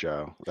the main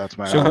show. That's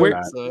my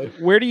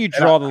where do you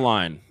draw the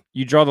line?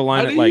 You draw the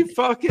line at like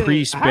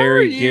Priest,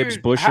 Barry, Gibbs,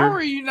 Busher? How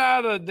are you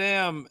not a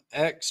damn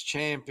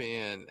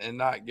ex-champion and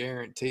not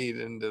guaranteed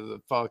into the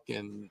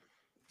fucking...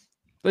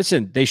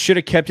 Listen, they should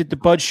have kept it to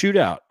Bud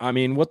Shootout. I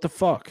mean, what the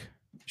fuck?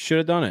 Should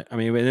have done it. I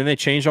mean, and then they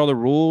changed all the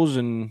rules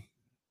and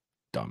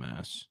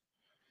dumbass.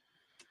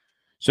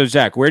 So,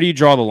 Zach, where do you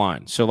draw the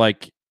line? So,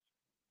 like,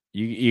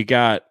 you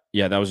got,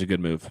 that was a good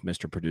move,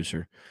 Mr.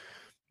 Producer.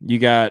 You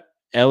got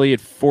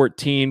Elliott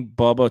 14,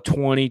 Bubba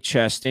 20,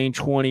 Chastain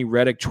 20,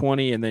 Reddick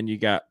 20, and then you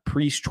got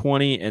Priest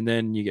 20, and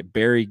then you get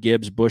Barry,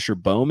 Gibbs, Busher,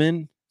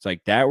 Bowman. It's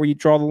like that where you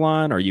draw the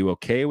line. Are you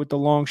okay with the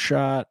long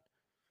shot?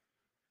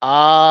 No,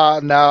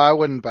 I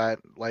wouldn't bet.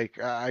 Like,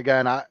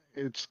 again,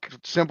 it's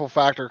simple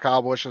factor.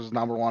 Kyle Busch is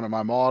number 1 in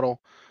my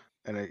model,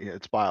 and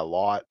it's by a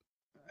lot.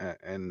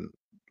 And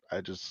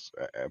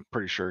I'm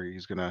pretty sure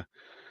he's gonna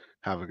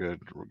have a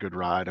good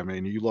ride. I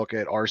mean, you look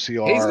at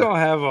RCR. He's gonna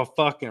have a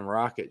fucking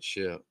rocket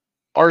ship.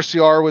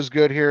 RCR was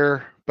good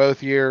here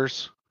both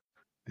years.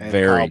 And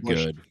very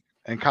good.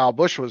 And Kyle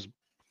Busch was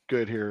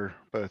good here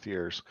both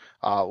years.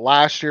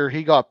 Last year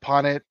he got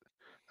punted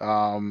by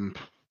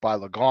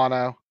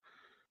Logano.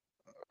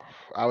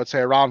 I would say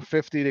around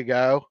 50 to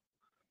go.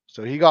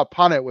 So he got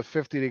punted with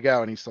 50 to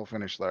go, and he still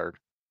finished third.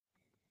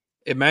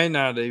 It may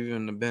not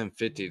even have been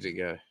 50 to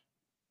go.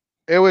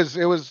 It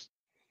was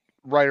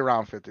right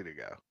around 50 to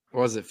go.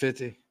 Was it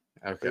 50?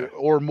 Okay.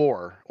 Or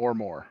more.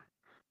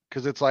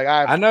 Because it's like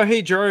I know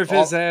he drove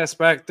his ass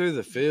back through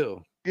the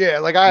field. Yeah,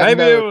 like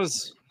it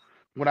was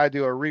when I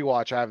do a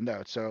rewatch, I have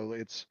notes. So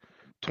it's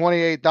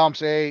 28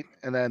 dumps 8,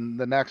 and then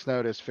the next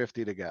note is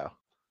 50 to go.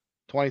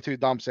 22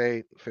 dumps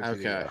 8, 50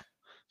 to go.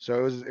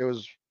 So it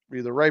was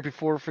either right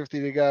before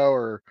 50 to go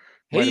or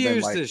he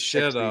used his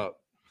shit up.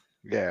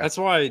 Yeah. That's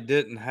why he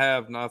didn't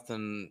have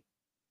nothing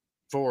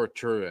for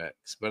Truex.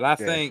 But I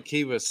think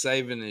he was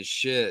saving his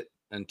shit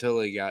until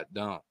he got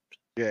dumped.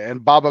 Yeah,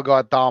 and Bubba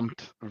got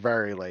dumped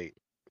very late.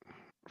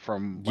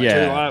 From Like 2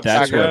 laps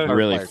that's to what go.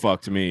 really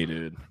fucked me,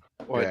 dude.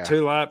 What,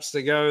 2 laps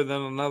to go,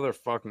 then another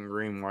fucking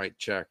green white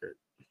checkered.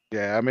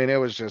 Yeah, I mean it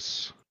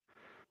was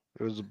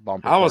a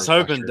bumper. I was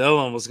hoping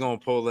Dylan was gonna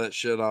pull that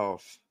shit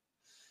off.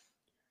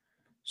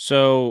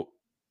 So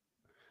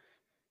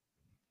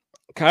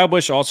Kyle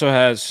Busch also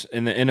has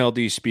in the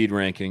NLD speed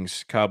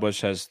rankings. Kyle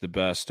Busch has the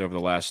best over the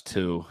last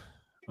two.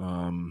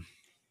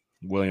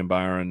 William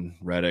Byron,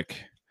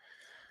 Reddick,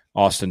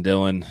 Austin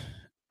Dillon,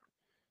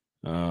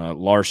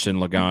 Larson,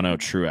 Logano,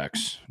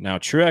 Truex. Now,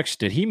 Truex,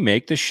 did he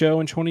make the show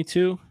in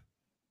 22?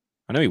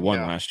 I know he won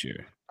last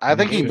year. I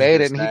think he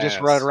made it, and he just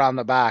rode around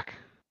the back.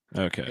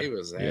 Okay, he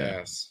was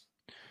ass.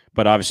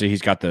 But obviously,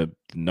 he's got the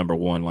number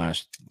one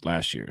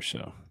last year.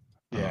 So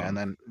yeah, and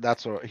then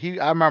that's what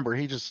I remember.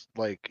 He just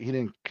he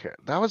didn't care.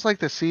 That was like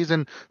the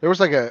season. There was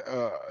like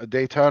a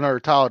Daytona or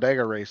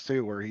Talladega race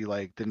too, where he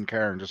didn't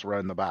care and just rode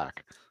in the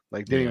back.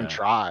 Didn't even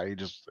try. He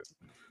just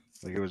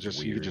it was just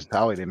weird. You could just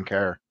tell he didn't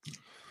care.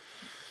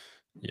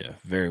 Yeah,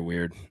 very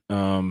weird.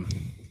 Anyway,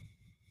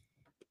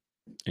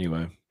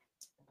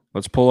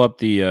 let's pull up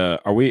the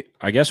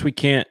I guess we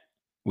can't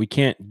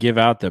give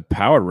out the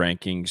power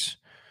rankings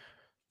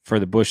for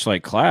the Busch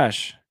Light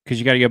Clash because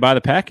you got to go buy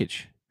the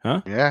package,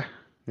 huh? Yeah.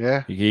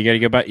 You got to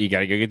go buy. You got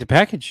to go get the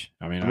package.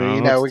 I mean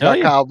we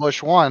got Kyle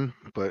Busch won,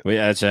 but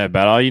that's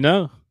about all you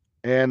know.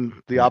 And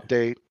the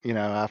update,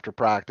 after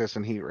practice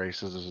and heat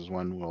races is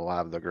when we'll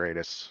have the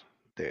greatest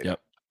data.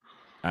 Yep,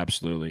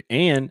 absolutely.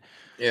 And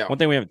one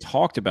thing we haven't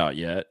talked about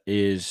yet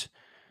is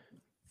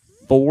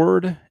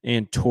Ford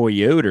and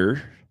Toyota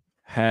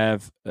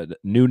have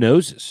new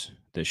noses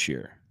this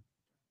year.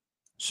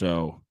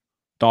 So,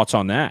 thoughts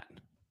on that?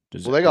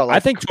 I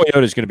think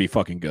Toyota's going to be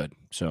fucking good.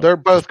 So they're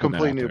both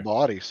complete new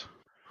bodies.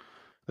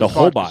 The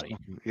whole body.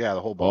 Yeah,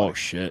 the whole body. Oh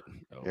shit.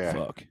 Oh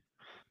fuck.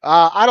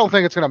 I don't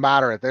think it's going to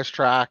matter at this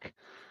track.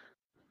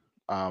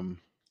 And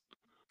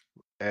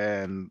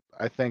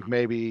I think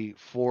maybe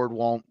Ford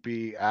won't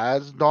be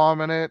as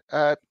dominant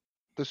at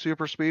the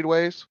super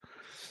speedways.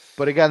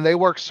 But again, they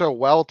work so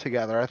well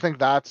together. I think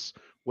that's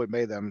what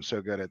made them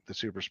so good at the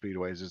super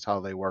speedways is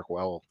how they work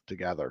well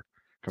together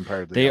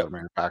compared to the other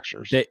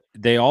manufacturers.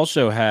 They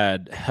also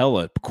had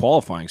hella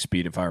qualifying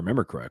speed, if I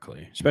remember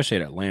correctly, especially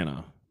at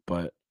Atlanta.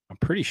 But I'm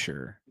pretty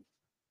sure.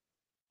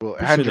 Well,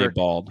 Hendrick, sure they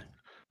balled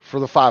for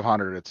the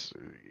 500.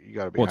 You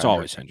got to be. Well, it's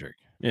always Hendrick.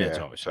 Yeah, it's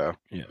always so.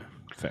 Yeah,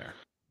 fair.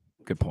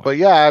 Good point. But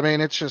yeah, I mean,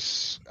 it's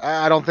just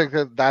I don't think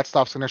that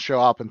stuff's going to show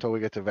up until we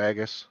get to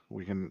Vegas.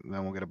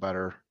 We'll get a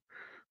better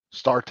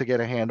start to get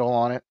a handle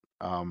on it.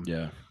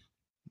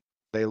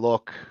 They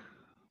look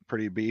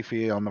pretty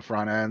beefy on the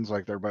front ends.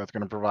 They're both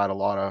going to provide a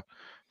lot of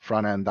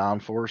front end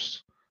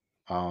downforce.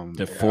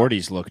 The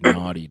 40s look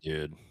naughty,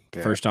 dude.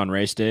 First on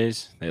race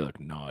days, they look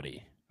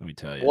naughty. Let me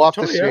tell you. We'll have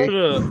to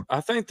see. I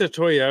think the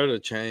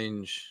Toyota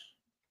change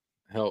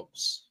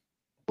helps.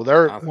 Well,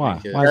 they're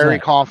very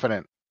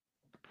confident.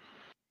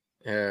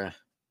 Yeah.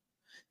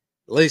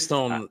 At least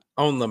on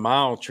the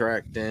mile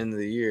track at the end of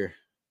the year.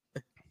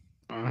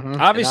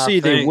 Mm-hmm.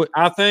 Obviously,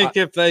 I think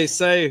if they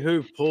say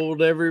who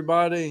pulled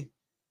everybody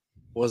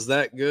was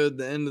that good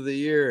the end of the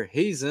year,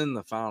 he's in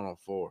the Final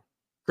Four.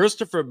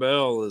 Christopher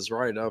Bell is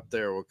right up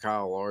there with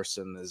Kyle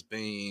Larson as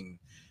being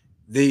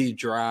the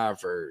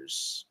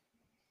drivers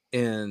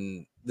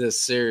in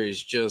this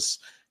series.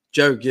 Just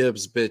Joe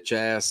Gibbs bitch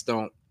ass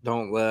don't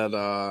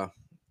let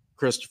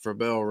Christopher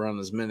Bell run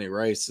as many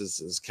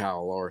races as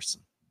Kyle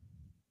Larson.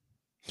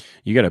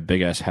 You got a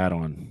big ass hat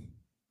on.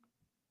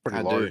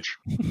 Pretty large.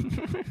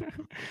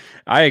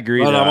 I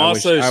agree. But I'm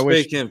also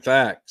speaking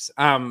facts.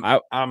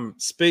 I'm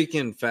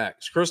speaking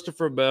facts.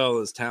 Christopher Bell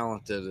is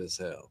talented as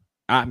hell.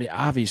 I mean,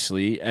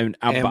 obviously, and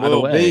by will the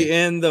way, be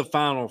in the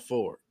Final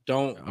Four.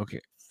 Don't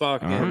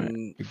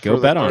fucking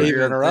go bet on it.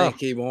 Even think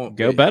he won't.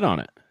 Go bet on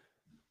it.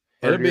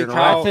 It'll be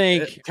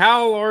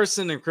Kyle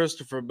Larson and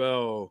Christopher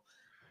Bell.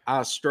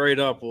 I straight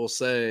up will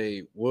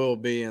say will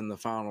be in the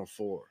Final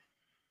Four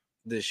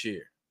this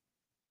year.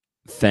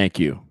 Thank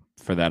you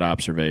for that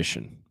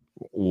observation.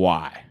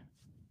 Why?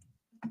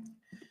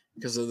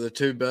 Because of the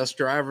two best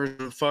drivers of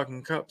the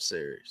fucking Cup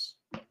Series.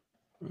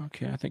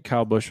 Okay, I think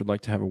Kyle Busch would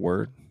like to have a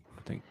word.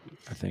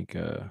 I think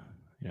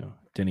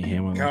Denny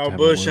Hamlin. Kyle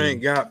Busch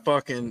ain't got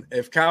fucking.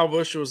 If Kyle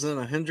Busch was in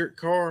a Hendrick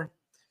car,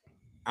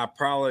 I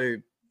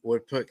probably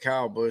would put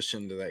Kyle Busch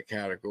into that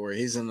category.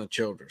 He's in a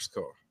Childress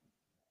car.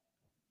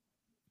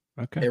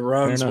 Okay, it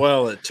runs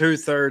well at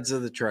 2/3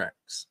 of the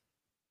tracks.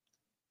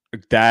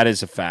 That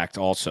is a fact.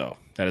 Also,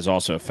 that is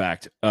also a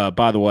fact.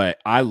 By the way,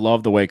 I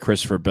love the way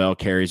Christopher Bell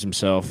carries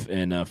himself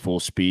in full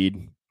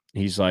speed.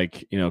 He's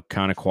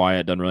kind of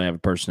quiet, doesn't really have a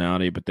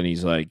personality, but then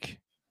he's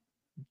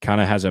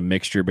kind of has a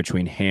mixture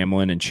between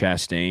Hamlin and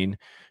Chastain,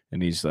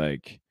 and he's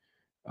like,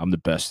 "I'm the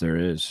best there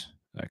is.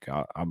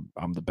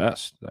 I'm the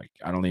best.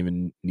 I don't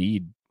even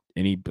need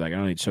any. I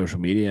don't need social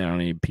media. I don't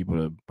need people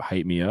to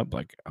hype me up.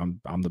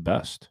 I'm the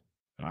best.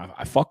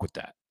 I fuck with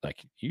that.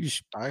 Like you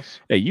just, Nice.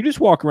 hey, you just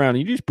walk around and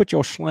you just put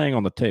your slang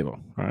on the table.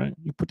 All right,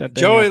 you put that.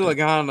 Joey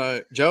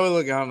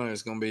Logano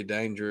is going to be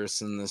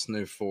dangerous in this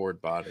new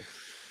Ford body.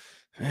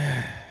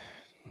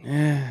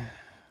 Yeah.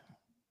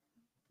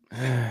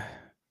 I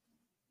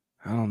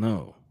don't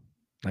know.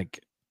 Like,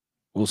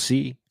 we'll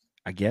see.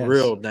 I guess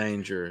Real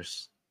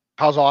dangerous.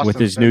 How's Austin with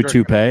his new Cindric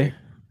toupee.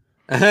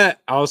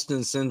 Austin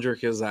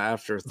Cindric is an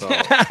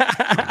afterthought.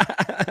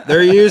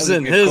 They're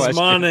using his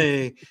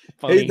money.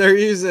 They're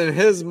using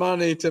his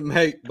money to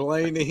make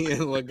Blaney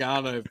and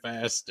Logano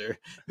faster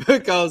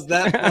because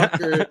that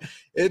fucker,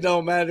 it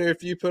don't matter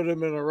if you put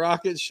him in a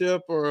rocket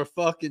ship or a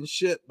fucking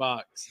shit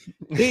box.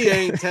 He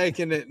ain't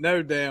taking it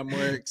no damn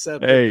where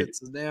except if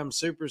it's a damn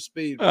super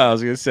speed. I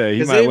was going to say,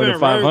 he might win a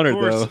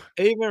 500 though.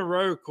 Even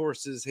road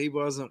courses, he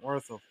wasn't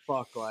worth a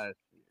fuck last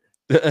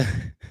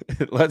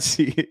Let's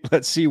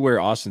see where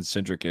Austin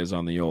Cindric is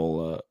on the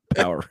old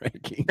power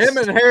rankings. Him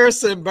and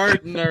Harrison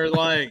Burton are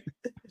like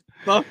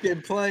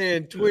fucking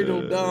playing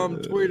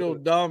Tweedledummer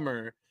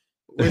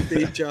with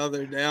each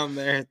other down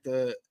there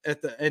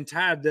at the and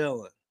Ty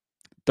Dillon.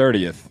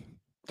 30th.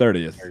 There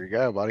you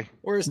go, buddy.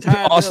 Where's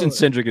Ty Austin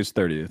Dillon? Cindric is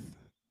 30th.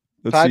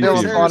 Ty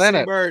Dillon's not in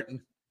it.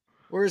 Burton.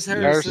 Where's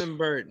Harrison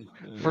Burton?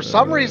 For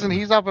some reason,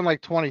 he's up in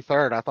like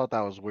 23rd. I thought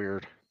that was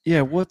weird.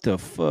 Yeah, what the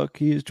fuck?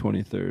 He is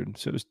 23rd.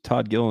 So is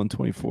Todd Gillen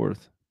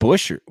 24th.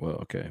 Busher. Well,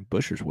 okay.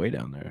 Busher's way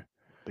down there.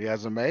 He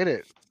hasn't made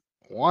it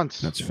once.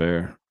 That's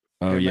fair.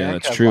 Oh, Hey, yeah, man,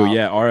 that's Kev true. Bob.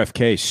 Yeah,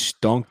 RFK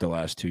stunk the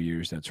last 2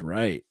 years. That's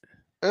right.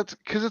 It's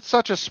because it's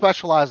such a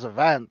specialized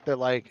event that,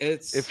 like,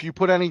 if you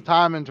put any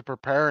time into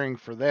preparing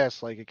for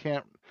this, like, it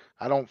can't.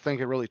 I don't think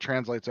it really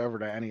translates over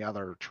to any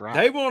other track.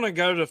 They want to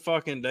go to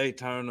fucking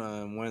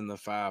Daytona and win the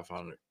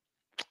 500.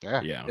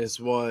 Yeah.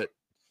 Is what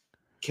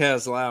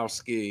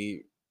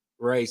Keselowski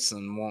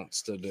Racing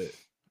wants to do.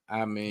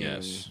 I mean,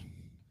 Yes.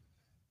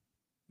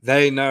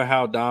 They know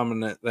how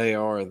dominant they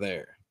are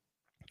there.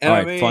 And All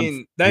I right,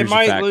 mean, they here's a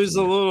might fact lose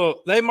for a you.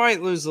 little. They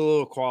might lose a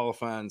little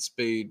qualifying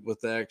speed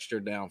with the extra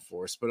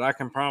downforce, but I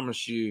can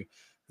promise you,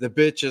 the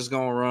bitch is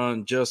gonna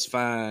run just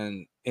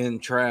fine in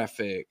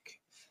traffic,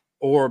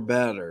 or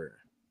better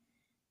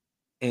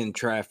in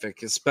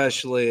traffic,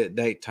 especially at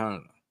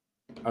Daytona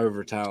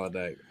over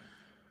Talladega.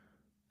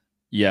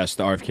 Yes,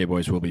 the RFK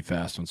boys will be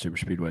fast on super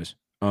speedways.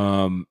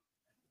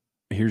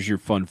 Here's your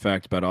fun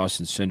fact about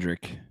Austin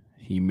Cindric.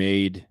 He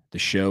made the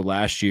show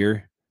last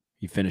year.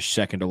 He finished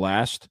second to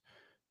last,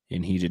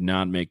 and he did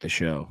not make the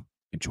show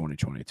in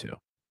 2022.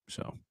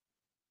 So,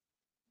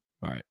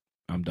 all right,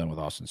 I'm done with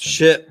Austin Cindric.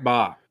 Shit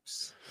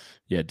box.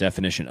 Yeah,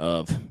 definition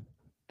of.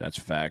 That's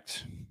a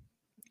fact.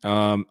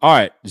 All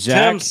right,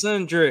 Zach. Tim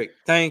Cindric,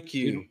 thank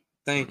you,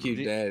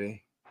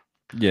 Daddy.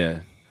 Yeah,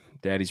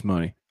 Daddy's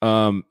money.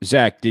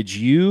 Zach, did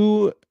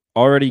you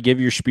already give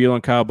your spiel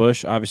on Kyle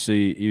Busch?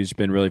 Obviously, he's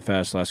been really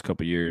fast the last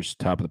couple of years,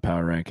 top of the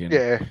power ranking.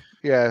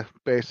 Yeah,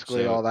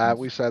 basically So, all that.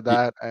 We said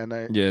that,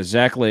 and yeah,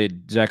 Zach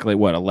laid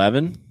what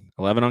 11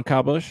 on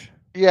Kyle Busch.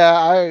 yeah,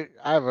 I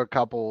have a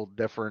couple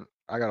different.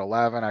 I got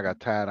 11, I got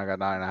 10, I got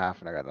 9.5,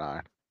 and I got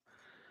 9.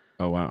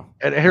 Oh wow!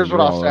 And here's You're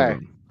what I'll all say. over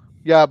him.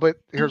 Yeah, but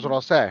here's what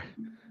I'll say.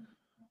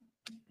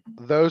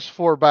 Those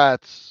 4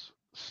 bets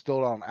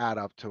still don't add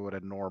up to what a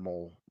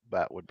normal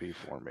bet would be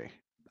for me.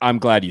 I'm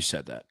glad you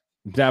said that.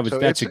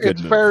 That's a good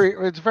move.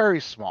 It's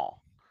very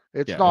small.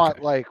 It's Yeah, not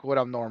okay. like what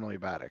I'm normally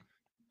betting.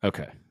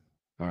 Okay,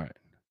 all right.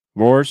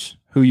 Roars,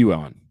 who you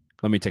on?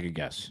 Let me take a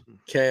guess.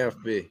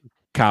 KFB.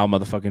 Kyle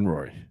motherfucking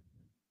Rory.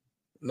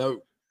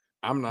 Nope,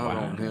 I'm not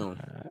Wow. on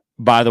him.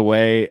 By the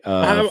way,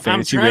 I'm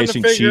Fantasy trying to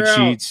Racing figure Cheat out-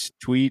 Sheets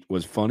tweet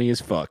was funny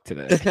as fuck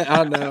today.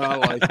 I know, I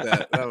like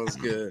that. That was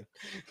good.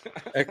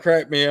 It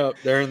cracked me up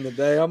during the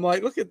day. I'm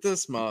like, look at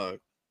this mug.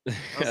 I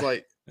was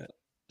like,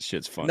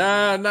 Shit's funny.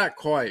 nah, not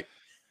quite.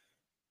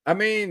 I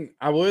mean,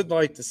 I would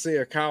like to see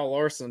a Kyle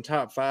Larson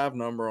top 5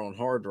 number on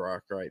Hard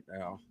Rock right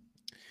now.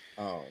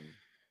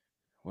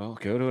 Well,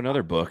 go to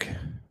another book.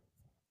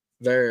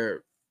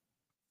 They're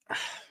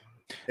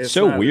It's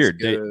so weird.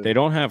 They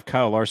don't have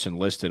Kyle Larson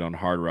listed on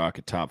Hard Rock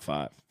at top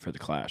 5 for the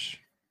Clash.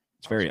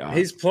 It's very odd.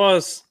 He's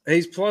plus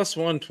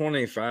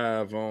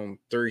 125 on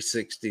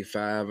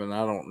 365, and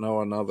I don't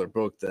know another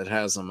book that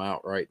has him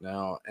out right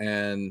now.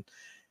 And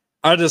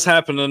I just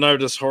happened to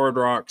notice Hard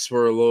Rocks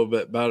were a little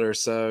bit better,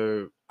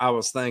 so I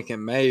was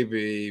thinking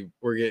maybe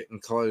we're getting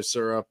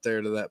closer up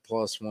there to that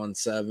plus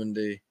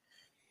 170,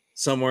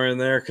 somewhere in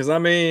there. Because I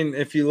mean,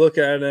 if you look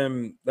at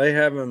him, they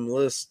have him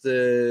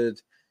listed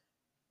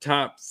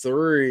top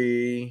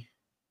 3.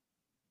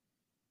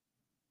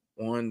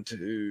 1,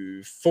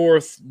 2,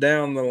 4th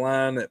down the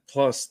line at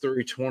plus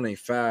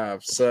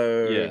 325.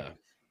 So yeah.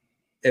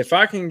 if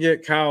I can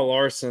get Kyle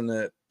Larson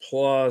at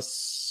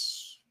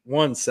plus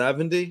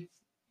 170,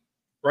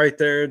 right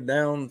there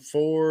down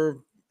 4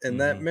 in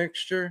that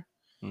mixture,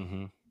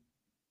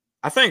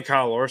 I think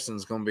Kyle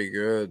Larson's going to be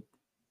good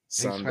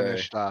Sunday.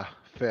 He's finished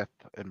 5th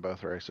in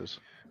both races.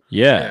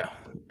 Yeah.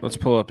 Let's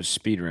pull up his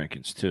speed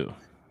rankings too.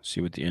 See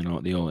what the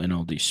old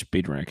NLD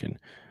speed ranking.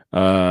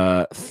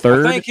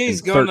 Third. I think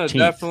he's going to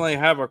definitely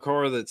have a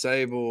car that's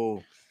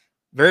able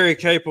very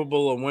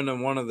capable of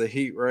winning one of the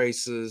heat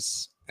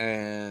races.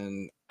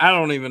 And I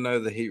don't even know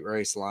the heat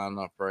race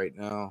lineup right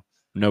now.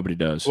 Nobody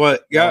does.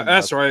 What? No Yeah, one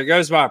that's does. right. It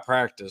goes by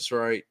practice,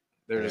 right?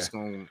 They're Yeah. just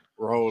going to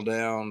roll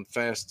down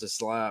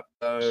fastest lap.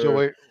 So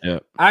wait, Yeah.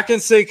 I can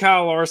see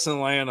Kyle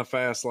Larson laying a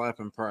fast lap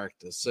in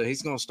practice. So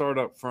he's going to start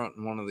up front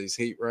in one of these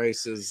heat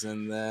races,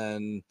 and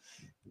then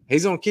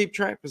he's going to keep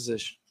track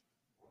position.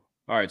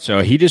 All right.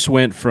 So he just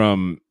went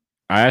from,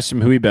 I asked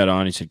him who he bet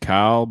on. He said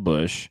Kyle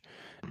Busch.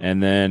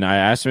 And then I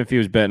asked him if he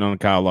was betting on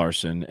Kyle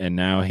Larson. And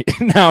now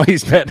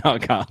he's betting on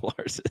Kyle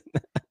Larson.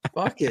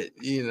 Fuck it.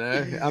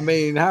 I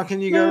mean, how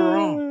can you go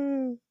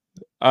wrong?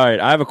 All right.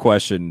 I have a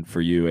question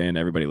for you and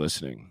everybody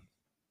listening.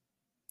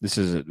 This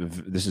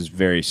is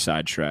very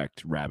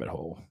sidetracked rabbit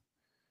hole.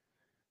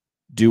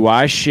 Do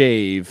I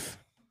shave?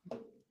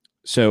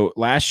 So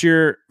last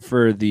year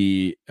for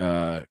the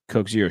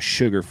Coke Zero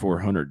Sugar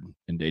 400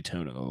 in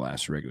Daytona, the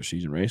last regular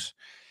season race,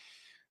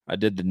 I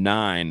did the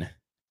 9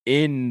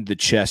 in the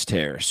chest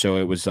hair. So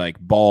it was like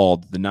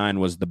bald. The 9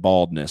 was the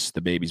baldness, the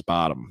baby's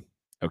bottom.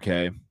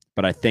 Okay.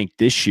 But I think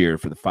this year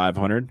for the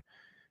 500,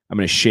 I'm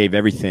going to shave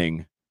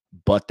everything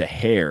but the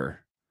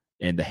hair,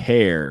 and the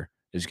hair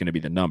is going to be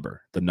the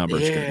number. The number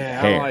is going to be the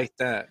hair. I like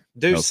that.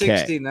 Do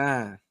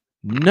 69.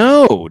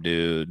 No,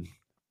 dude.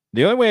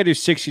 The only way I do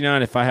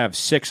 69 if I have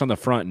 6 on the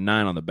front and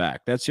 9 on the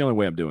back. That's the only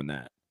way I'm doing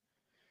that.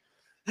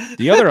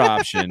 The other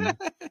option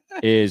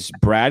is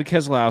Brad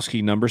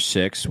Keselowski, number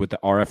 6, with the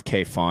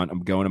RFK font. I'm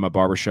going to my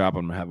barbershop.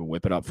 I'm going to have him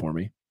whip it up for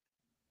me.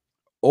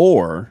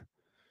 Or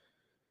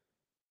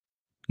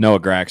Noah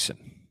Gragson,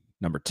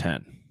 number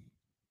 10.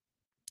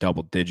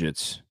 Double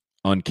digits,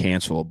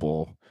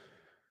 uncancelable,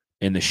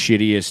 in the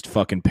shittiest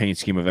fucking paint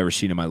scheme I've ever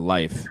seen in my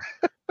life.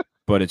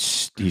 But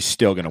he's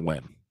still going to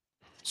win.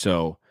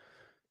 So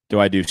do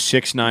I do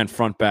 6'9"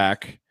 front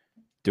back?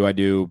 Do I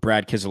do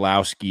Brad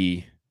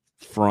Keselowski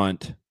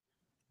front,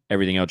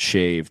 everything else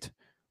shaved,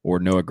 or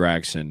Noah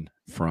Gragson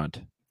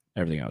front,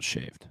 everything else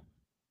shaved?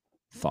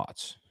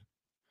 Thoughts?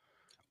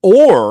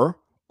 Or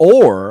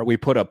we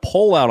put a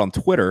poll out on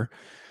Twitter,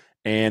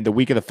 and the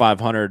week of the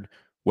 500,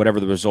 whatever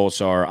the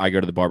results are, I go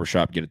to the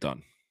barbershop, get it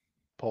done.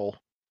 poll.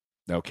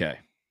 Okay.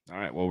 All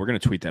right. Well, we're going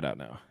to tweet that out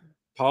now.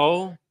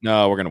 Paul?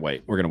 No, we're going to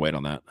wait. We're going to wait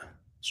on that.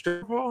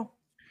 Strip Paul?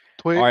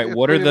 Tweet, All right.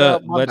 What are tweet it the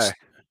out Monday.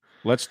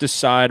 let's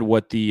decide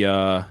what the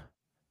yeah,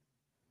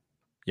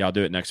 I'll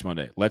do it next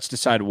Monday. Let's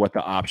decide what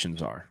the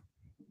options are.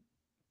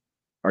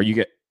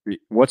 You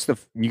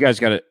guys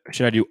got it?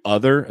 Should I do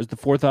other as the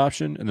fourth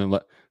option and then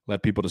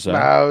let people decide?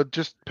 No,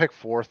 just pick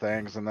 4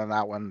 things, and then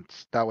that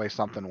way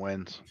something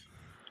wins.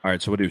 All right,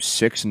 so we'll do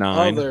 6,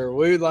 9. Other,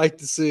 we'd like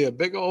to see a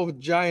big old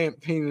giant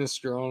penis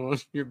drawn on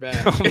your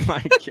back. Oh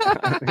my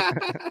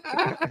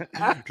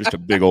god! Just a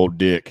big old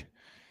dick.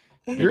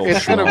 Big old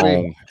It's gonna be-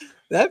 schlong.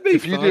 That'd be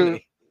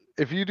funny.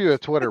 If you do a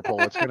Twitter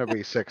poll, it's gonna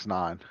be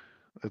 6'9".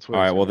 That's what.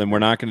 All right, it's well gonna then be. we're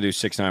not going to do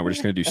 6, 9. We're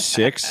just going to do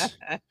 6,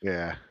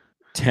 Yeah.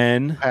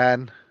 10,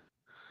 10.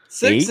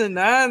 6 8? and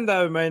 9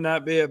 though may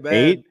not be a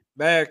 8?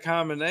 bad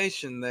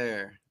combination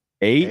there.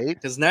 8. 8.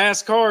 Because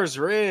NASCAR's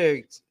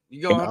rigged.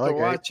 You're gonna I have like to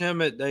watch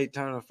him at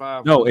Daytona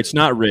 500. No, it's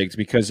not rigged,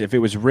 because if it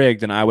was rigged,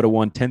 then I would have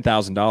won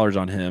 $10,000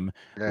 on him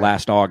Yeah.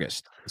 last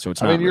August. So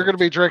it's I not. mean, you're rigged.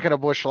 gonna be drinking a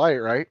Busch Light,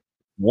 right?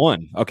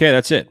 1. Okay,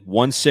 that's it.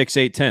 1, 6,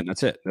 8, 10.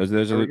 That's it. Those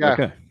There are we go.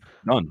 okay.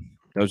 Done.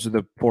 Those are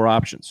the 4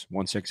 options.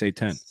 1, 6, 8,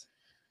 10.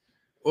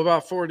 What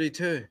about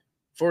 42?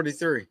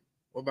 43?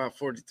 What about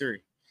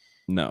 43?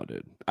 No,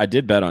 dude. I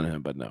did bet on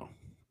him, but no.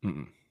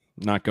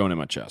 Not going in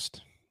my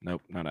chest.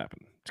 Nope, not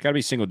happening. It's got to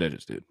be single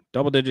digits, dude.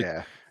 Double digit.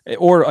 Yeah.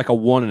 Or like a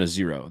 1 and a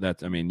 0.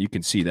 That, I mean, you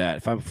can see that.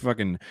 If I'm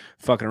fucking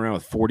around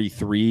with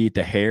 43 at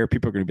the hair,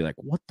 people are going to be like,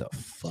 what the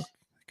fuck,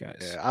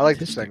 guys? Yeah. I like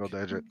the autistic. single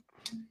digit.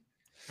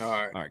 All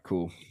right. All right,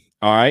 cool.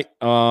 All right.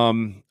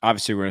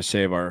 Obviously, we're going to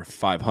save our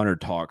 500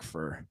 talk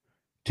for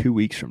 2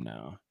 weeks from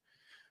now.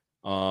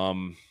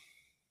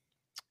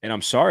 And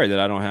I'm sorry that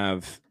I don't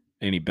have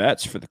any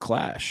bets for the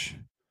Clash,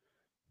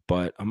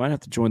 but I might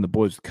have to join the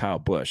boys with Kyle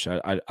Busch.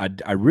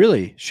 I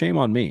really, shame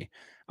on me.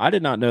 I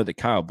did not know that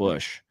Kyle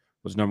Busch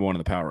was number 1 in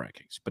the power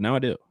rankings, but now I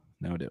do.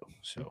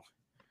 So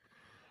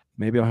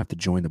maybe I'll have to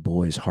join the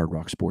boys Hard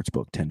Rock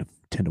Sportsbook 10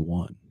 to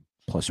 1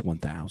 plus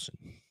 1,000.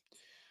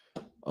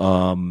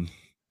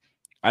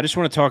 I just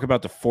want to talk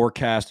about the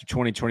forecast of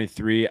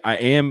 2023.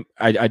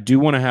 I do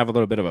want to have a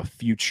little bit of a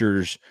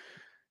futures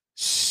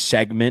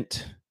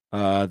segment,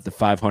 the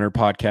 500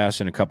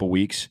 podcast in a couple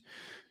weeks,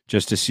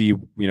 just to see,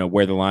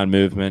 where the line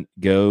movement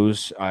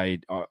goes. I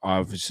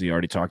obviously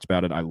already talked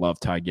about it. I love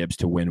Ty Gibbs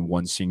to win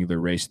one singular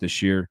race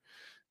this year,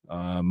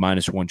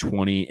 minus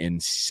 120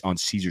 on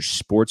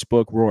Caesar's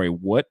Sportsbook. Rory,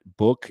 what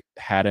book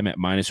had him at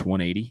minus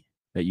 180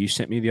 that you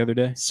sent me the other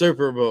day?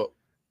 Superbook.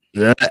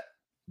 Yeah.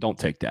 Don't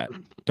take that.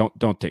 Don't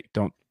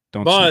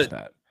But choose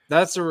that.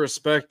 That's a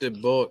respected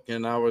book,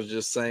 and I was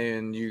just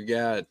saying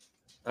they're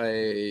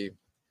a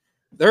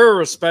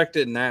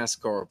respected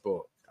NASCAR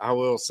book. I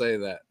will say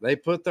that. They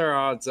put their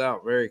odds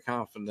out very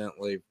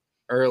confidently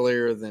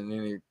earlier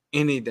than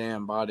any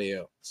damn body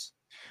else.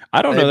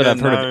 I don't know They've that I've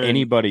been heard known- of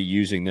anybody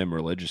using them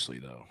religiously,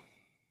 though.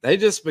 They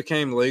just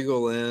became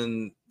legal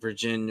in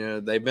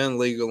Virginia. They've been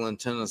legal in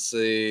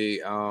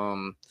Tennessee.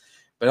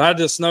 But I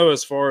just know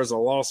as far as a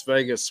Las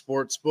Vegas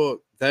sports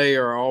book, they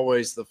are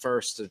always the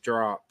first to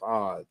drop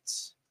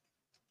odds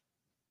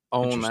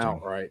on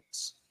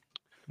outrights.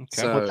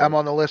 Okay. So I'm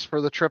on the list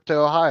for the trip to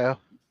Ohio.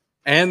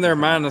 and they're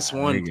minus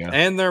there one, you go.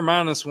 and they're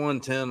minus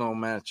 110 on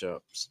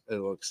matchups. It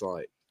looks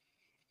like.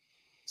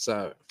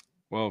 So,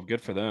 well,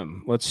 good for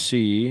them. Let's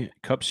see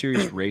Cup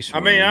Series race. I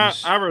mean,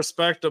 I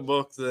respect a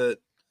book that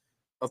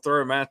will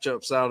throw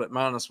matchups out at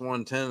minus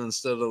 110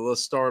 instead of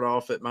let's start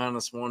off at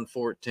minus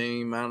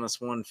 114, minus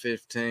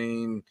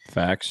 115.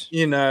 Facts.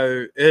 You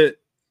know,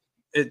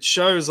 it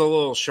shows a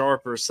little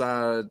sharper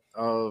side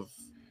of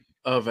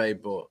a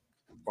book.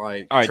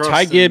 Like, all right, Ty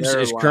trusting Gibbs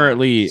their is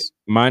currently lines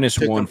minus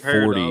to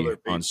compare to 140 other on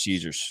people's.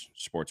 Caesar's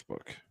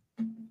Sportsbook.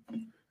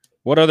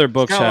 What other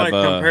books Kinda have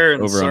like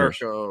comparing over unders?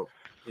 Circa,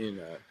 you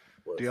know.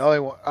 The only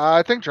one,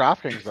 I think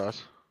DraftKings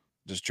does.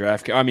 Just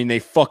draft. I mean, they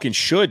fucking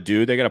should,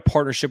 dude. They got a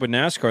partnership with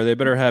NASCAR. They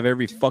better have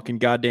every fucking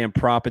goddamn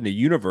prop in the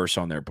universe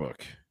on their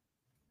book.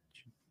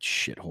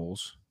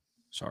 Shitholes.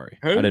 Sorry,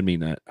 Who? I didn't mean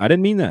that. I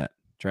didn't mean that.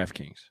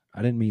 DraftKings.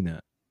 I didn't mean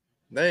that.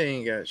 They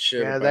ain't got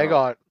shit. Yeah,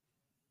 about.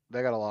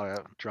 they got a lot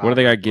of drivers. What do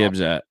they got Gibbs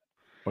at?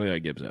 What do they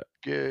got Gibbs at?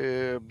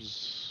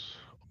 Gibbs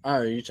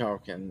Oh, you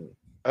talking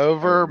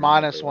over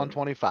minus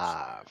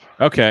 125.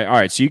 Okay, all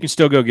right. So you can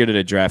still go get it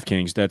at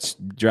DraftKings.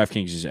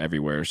 DraftKings is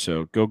everywhere.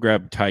 So go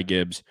grab Ty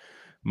Gibbs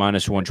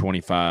minus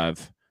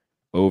 125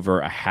 over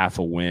a half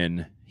a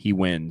win. He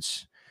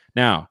wins.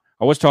 Now,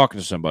 I was talking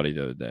to somebody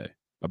the other day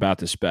about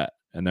this bet,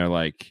 and they're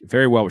like,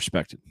 very well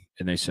respected.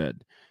 And they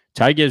said,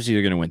 Ty Gibbs is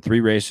either going to win 3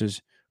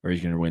 races or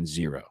he's going to win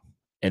 0.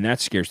 And that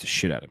scares the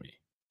shit out of me.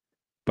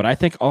 But I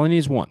think all he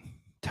needs is 1.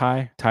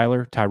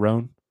 Tyrone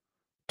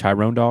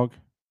Dog,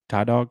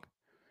 Ty Dog.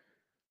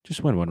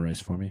 Just win 1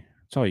 race for me.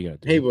 That's all you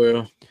got to do. He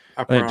will.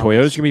 I think promise.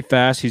 Toyota's going to be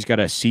fast. He's got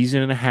a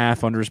season and a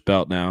half under his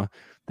belt now.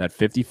 That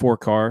 54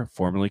 car,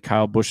 formerly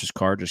Kyle Busch's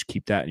car, just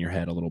keep that in your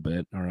head a little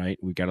bit. All right.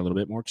 We got a little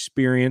bit more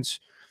experience.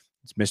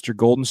 It's Mr.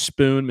 Golden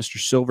Spoon, Mr.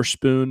 Silver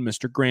Spoon,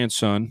 Mr.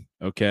 Grandson.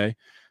 Okay.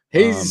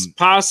 He's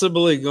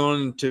possibly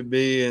going to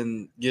be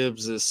in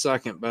Gibbs'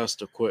 second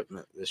best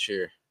equipment this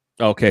year.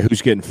 Okay.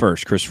 Who's getting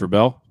first? Christopher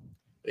Bell?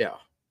 Yeah.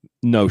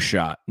 No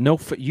shot. No,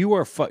 you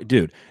are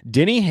dude.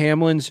 Denny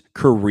Hamlin's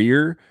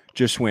career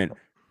just went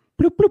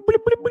bloop, bloop, bloop,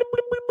 bloop, bloop,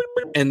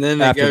 bloop, bloop, and then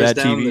it after goes that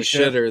down TV the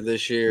show? shitter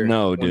this year.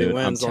 No, when dude. He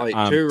wins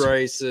like 2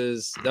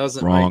 races,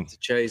 doesn't Wrong. make the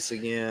chase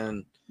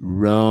again.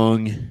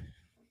 Wrong.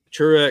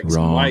 Truex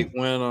Wrong. might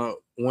win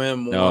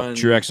one. No,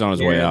 Truex is on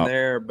his here way and out.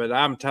 there, but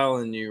I'm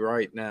telling you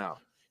right now,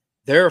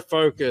 their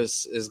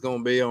focus is going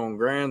to be on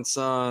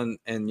grandson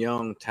and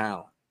young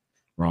talent.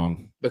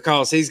 Wrong.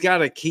 Because he's got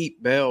to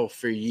keep Bell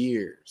for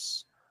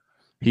years.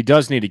 He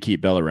does need to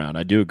keep Bell around.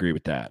 I do agree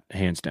with that,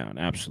 hands down,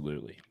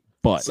 absolutely.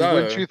 But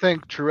Wouldn't you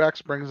think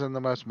Truex brings in the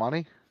most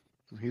money?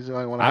 He's the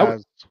only one that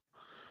has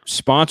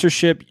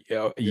sponsorship.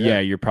 Yeah,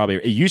 you're probably.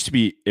 It used to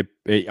be. It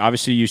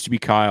obviously used to be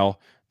Kyle.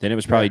 Then it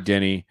was probably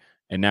Denny,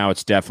 and now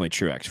it's definitely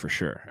Truex for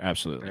sure.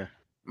 Absolutely. Yeah.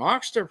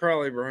 Moxter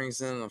probably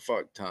brings in a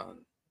fuck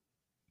ton.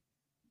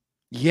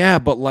 Yeah,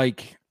 but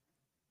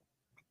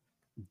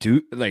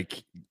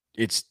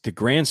it's the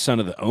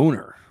grandson of the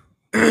owner.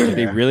 Do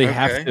they really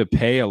have to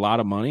pay a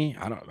lot of money?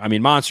 I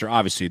mean, Monster,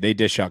 obviously, they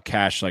dish out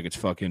cash like it's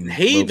fucking.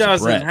 He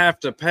doesn't have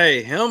to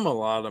pay him a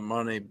lot of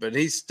money, but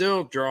he's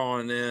still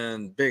drawing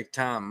in big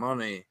time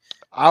money.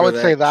 I would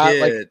say that,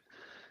 like,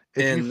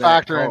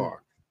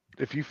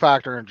 if you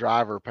factor in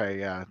driver pay,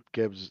 Ty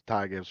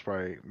Gibbs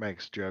probably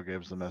makes Joe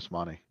Gibbs the most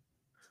money.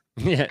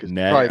 Yeah,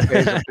 probably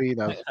pays him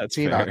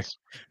peanuts.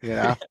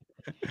 Yeah,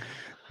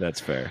 that's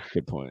fair.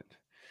 Good point.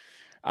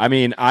 I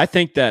mean, I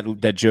think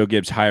that Joe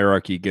Gibbs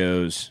hierarchy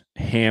goes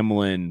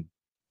Hamlin,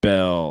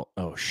 Bell.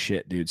 Oh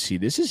shit, dude. See,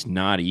 this is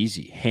not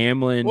easy.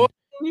 Hamlin. Well,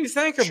 when you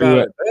think about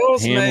it,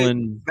 Bell's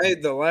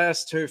made the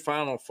last 2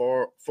 Final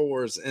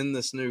Fours in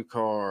this new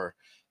car,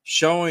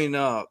 showing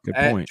up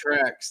at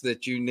tracks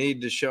that you need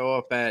to show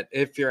up at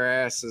if your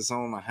ass is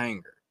on a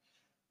hanger.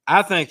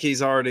 I think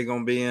he's already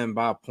going to be in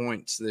by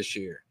points this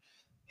year.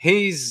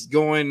 He's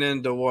going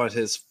into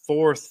his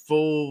 4th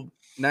full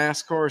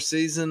NASCAR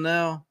season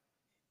now.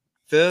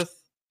 5th.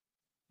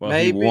 Well,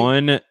 maybe.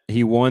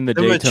 He won the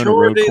Daytona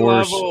Road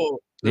Course.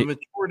 The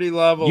maturity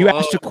level. You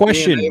asked a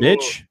question,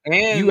 bitch.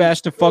 You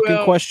asked a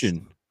fucking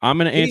question. I'm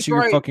going to answer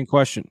your fucking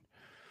question.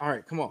 All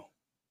right, come on.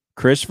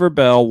 Christopher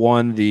Bell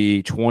won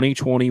the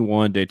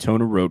 2021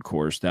 Daytona Road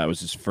Course. That was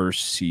his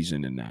first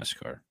season in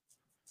NASCAR.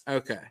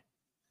 Okay.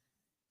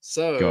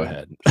 So go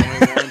ahead.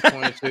 21,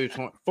 22,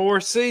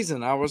 24th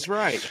season. I was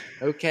right.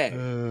 Okay.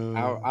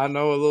 I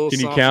know a little.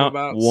 Can you count?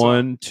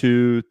 1,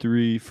 2,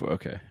 3, 4.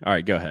 Okay. All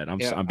right. Go ahead. I'm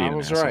being an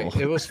asshole. Right.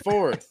 It was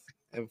 4th.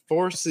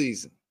 4th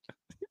season.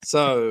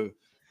 So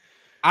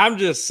I'm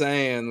just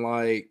saying,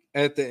 like,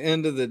 at the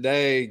end of the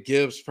day,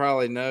 Gibbs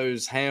probably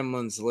knows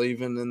Hamlin's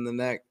leaving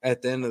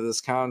at the end of this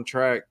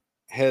contract,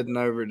 heading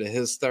over to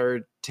his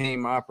 3rd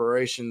team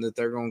operation that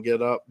they're going to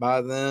get up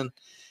by then.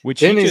 Which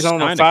then he's on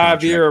a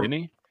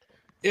 5-year.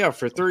 Yeah,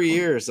 for 3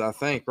 years, I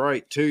think,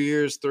 right? 2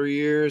 years, 3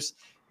 years.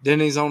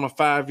 Denny's on a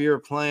 5-year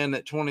plan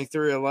at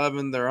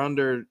 23-11. They're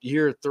under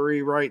year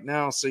 3 right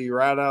now. So you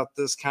ride out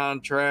this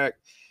contract.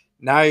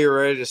 Now you're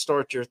ready to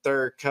start your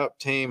third cup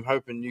team,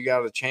 hoping you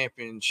got a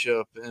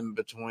championship in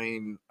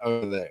between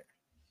over there.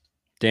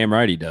 Damn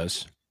right he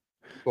does.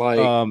 Like,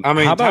 how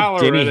about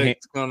Tyler Denny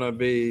Reddick's going to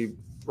be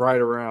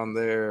right around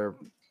there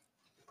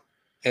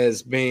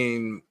as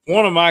being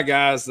one of my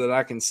guys that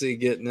I can see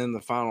getting in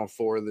the Final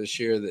Four this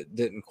year that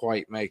didn't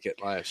quite make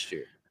it last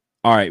year.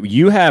 All right,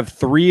 you have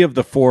 3 of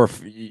the 4.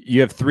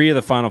 You have 3 of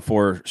the Final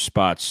Four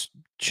spots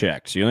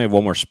checked. So you only have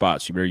 1 more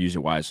spot. So you better use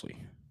it wisely.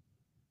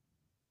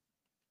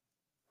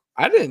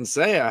 I didn't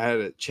say I had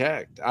it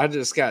checked. I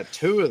just got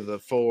 2 of the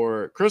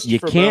 4.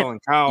 Christopher Bell and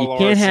Kyle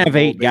Larson. You can't have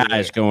 8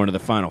 guys going to the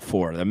Final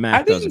Four. The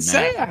math doesn't matter.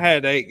 I didn't say I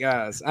had 8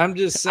 guys. I'm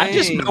just saying. I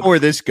just know where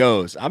this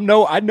goes. I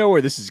know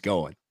where this is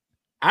going.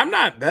 I'm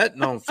not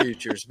betting on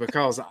futures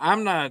because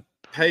I'm not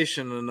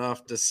patient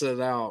enough to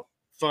sit out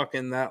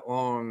fucking that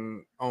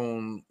long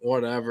on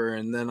whatever,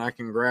 and then I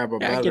can grab a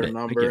better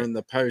number in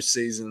the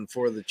postseason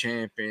for the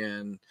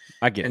champion.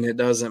 I get and it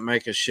doesn't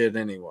make a shit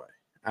anyway.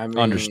 I mean,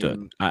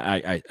 understood.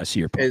 I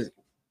see your point.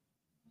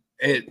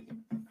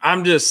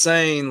 I'm just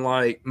saying,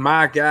 like,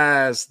 my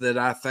guys that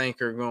I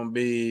think are going to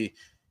be,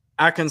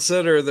 I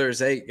consider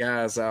there's 8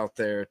 guys out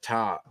there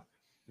top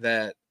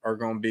that are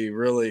going to be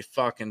really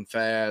fucking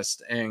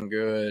fast and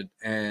good.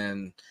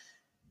 And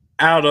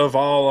out of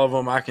all of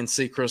them, I can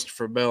see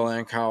Christopher Bell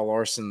and Kyle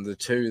Larson, the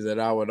 2 that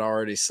I would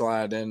already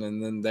slide in.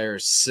 And then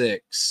there's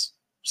 6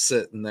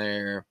 sitting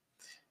there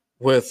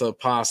with a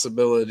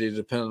possibility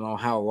depending on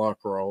how luck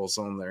rolls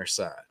on their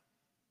side.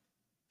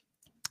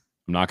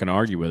 I'm not going to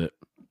argue with it.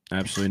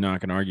 Absolutely not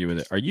going to argue with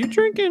it. Are you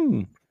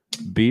drinking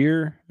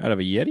beer out of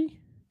a Yeti?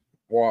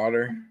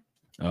 Water.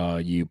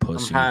 You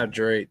pussy. I'm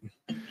hydrating.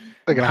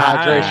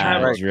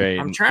 Hydration.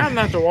 I'm trying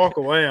not to walk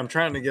away. I'm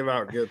trying to give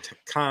out good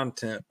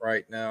content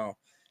right now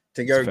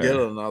to go get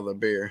another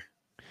beer.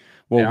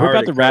 Well, we're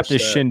about to wrap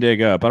this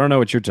shindig up. I don't know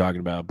what you're talking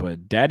about,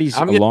 but Daddy's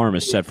alarm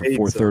is set for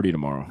 4:30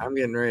 tomorrow. I'm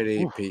getting ready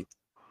to eat pizza.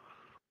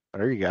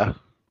 There you go.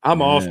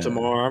 I'm off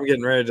tomorrow. I'm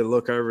getting ready to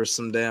look over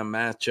some damn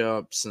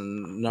matchups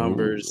and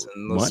numbers. Ooh,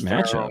 and what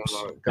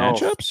matchups?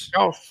 Matchups?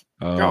 Golf.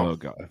 Oh,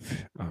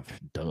 golf.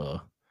 Duh.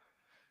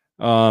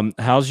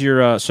 How's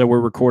your so we're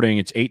recording,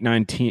 it's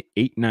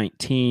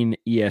 8:19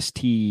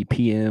 EST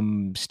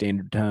PM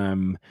Standard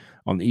Time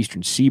on the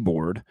Eastern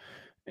Seaboard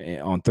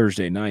on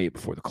Thursday night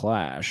before the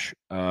Clash.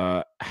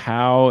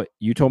 How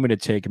you told me to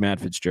take Matt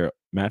Fitzgerald.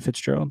 Matt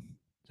Fitzgerald?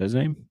 Is that his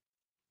name?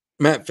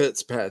 Matt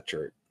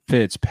Fitzpatrick.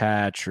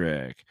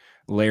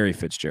 Larry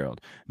Fitzgerald.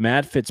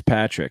 Matt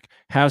Fitzpatrick.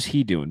 How's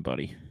he doing,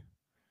 buddy?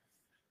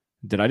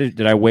 Did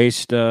I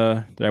waste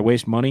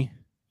money?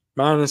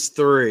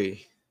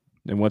 -3.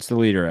 And what's the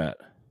leader at?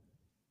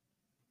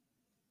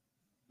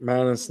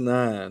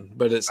 -9.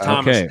 But it's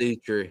Thomas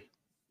Dietrich.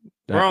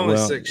 We're only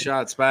 6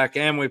 shots back,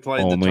 and we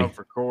played the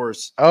tougher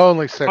course.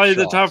 Only 6 Played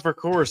shots. the tougher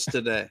course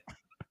today.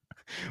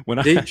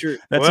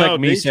 That's like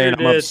me saying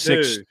I'm up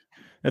 6.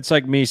 That's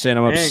like me saying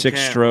I'm up 6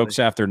 strokes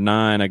after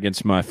 9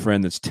 against my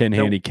friend that's 10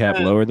 handicap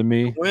lower than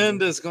me. The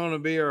wind is going to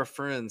be our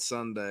friend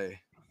Sunday.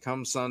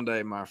 Come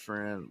Sunday, my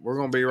friend. We're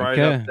going to be right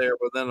up there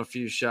within a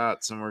few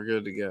shots, and we're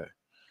good to go.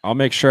 I'll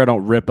make sure I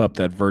don't rip up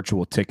that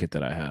virtual ticket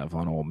that I have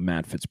on old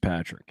Matt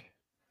Fitzpatrick.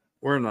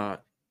 We're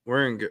not.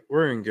 We're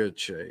in good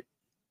shape.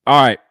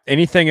 All right.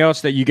 Anything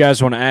else that you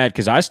guys want to add?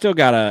 Because I still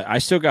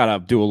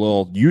gotta do a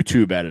little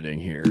YouTube editing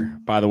here.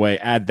 By the way,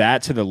 add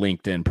that to the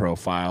LinkedIn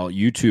profile.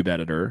 YouTube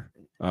editor.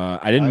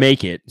 I didn't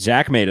make it.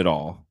 Zach made it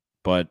all,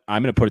 but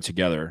I'm gonna put it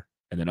together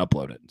and then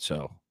upload it.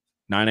 So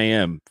 9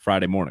 a.m.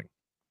 Friday morning.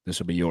 This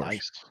will be yours.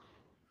 Nice.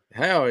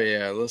 Hell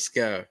yeah, let's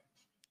go.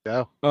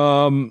 Go.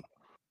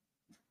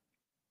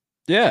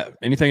 Yeah.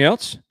 Anything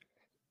else?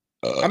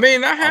 I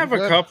mean, I have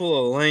a couple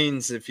of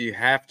lanes if you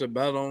have to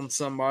bet on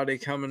somebody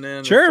coming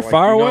in. Sure,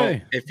 fire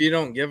away. If you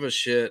don't give a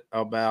shit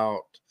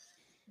about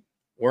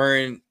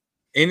worrying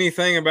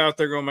anything about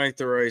they're going to make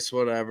the race,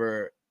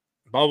 whatever,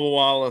 Bubba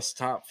Wallace,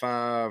 top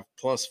 5,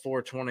 plus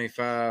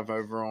 425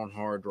 over on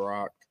Hard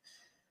Rock.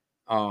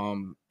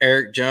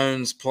 Eric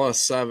Jones,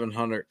 plus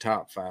 700,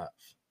 top 5.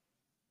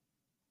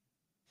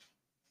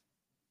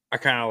 I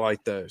kind of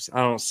like those.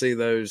 I don't see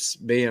those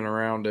being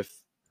around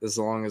as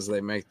long as they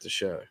make the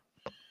show.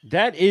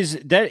 That is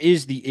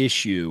the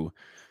issue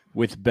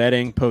with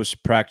betting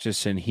post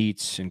practice and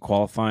heats and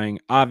qualifying.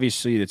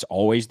 Obviously, that's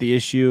always the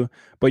issue,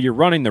 but you're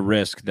running the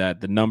risk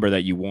that the number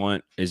that you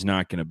want is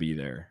not going to be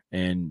there,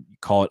 and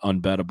call it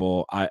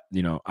unbettable.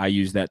 I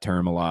use that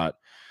term a lot.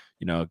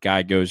 A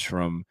guy goes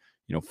from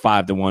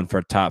 5-1 for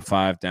a top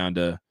 5 down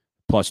to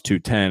plus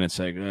 210. It's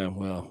like,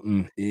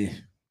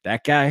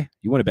 that guy,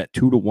 you want to bet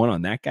 2-1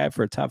 on that guy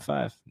for a top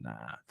 5?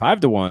 Nah,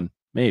 5-1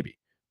 maybe.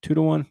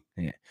 2-1,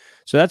 yeah.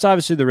 So that's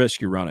obviously the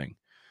risk you're running.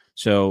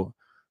 So,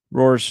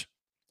 Roars,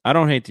 I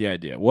don't hate the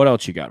idea. What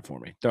else you got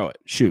for me? Throw it.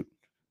 Shoot.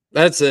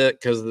 That's it,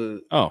 because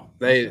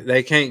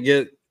they can't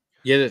get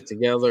it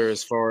together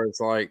as far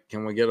as, like,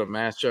 can we get a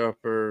matchup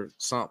or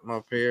something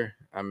up here?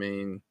 I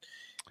mean,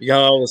 You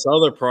got all this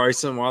other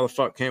pricing. Why the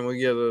fuck can't we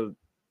get a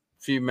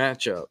few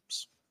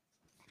matchups?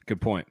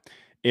 Good point.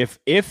 If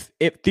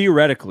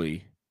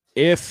theoretically,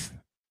 if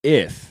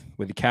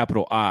with a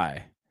capital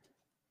I,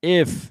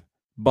 if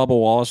Bubba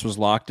Wallace was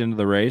locked into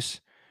the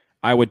race,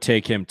 I would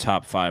take him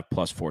top 5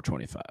 plus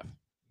 425.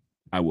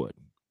 I would.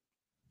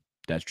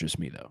 That's just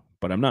me though,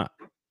 but I'm not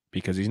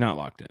because he's not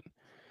locked in,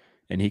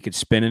 and he could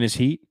spin in his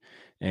heat,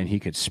 and he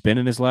could spin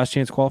in his last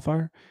chance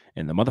qualifier,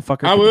 and the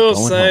motherfucker. I will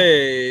home.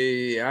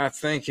 say, I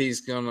think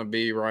he's gonna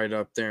be right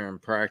up there in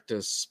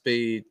practice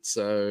speed.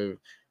 So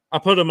I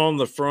put him on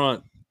the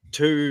front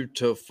 2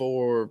 to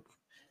 4,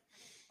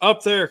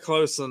 up there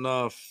close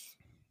enough.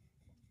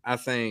 I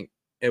think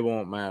it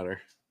won't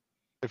matter.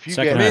 If you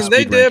Second get, I mean,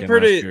 they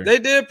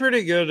did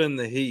pretty good in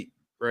the heat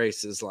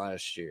races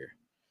last year.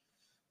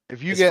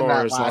 if you as get in far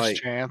that as, last like-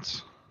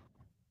 chance,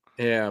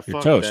 Yeah, You're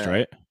fuck toast, that.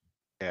 right?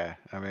 yeah,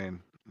 I mean,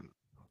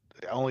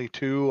 only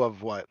 2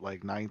 of what,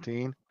 like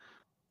 19?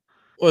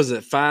 Was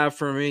it 5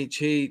 from each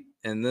heat,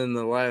 and then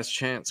the last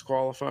chance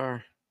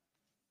qualifier?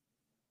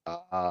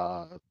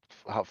 4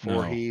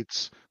 No.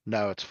 heats.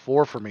 No, it's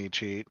 4 from each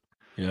heat.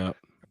 Yeah.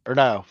 Or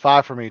no,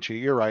 5 from each heat.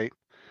 You're right.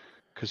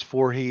 Because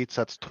 4 heats,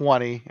 that's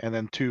 20, and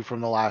then 2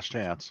 from the last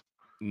chance.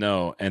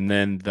 No, and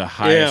then the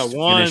highest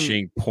one-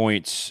 finishing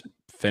points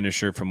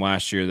finisher from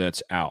last year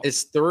that's out.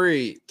 It's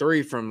 3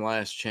 from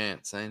last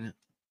chance, ain't it?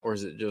 Or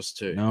is it just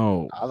 2?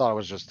 No. I thought it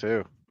was just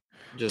 2.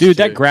 Just Dude,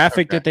 that 2.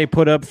 graphic Okay. that they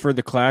put up for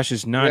the Clash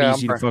is not Yeah,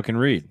 easy to fucking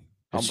read.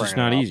 I'm It's just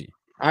bringing not it up. easy.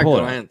 I Pull it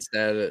up. glanced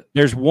at it.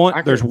 There's I one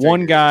couldn't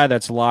figure it guy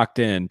that's locked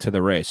in to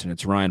the race, and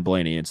it's Ryan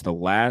Blaney. It's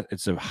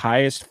the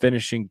highest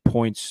finishing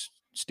points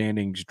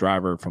standings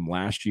driver from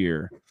last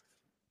year.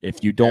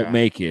 If you don't Yeah.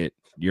 make it,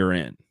 you're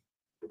in.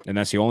 And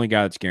that's the only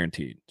guy that's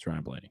guaranteed. It's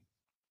Ryan Blaney.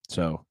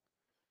 So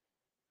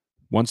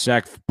once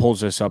Zach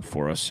pulls this up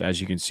for us, as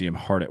you can see him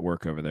hard at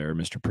work over there,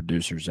 Mr.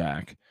 Producer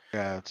Zach.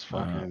 Yeah, it's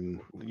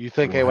fucking. You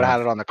think we'll they would have have-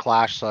 had it on the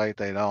Clash site?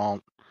 They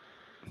don't.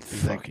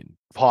 think Fucking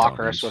Paukerus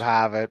dummies. would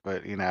have it,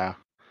 but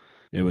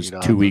It was he 2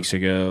 doesn't. weeks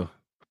ago.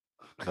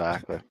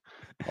 Exactly.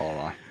 Hold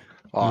on.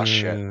 Oh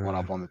shit! Went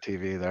up on the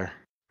TV there.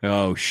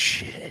 Oh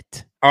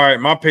shit. All right,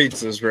 my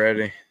pizza's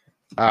ready.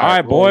 All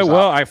right, boy. rolls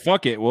Well, up. I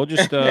fuck it. We'll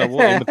just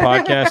we'll end the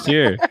podcast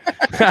here.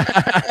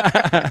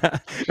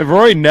 If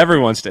Rory never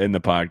wants to end the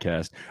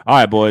podcast. All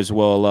right, boys.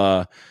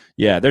 Well,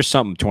 yeah, there's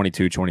something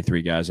 22,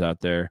 23 guys out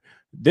there.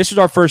 This is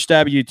our first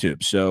stab at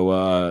YouTube.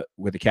 So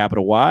with a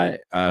capital Y,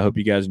 I hope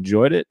you guys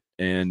enjoyed it.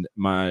 And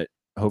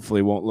hopefully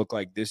it won't look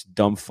like this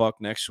dumb fuck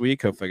next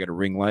week. Hopefully I got a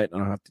ring light. I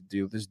don't have to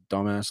deal with this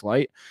dumbass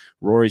light.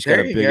 Rory's got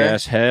There a you big go.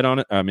 ass head on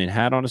it. I mean,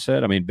 hat on his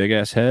head. I mean, big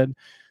ass head.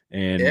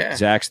 And Yeah.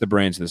 Zach's the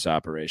brains of this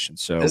operation.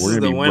 So This we're is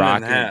going to the be winning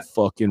rocking hat.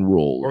 fucking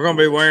roll. We're gonna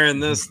be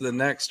wearing this the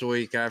next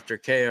week after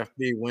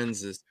KFB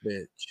wins this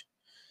bitch.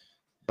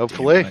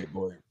 Hopefully, Right,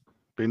 boy.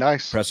 be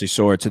nice. Presley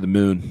soar to the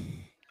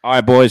moon. All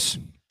right, boys.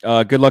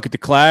 Good luck at the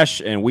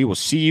Clash, and we will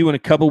see you in a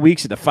couple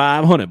weeks at the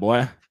 500,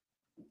 boy.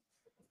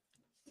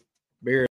 Beer.